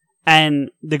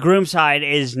 and the groom side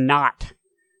is not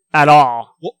at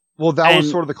all. Well, that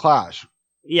was sort of the clash.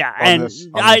 Yeah,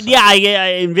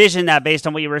 I envisioned that based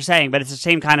on what you were saying, but it's the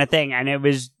same kind of thing, and it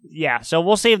was So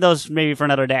we'll save those maybe for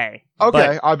another day.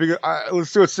 Okay,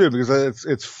 let's do it soon because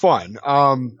it's fun.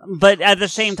 But at the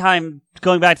same time,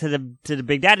 going back to the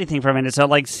Big Daddy thing for a minute, so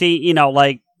like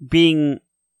like being,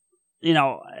 doing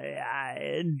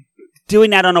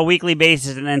that on a weekly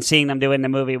basis and then seeing them do it in the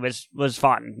movie was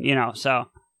fun. So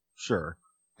sure.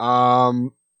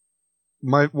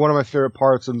 One of my favorite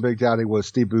parts in Big Daddy was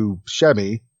Steve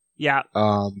Buscemi. Yeah.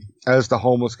 As the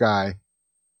homeless guy.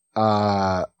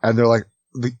 And they're like,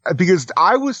 because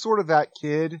I was sort of that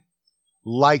kid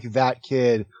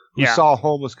who saw a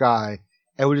homeless guy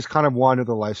and would just kind of want to know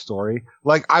the life story.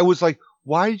 Like, I was like,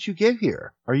 why did you get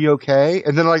here? Are you okay?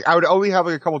 And then like, I would only have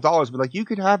like a couple dollars, but like, you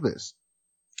could have this.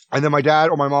 And then my dad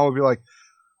or my mom would be like,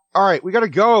 all right, we gotta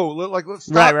go. Let's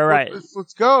stop. Right.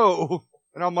 Let's go.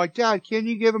 And I'm like, Dad, can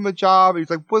you give him a job? And he's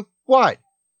like, what?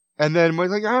 And then we're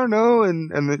like, I don't know. And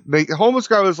the homeless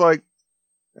guy was like,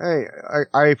 hey,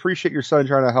 I appreciate your son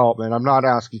trying to help, man. I'm not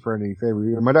asking for any favor.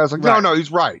 And my dad's like, no,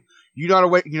 he's right. You gotta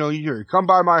wait. You come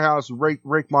by my house, rake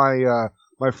my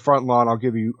front lawn. I'll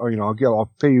give you,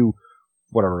 I'll pay you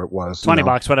whatever it was.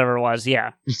 $20, whatever it was.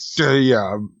 Yeah.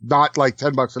 Yeah. Not like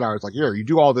 $10 an hour. It's like, here, you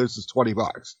do all this, it's $20.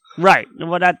 Right.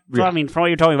 Well, I mean, from what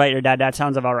you're talking about your dad, that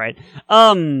sounds about right.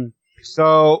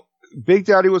 So Big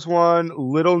Daddy was one.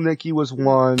 Little Nicky was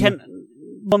one.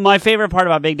 But my favorite part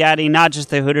about Big Daddy, not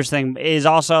just the Hooters thing, is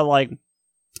also like,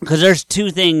 because there's two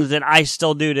things that I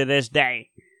still do to this day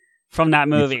from that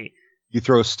movie. You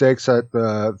throw sticks at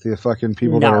the fucking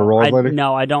people that are rollerblading?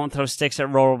 No, I don't throw sticks at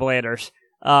rollerbladers.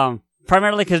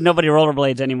 Primarily because nobody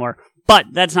rollerblades anymore. But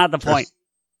that's not the point.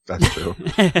 That's true.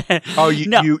 Oh,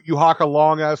 you hawk a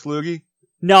long ass loogie?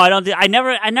 No, I don't.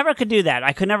 I never could do that.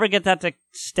 I could never get that to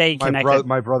stay connected.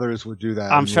 My brothers would do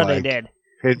that. I'm sure they did.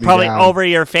 Hit me Probably down. over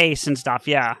your face and stuff.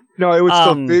 Yeah. No, it would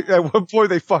still. At one point,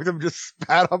 they fucked him, just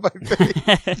spat on my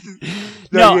face.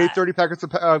 No, you ate 30 packets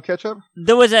of ketchup.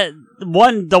 There was the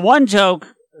one joke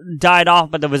died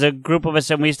off, but there was a group of us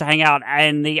and we used to hang out,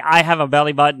 and the "I have a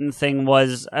belly button" thing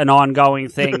was an ongoing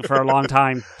thing for a long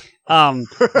time.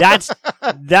 That's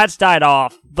died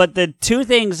off. But the two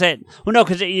things that,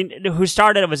 because who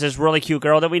started it was this really cute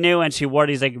girl that we knew, and she wore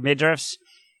these like midriffs,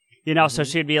 so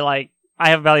she'd be like, "I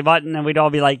have a belly button," and we'd all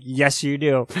be like, "Yes, you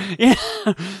do."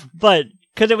 But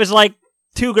because it was like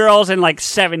 2 girls and like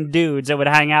 7 dudes that would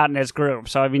hang out in this group.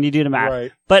 So I mean, you do the math.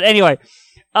 Right. But anyway,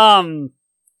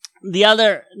 the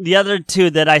other 2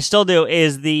 that I still do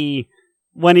is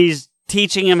when he's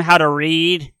teaching him how to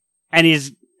read, and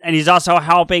he's also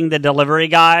helping the delivery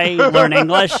guy learn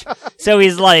English. So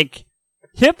he's like,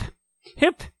 hip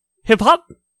hop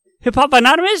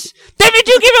anonymous. David,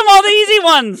 you give him all the easy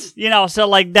ones, you know. So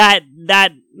like that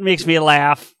makes me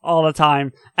laugh all the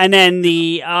time. And then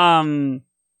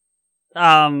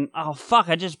oh fuck,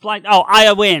 I just blanked. Oh,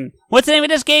 I win. What's the name of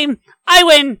this game? I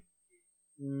win.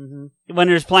 Mm-hmm. When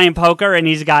he's playing poker and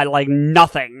he's got like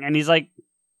nothing, and he's like,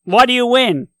 "Why do you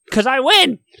win?" Because I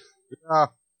win.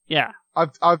 Yeah.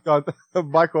 I've done.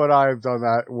 Michael and I have done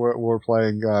that. We're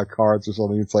playing cards or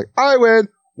something. It's like, I win.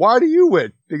 Why do you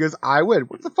win? Because I win.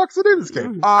 What the fuck's the name of this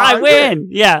game? I win.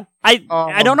 Yeah. I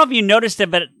don't know if you noticed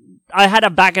it, but I had a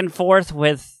back and forth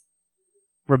with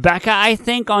Rebecca, I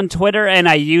think, on Twitter, and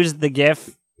I used the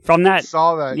GIF from that. I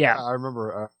saw that. Yeah. I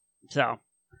remember. So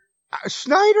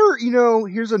Schneider, you know,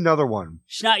 here's another one.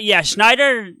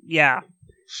 Schneider, yeah.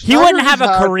 He wouldn't have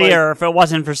a career if it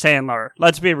wasn't for Sandler.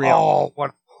 Let's be real. Oh,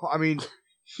 what? I mean,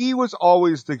 he was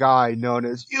always the guy known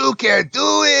as, you can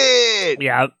do it!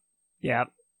 Yeah.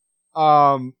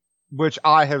 Which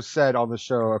I have said on the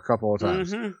show a couple of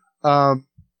times. Mm-hmm.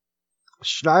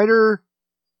 Schneider,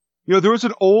 you know, there was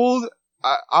an old,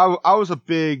 I was a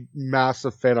big,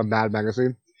 massive fan of Mad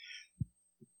Magazine.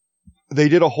 They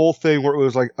did a whole thing where it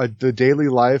was like the daily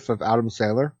life of Adam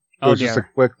Sandler. It was just a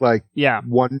quick, like,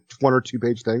 one or 2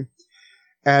 page thing.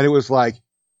 And it was like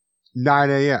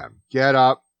 9 a.m. Get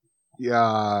up,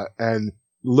 and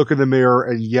look in the mirror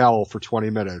and yell for 20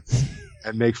 minutes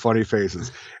and make funny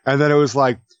faces. And then it was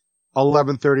like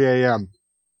 11:30 a.m.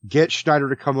 Get Schneider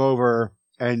to come over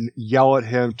and yell at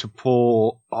him to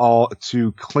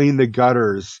clean the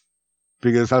gutters,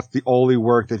 because that's the only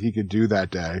work that he could do that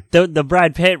day. The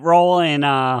Brad Pitt role in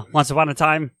Once Upon a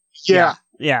Time. Yeah.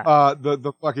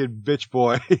 The fucking bitch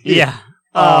boy. Yeah.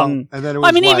 And then it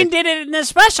was he even did it in the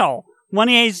special when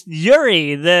he's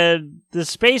Yuri, the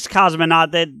space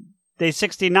cosmonaut that they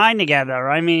 69 together.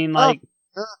 I mean, like.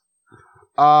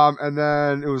 And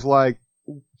then it was like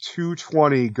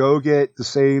 2:20. Go get the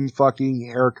same fucking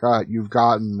haircut you've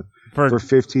gotten for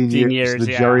 15 years.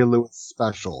 The Jerry Lewis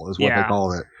special is what they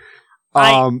called it.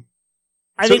 I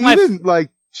think even like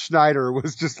Schneider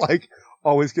was just like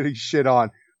always getting shit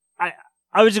on.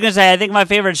 I was just gonna say, I think my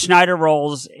favorite Schneider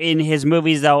roles in his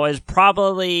movies, though, is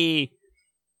probably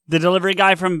the delivery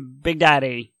guy from Big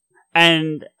Daddy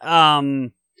and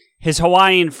his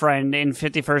Hawaiian friend in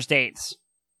 50 First Dates.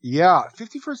 Yeah,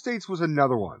 50 First Dates was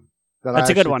another one that's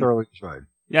a good one. Thoroughly enjoyed.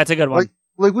 Yeah, it's a good one.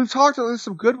 Like we've talked about, there's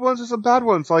some good ones and some bad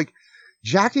ones. Like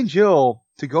Jack and Jill,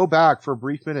 to go back for a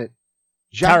brief minute.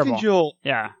 Jack and Jill,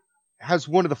 has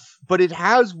but it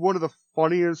has one of the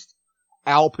funniest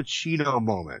Al Pacino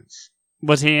moments.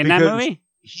 Was he in that movie?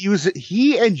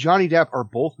 He and Johnny Depp are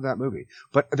both in that movie,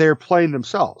 but they're playing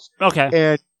themselves. Okay.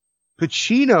 And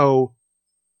Pacino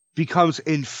becomes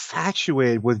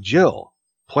infatuated with Jill,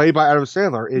 played by Adam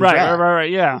Sandler.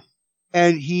 Right, yeah.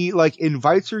 And he like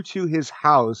invites her to his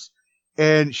house,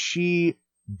 and she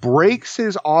breaks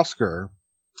his Oscar,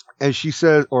 and she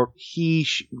says, or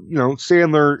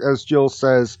Sandler, as Jill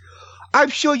says, I'm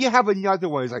sure you have another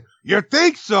one. He's like, you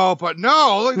think so, but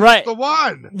no, that's the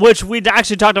one. Which we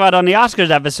actually talked about on the Oscars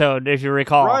episode, if you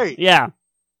recall. Right. Yeah.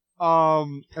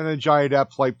 And then Johnny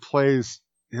Depp like plays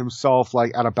himself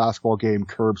like at a basketball game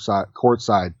courtside.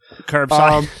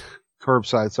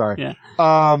 Curbside, sorry. Yeah.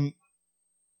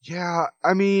 Yeah,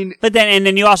 I mean. But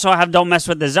then you also have Don't Mess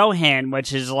with the Zohan,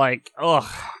 which is like, ugh.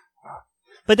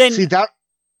 But then. See, that.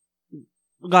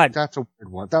 Go ahead. That's a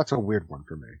weird one. That's a weird one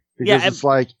for me. Because it's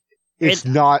like, it's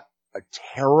not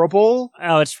terrible.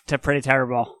 Oh, it's pretty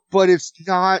terrible. But it's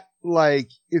not like,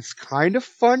 it's kind of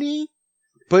funny.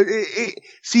 But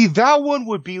see, that one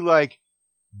would be like,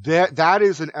 that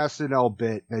is an SNL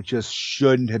bit that just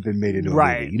shouldn't have been made into a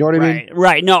movie. You know what I mean?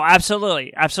 Right. No,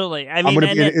 absolutely. Absolutely. I mean, I'm going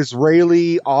to be an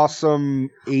Israeli awesome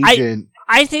agent.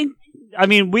 I think,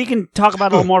 we can talk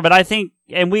about it a little more, but I think,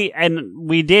 and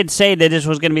we did say that this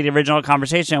was going to be the original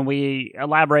conversation. We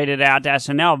elaborated it out to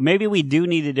SNL. Maybe we do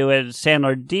need to do a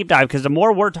Sandler deep dive, because the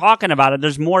more we're talking about it,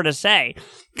 there's more to say.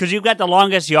 Because you've got the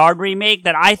Longest Yard remake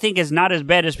that I think is not as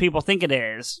bad as people think it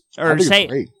is. I think it's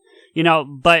great.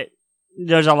 But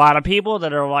there's a lot of people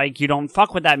that are like, you don't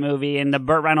fuck with that movie, and the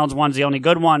Burt Reynolds one's the only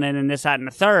good one, and then this, that, and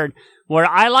the third, where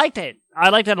I liked it. I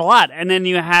liked it a lot. And then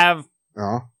you have,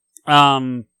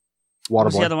 Waterboy.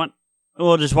 What's the other one?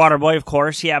 Well, just Waterboy, of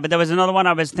course. Yeah, but there was another one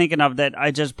I was thinking of that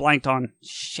I just blanked on.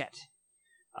 Shit.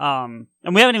 And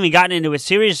we haven't even gotten into his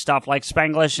serious stuff like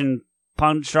Spanglish and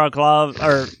Punch Drunk Love,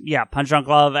 Punch Drunk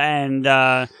Love, and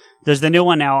there's the new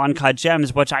one now, Uncut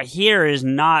Gems, which I hear is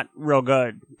not real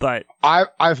good. But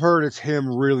I've heard it's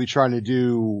him really trying to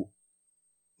do.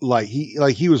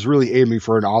 He was really aiming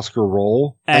for an Oscar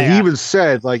role. And he even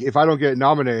said, like, if I don't get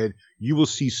nominated, you will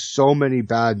see so many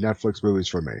bad Netflix movies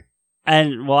from me.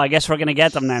 And, well, I guess we're going to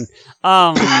get them then.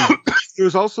 It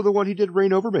was also the one he did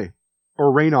Rain Over Me.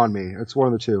 Or Rain on Me. It's one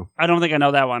of the two. I don't think I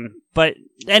know that one. But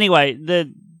anyway,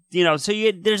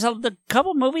 there's a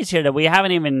couple movies here that we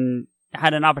haven't even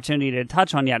had an opportunity to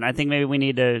touch on yet. And I think maybe we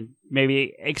need to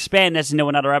expand this into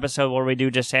another episode where we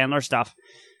do just Sandler stuff.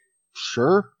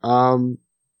 Sure.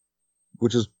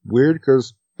 Which is weird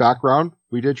because background,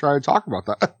 we did try to talk about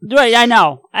that. Right, I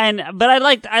know. But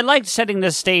I liked setting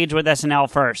this stage with SNL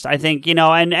first. I think,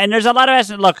 and there's a lot of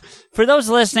SNL. Look, for those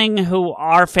listening who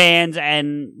are fans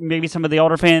and maybe some of the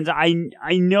older fans, I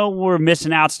know we're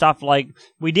missing out stuff like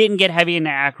we didn't get heavy into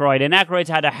Aykroyd, and Aykroyd's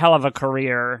had a hell of a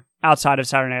career outside of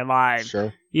Saturday Night Live.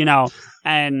 Sure.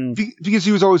 And because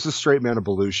he was always the straight man of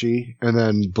Belushi, and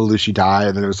then Belushi died,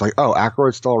 and then it was like, oh,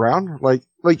 Aykroyd's still around? Like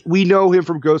we know him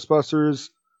from Ghostbusters.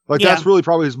 That's really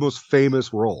probably his most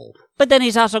famous role. But then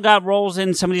he's also got roles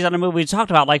in some of these other movies we talked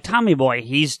about, like Tommy Boy.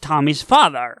 He's Tommy's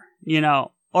father,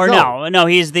 Or no,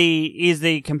 he's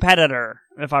the competitor,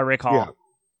 if I recall.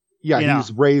 Yeah,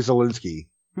 he's Ray Zelinsky.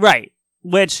 Right.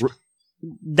 Which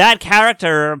that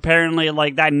character apparently,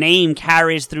 like that name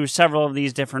carries through several of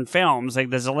these different films.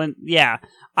 Like the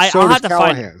I'll have to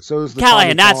Callahan. find So is the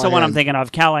Callahan. That's Callahan. The one I'm thinking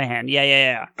of. Callahan.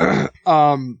 Yeah.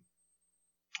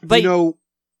 But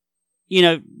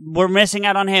we're missing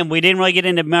out on him. We didn't really get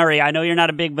into Murray. I know you're not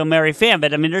a big Bill Murray fan,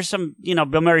 but I mean, there's some,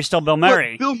 Bill Murray's still Bill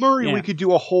Murray. Bill Murray, we could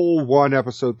do a whole one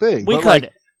episode thing. We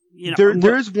could.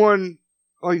 There's one,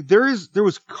 there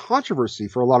was controversy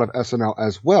for a lot of SNL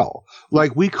as well.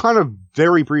 Like, we kind of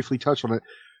very briefly touched on it.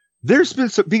 There's been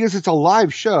some, because it's a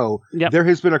live show, there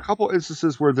has been a couple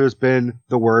instances where there's been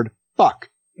the word fuck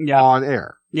on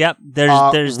air. Yep.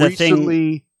 There's the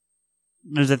recently, thing.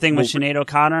 There's the thing with Sinead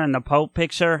O'Connor and the Pope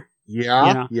picture.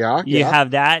 Yeah. You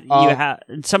have that. You have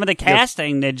some of the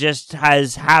casting that just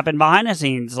has happened behind the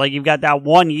scenes. Like you've got that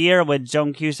 1 year with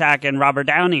Joan Cusack and Robert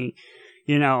Downey.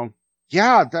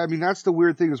 Yeah, I mean that's the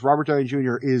weird thing is Robert Downey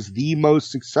Jr. is the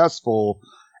most successful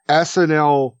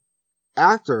SNL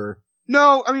actor.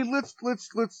 No, I mean let's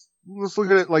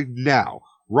look at it like now.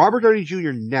 Robert Downey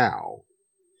Jr. now.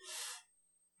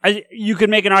 You could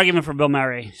make an argument for Bill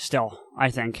Murray still.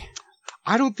 I think.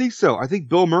 I don't think so. I think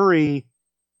Bill Murray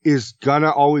is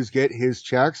gonna always get his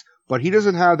checks, but he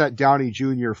doesn't have that Downey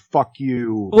Jr. fuck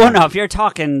you. Well, no, if you're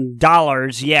talking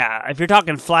dollars, yeah. If you're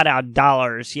talking flat out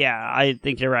dollars, yeah, I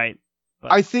think you're right.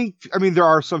 But I mean, there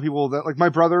are some people that, like my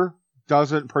brother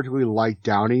doesn't particularly like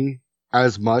Downey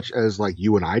as much as like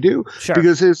you and I do. Sure.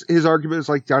 Because his argument is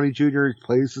like Downey Jr.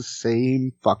 plays the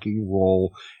same fucking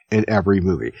role in every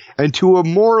movie. And to a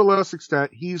more or less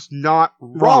extent, he's not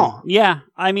wrong. Yeah.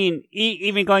 I mean,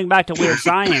 even going back to Weird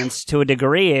Science, to a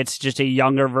degree, it's just a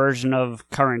younger version of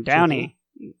current Downey.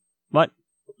 What?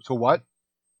 To what?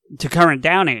 To current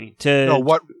Downey. No,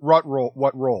 what role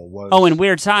was? Oh, in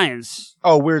Weird Science.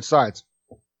 Oh, Weird Science.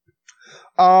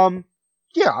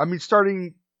 Yeah, I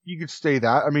mean, you could say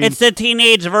that. I mean, it's the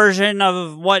teenage version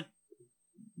of what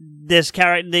this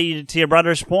character, to your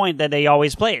brother's point, that he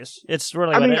always plays. It's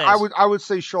really. What it is. I would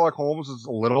say Sherlock Holmes is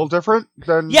a little different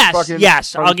than.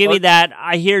 Yes, I'll give you that.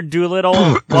 I hear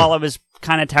Doolittle, while it was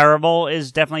kind of terrible,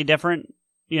 is definitely different.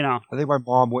 I think my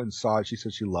mom went and saw it. She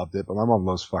said she loved it, but my mom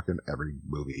loves fucking every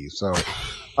movie. So,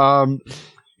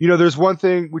 there's one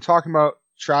thing we're talking about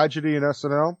tragedy in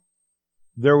SNL.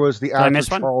 There was the actor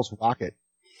Charles Rocket.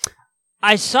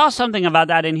 I saw something about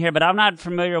that in here, but I'm not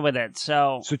familiar with it.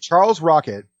 So Charles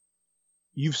Rocket,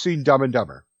 you've seen Dumb and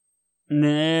Dumber.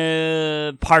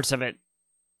 Parts of it.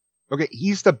 Okay,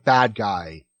 he's the bad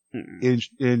guy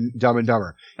in Dumb and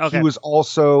Dumber. Okay. He was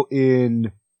also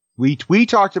in we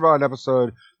talked about an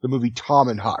episode the movie Tom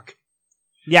and Huck.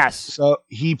 Yes. So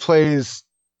he plays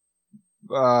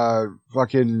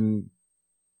fucking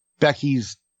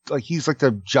Becky's, like he's like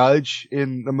the judge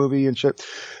in the movie and shit.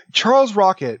 Charles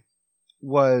Rocket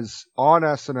was on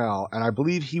SNL, and I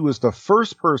believe he was the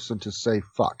first person to say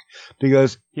fuck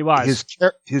because he was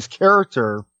his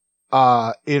character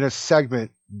in a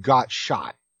segment got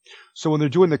shot. So when they're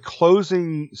doing the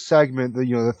closing segment,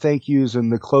 the thank yous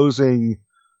and the closing,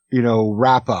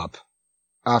 wrap up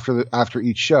after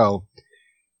each show,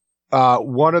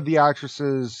 one of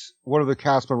the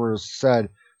cast members said,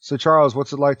 "So Charles,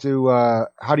 what's it like to?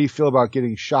 How do you feel about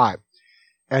getting shot?"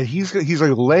 And he's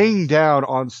like laying down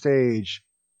on stage,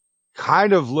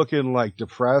 kind of looking like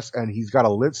depressed, and he's got a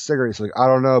lit cigarette. He's like, "I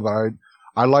don't know, but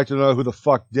I'd like to know who the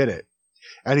fuck did it.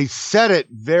 And he said it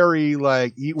very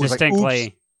like, he was distinctly. like,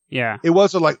 oops. Yeah. It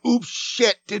wasn't like, oops,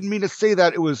 shit, didn't mean to say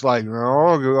that. It was like, no,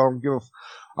 I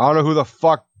don't know who the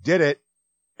fuck did it.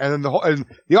 And then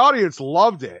the audience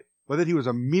loved it, but then he was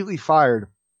immediately fired.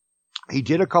 He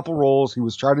did a couple roles. He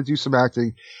was trying to do some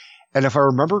acting. And if I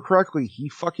remember correctly, he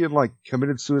fucking like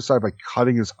committed suicide by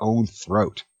cutting his own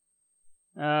throat.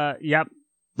 Yep.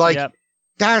 Like, Yep.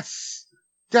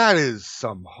 that is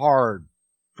some hard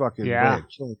fucking way of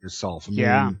killing yourself. I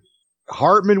mean,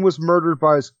 Hartman was murdered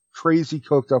by his crazy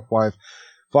coked up wife.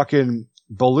 Fucking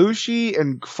Belushi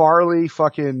and Farley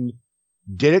fucking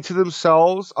did it to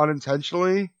themselves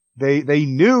unintentionally. They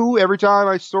knew every time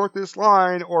I snort this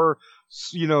line or,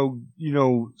 you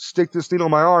know, stick this needle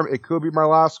in my arm, it could be my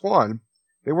last one.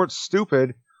 They weren't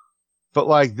stupid, but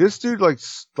like this dude like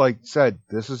said,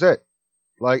 this is it.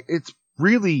 Like, it's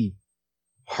really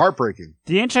heartbreaking.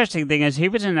 The interesting thing is he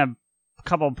was in a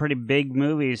couple pretty big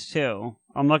movies too.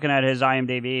 I'm looking at his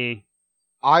IMDb.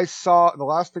 The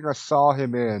last thing I saw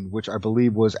him in, which I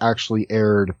believe was actually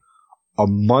aired a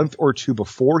month or two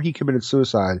before he committed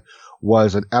suicide,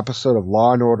 was an episode of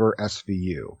Law and Order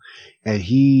SVU. And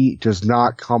he does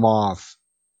not come off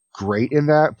great in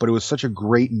that, but it was such a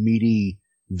great, meaty,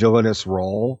 villainous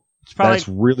role. It's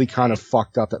really kind of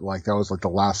fucked up that like that was like the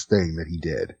last thing that he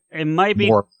did. It might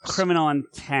be Criminal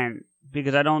Intent,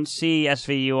 because I don't see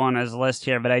SVU on his list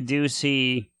here, but I do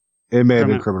see... It may have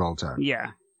been Criminal Intent.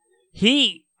 Yeah.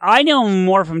 I know him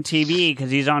more from TV because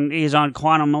he's on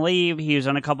Quantum Leap. He was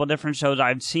on a couple different shows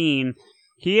I've seen.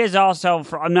 He is also,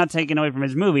 I'm not taking away from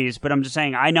his movies, but I'm just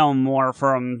saying I know him more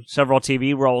from several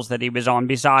TV roles that he was on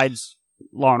besides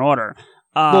Law and Order.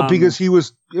 Well, because he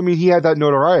had that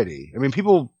notoriety. I mean,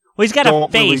 people... Well, he's got a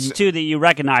face, too, that you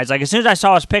recognize. Like, as soon as I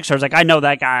saw his picture, I was like, I know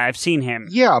that guy. I've seen him.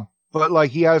 Yeah, but,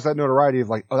 like, he has that notoriety of,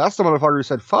 like, oh, that's the motherfucker who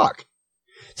said fuck.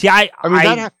 See, I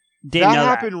didn't know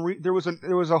happened. That.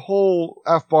 There was a whole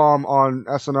F-bomb on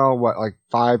SNL, like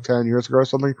 5-10 years ago or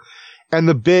something. And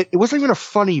the bit, it wasn't even a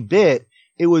funny bit.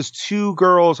 It was two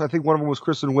girls. I think one of them was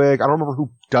Kristen Wiig. I don't remember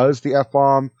who does the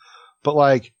F-bomb, but,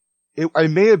 like, it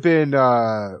may have been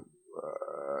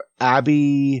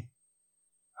Abby...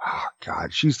 Oh,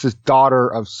 God, she's the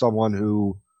daughter of someone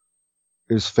who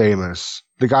is famous.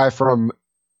 The guy from,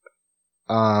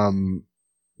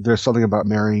 There's Something About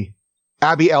Mary.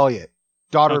 Abby Elliott.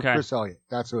 Daughter of Chris Elliott.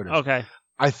 That's who it is. Okay.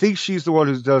 I think she's the one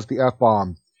who does the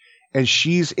F-bomb. And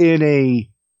she's in a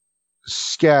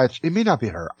sketch. It may not be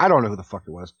her. I don't know who the fuck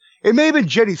it was. It may have been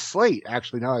Jenny Slate,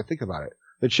 actually, now that I think about it.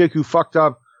 The chick who fucked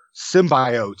up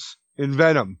symbiotes in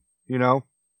Venom, you know?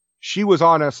 She was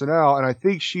on SNL, and I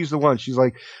think she's the one. She's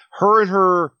like, her and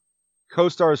her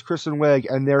co-stars Kristen Wiig,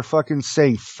 and they're fucking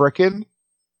saying frickin'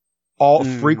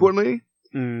 frequently.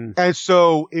 Mm. And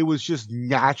so it was just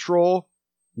natural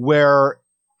where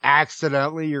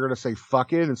accidentally you're going to say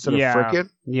fucking instead of frickin'.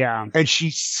 Yeah.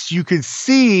 And you can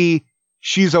see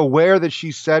she's aware that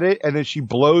she said it, and then she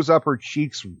blows up her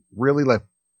cheeks really like.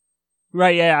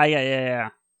 Right, yeah.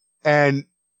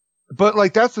 But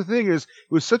like, that's the thing is, it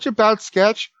was such a bad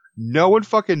sketch. No one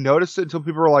fucking noticed it until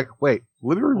people were like, wait,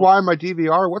 let me rewind my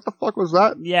DVR. What the fuck was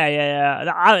that?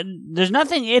 Yeah. There's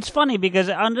nothing. It's funny because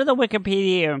under the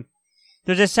Wikipedia,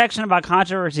 there's a section about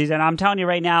controversies, and I'm telling you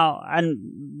right now, and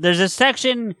there's a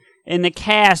section in the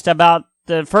cast about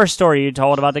the first story you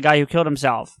told about the guy who killed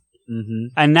himself.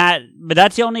 Mm-hmm. But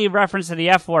that's the only reference to the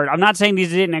F word. I'm not saying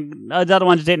the other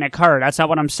ones didn't occur. That's not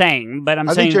what I'm saying. But I'm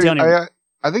saying it's the only. I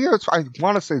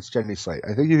want to say it's Jenny Slate.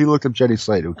 I think if you looked up Jenny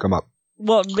Slate, it would come up.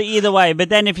 Well, but either way. But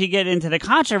then if you get into the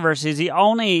controversies,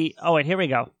 oh wait, here we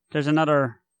go. There's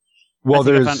another. Well,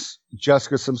 there's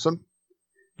Jessica Simpson.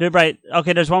 Right.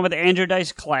 Okay, there's one with Andrew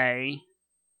Dice Clay.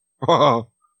 Andrew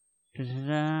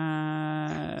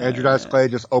Dice Clay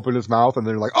just opened his mouth and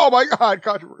they're like, oh my God,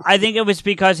 controversy. I think it was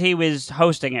because he was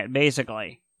hosting it,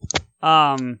 basically.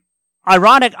 Ironically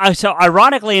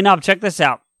enough, check this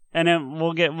out. And then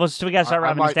we gotta start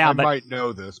wrapping this down. I might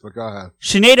know this, but go ahead.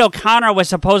 Sinead O'Connor was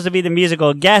supposed to be the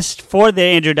musical guest for the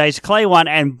Andrew Dice Clay one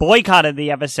and boycotted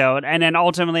the episode, and then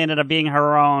ultimately ended up being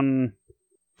her own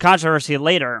controversy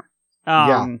later.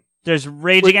 There's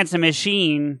Rage Against the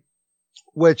Machine.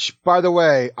 Which, by the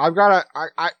way, I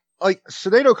like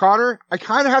Sinead O'Connor, I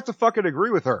kind of have to fucking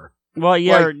agree with her. Well,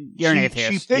 you're an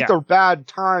atheist. She picked a bad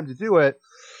time to do it.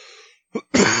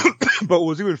 But what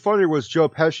was even funnier was Joe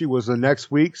Pesci was the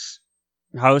next week's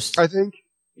host, I think.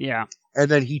 Yeah. And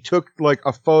then he took like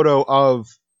a photo of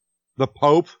the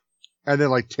Pope and then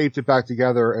like taped it back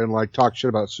together and like talked shit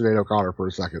about Sinead O'Connor for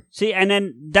a second. See, and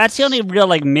then that's the only real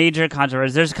like major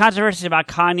controversy. There's controversy about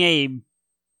Kanye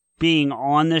being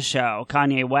on the show,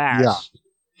 Kanye West.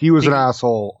 He was an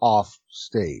asshole off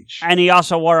stage. And he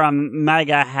also wore a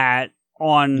MAGA hat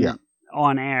on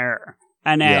air.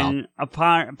 And then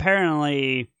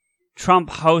apparently Trump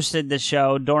hosted the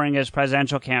show during his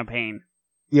presidential campaign.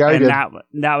 Yeah, he did.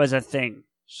 That was a thing.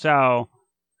 So,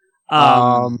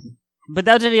 but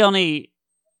those are the only...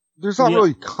 There's not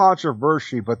really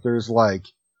controversy, but there's like...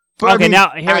 But okay,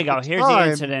 now, here we go. Here's the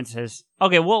incidences.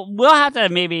 Okay, we'll have to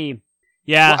maybe...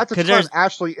 Yeah, because there's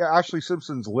Ashley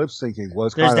Simpson's lip syncing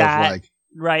was kind of like...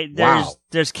 Right, wow.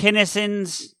 There's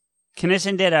Kinison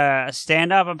did a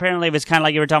stand-up, apparently. It was kind of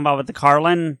like you were talking about with the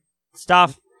Carlin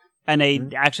stuff, and they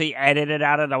actually edited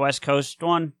out of the West Coast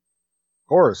one. Of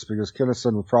course, because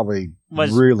Kinison probably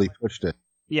really pushed it.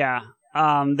 Yeah.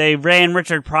 They ran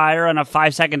Richard Pryor on a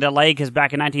 5-second delay, because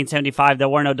back in 1975, there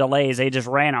were no delays. They just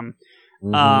ran them.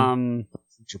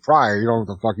 Richard Pryor, you don't know what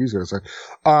the fuck he's going to say.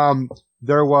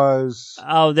 There was...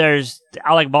 there's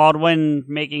Alec Baldwin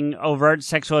making overt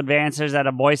sexual advances at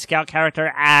a Boy Scout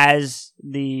character as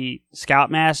the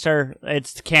Scoutmaster.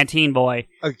 It's Canteen Boy.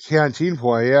 A Canteen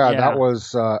Boy, yeah. That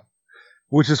was...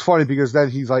 which is funny, because then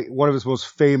he's like... One of his most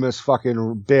famous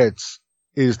fucking bits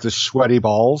is the sweaty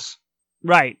balls.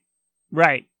 Right.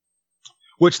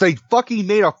 Which they fucking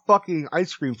made a fucking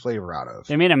ice cream flavor out of.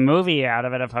 They made a movie out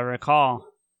of it, if I recall.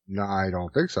 No, I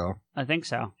don't think so. I think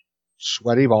so.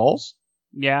 Sweaty balls?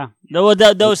 Yeah.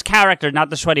 Those characters, not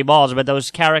the sweaty balls, but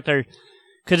those characters.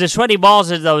 Because the sweaty balls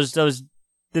is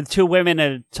the two women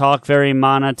that talk very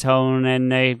monotone, and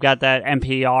they've got that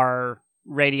NPR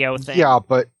radio thing. Yeah,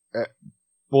 but,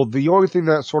 the only thing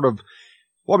that sort of,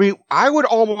 I would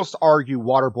almost argue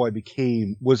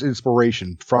Waterboy was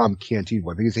inspiration from Canteen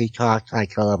Boy, because he talked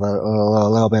like a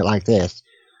little bit like this.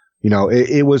 You know, it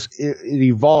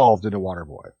evolved into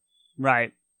Waterboy.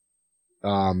 Right.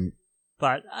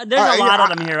 But there's a lot of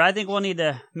them here. I think we'll need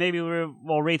to, maybe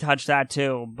we'll retouch that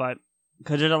too, but,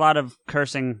 because there's a lot of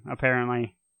cursing,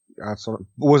 apparently.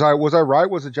 Was I right?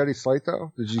 Was it Jenny Slate,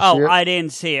 though? Did you see it? Oh, I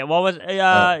didn't see it. What was,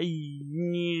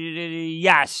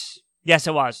 yes. Yes,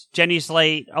 it was. Jenny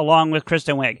Slate, along with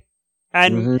Kristen Wiig.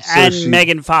 And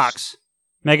Megan Fox.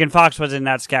 Megan Fox was in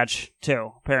that sketch,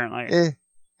 too, apparently.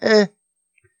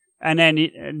 And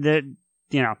then,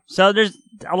 so there's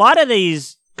a lot of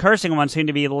these cursing ones seem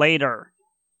to be later.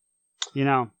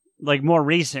 Like more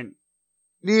recent.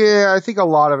 Yeah, I think a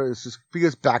lot of it is just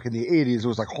because back in the 80s, it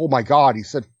was like, oh my God, he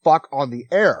said fuck on the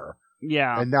air.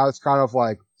 Yeah. And now it's kind of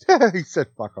like, he said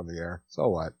fuck on the air. So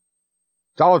what?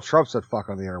 Donald Trump said fuck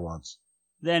on the air once.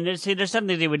 Then there's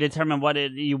something that would determine what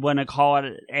you want to call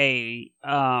it a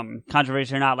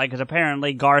controversy or not. Like, because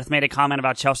apparently Garth made a comment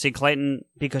about Chelsea Clinton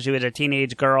because she was a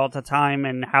teenage girl at the time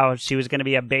and how she was going to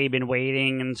be a babe in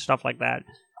waiting and stuff like that.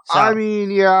 So, I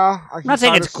mean, yeah. I'm not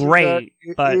saying it's great,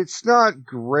 but it's not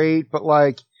great. But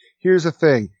like, here's the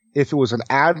thing: if it was an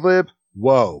ad lib,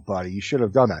 whoa, buddy, you should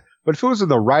have done that. But if it was in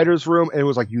the writers' room and it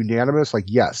was like unanimous, like,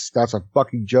 yes, that's a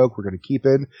fucking joke we're going to keep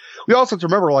in. We also have to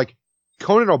remember, like,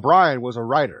 Conan O'Brien was a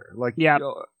writer. Like,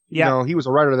 you know, he was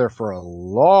a writer there for a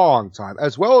long time,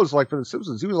 as well as like for The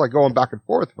Simpsons. He was like going back and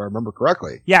forth, if I remember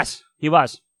correctly. Yes, he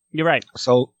was. You're right.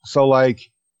 So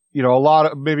like, a lot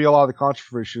of the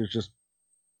controversy just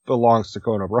belongs to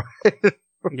Conan O'Brien.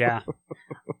 Yeah.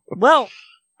 Well,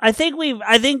 I think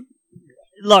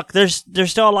look, there's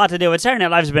still a lot to do. Saturday Night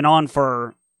Live's been on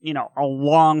for, a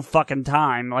long fucking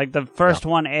time. Like the first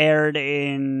one aired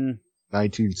in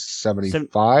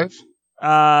 1975.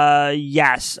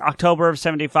 Yes, October of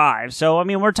 75. So, I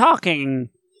mean, we're talking,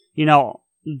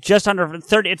 just under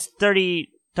 30, it's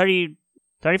 35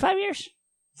 years?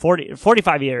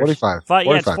 45 years. 45.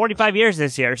 Yeah, it's 45 years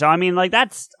this year. So, I mean, like,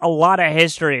 that's a lot of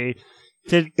history.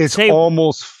 It's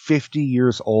almost 50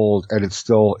 years old, and it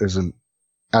still isn't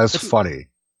as funny.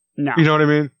 No. You know what I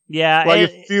mean? Yeah. Like,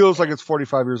 it feels like it's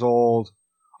 45 years old.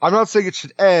 I'm not saying it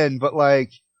should end, but,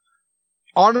 like,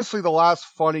 honestly, the last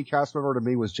funny cast member to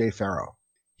me was Jay Farrow.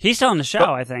 He's still on the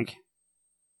show, I think.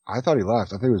 I thought he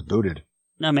left. I think he was booted.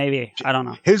 No, maybe. I don't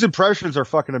know. His impressions are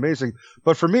fucking amazing.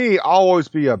 But for me, I'll always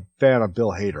be a fan of Bill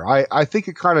Hader. I think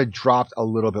it kind of dropped a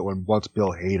little bit once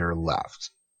Bill Hader left.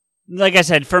 Like I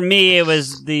said, for me, it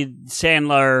was the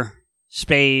Sandler,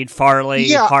 Spade,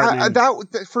 Farley, Hartman.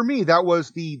 For me, that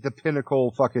was the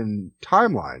pinnacle fucking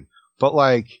timeline. But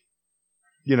like,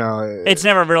 it's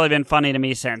never really been funny to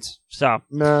me since. So,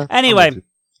 nah, anyway,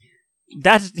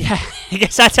 I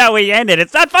guess that's how we ended.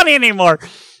 It's not funny anymore.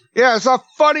 Yeah, it's not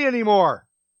funny anymore.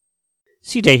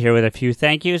 CJ here with a few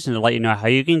thank yous and to let you know how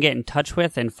you can get in touch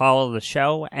with and follow the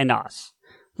show and us.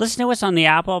 Listen to us on the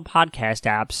Apple Podcast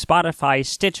app, Spotify,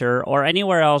 Stitcher, or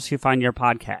anywhere else you find your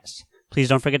podcasts. Please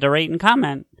don't forget to rate and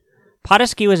comment.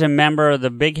 Podeskew is a member of the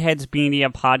Big Heads Media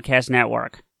Podcast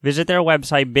Network. Visit their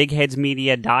website,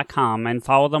 bigheadsmedia.com, and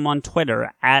follow them on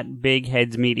Twitter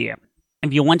 @bigheadsmedia.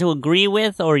 If you want to agree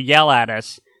with or yell at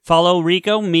us, follow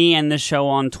Rico, me, and the show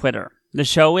on Twitter. The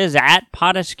show is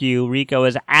 @Potaskew, Rico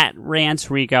is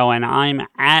 @RantsRico, and I'm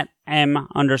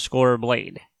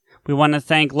 @M_Blade. We want to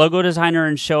thank logo designer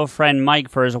and show friend Mike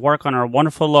for his work on our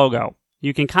wonderful logo.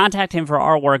 You can contact him for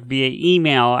artwork via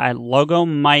email at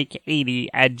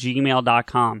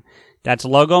logomike80@gmail.com. That's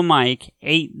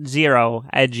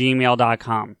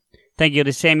logomike80@gmail.com. Thank you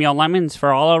to Samuel Lemons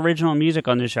for all original music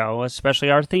on the show, especially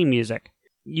our theme music.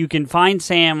 You can find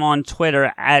Sam on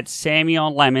Twitter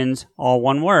 @SamuelLemons, all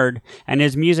one word, and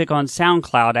his music on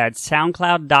SoundCloud at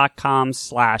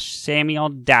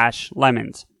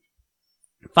soundcloud.com/Samuel-Lemons.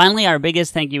 Finally, our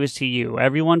biggest thank you is to you,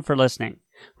 everyone, for listening.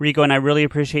 Rico and I really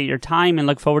appreciate your time and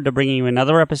look forward to bringing you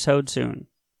another episode soon.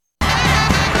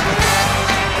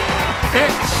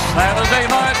 It's Saturday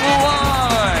Night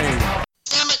Live!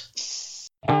 Damn it!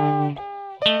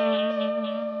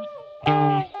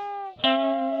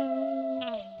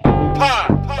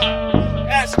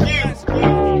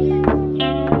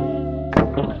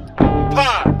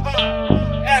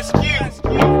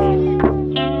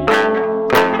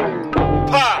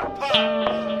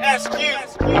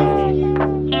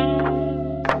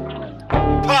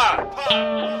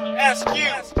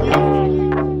 SQ.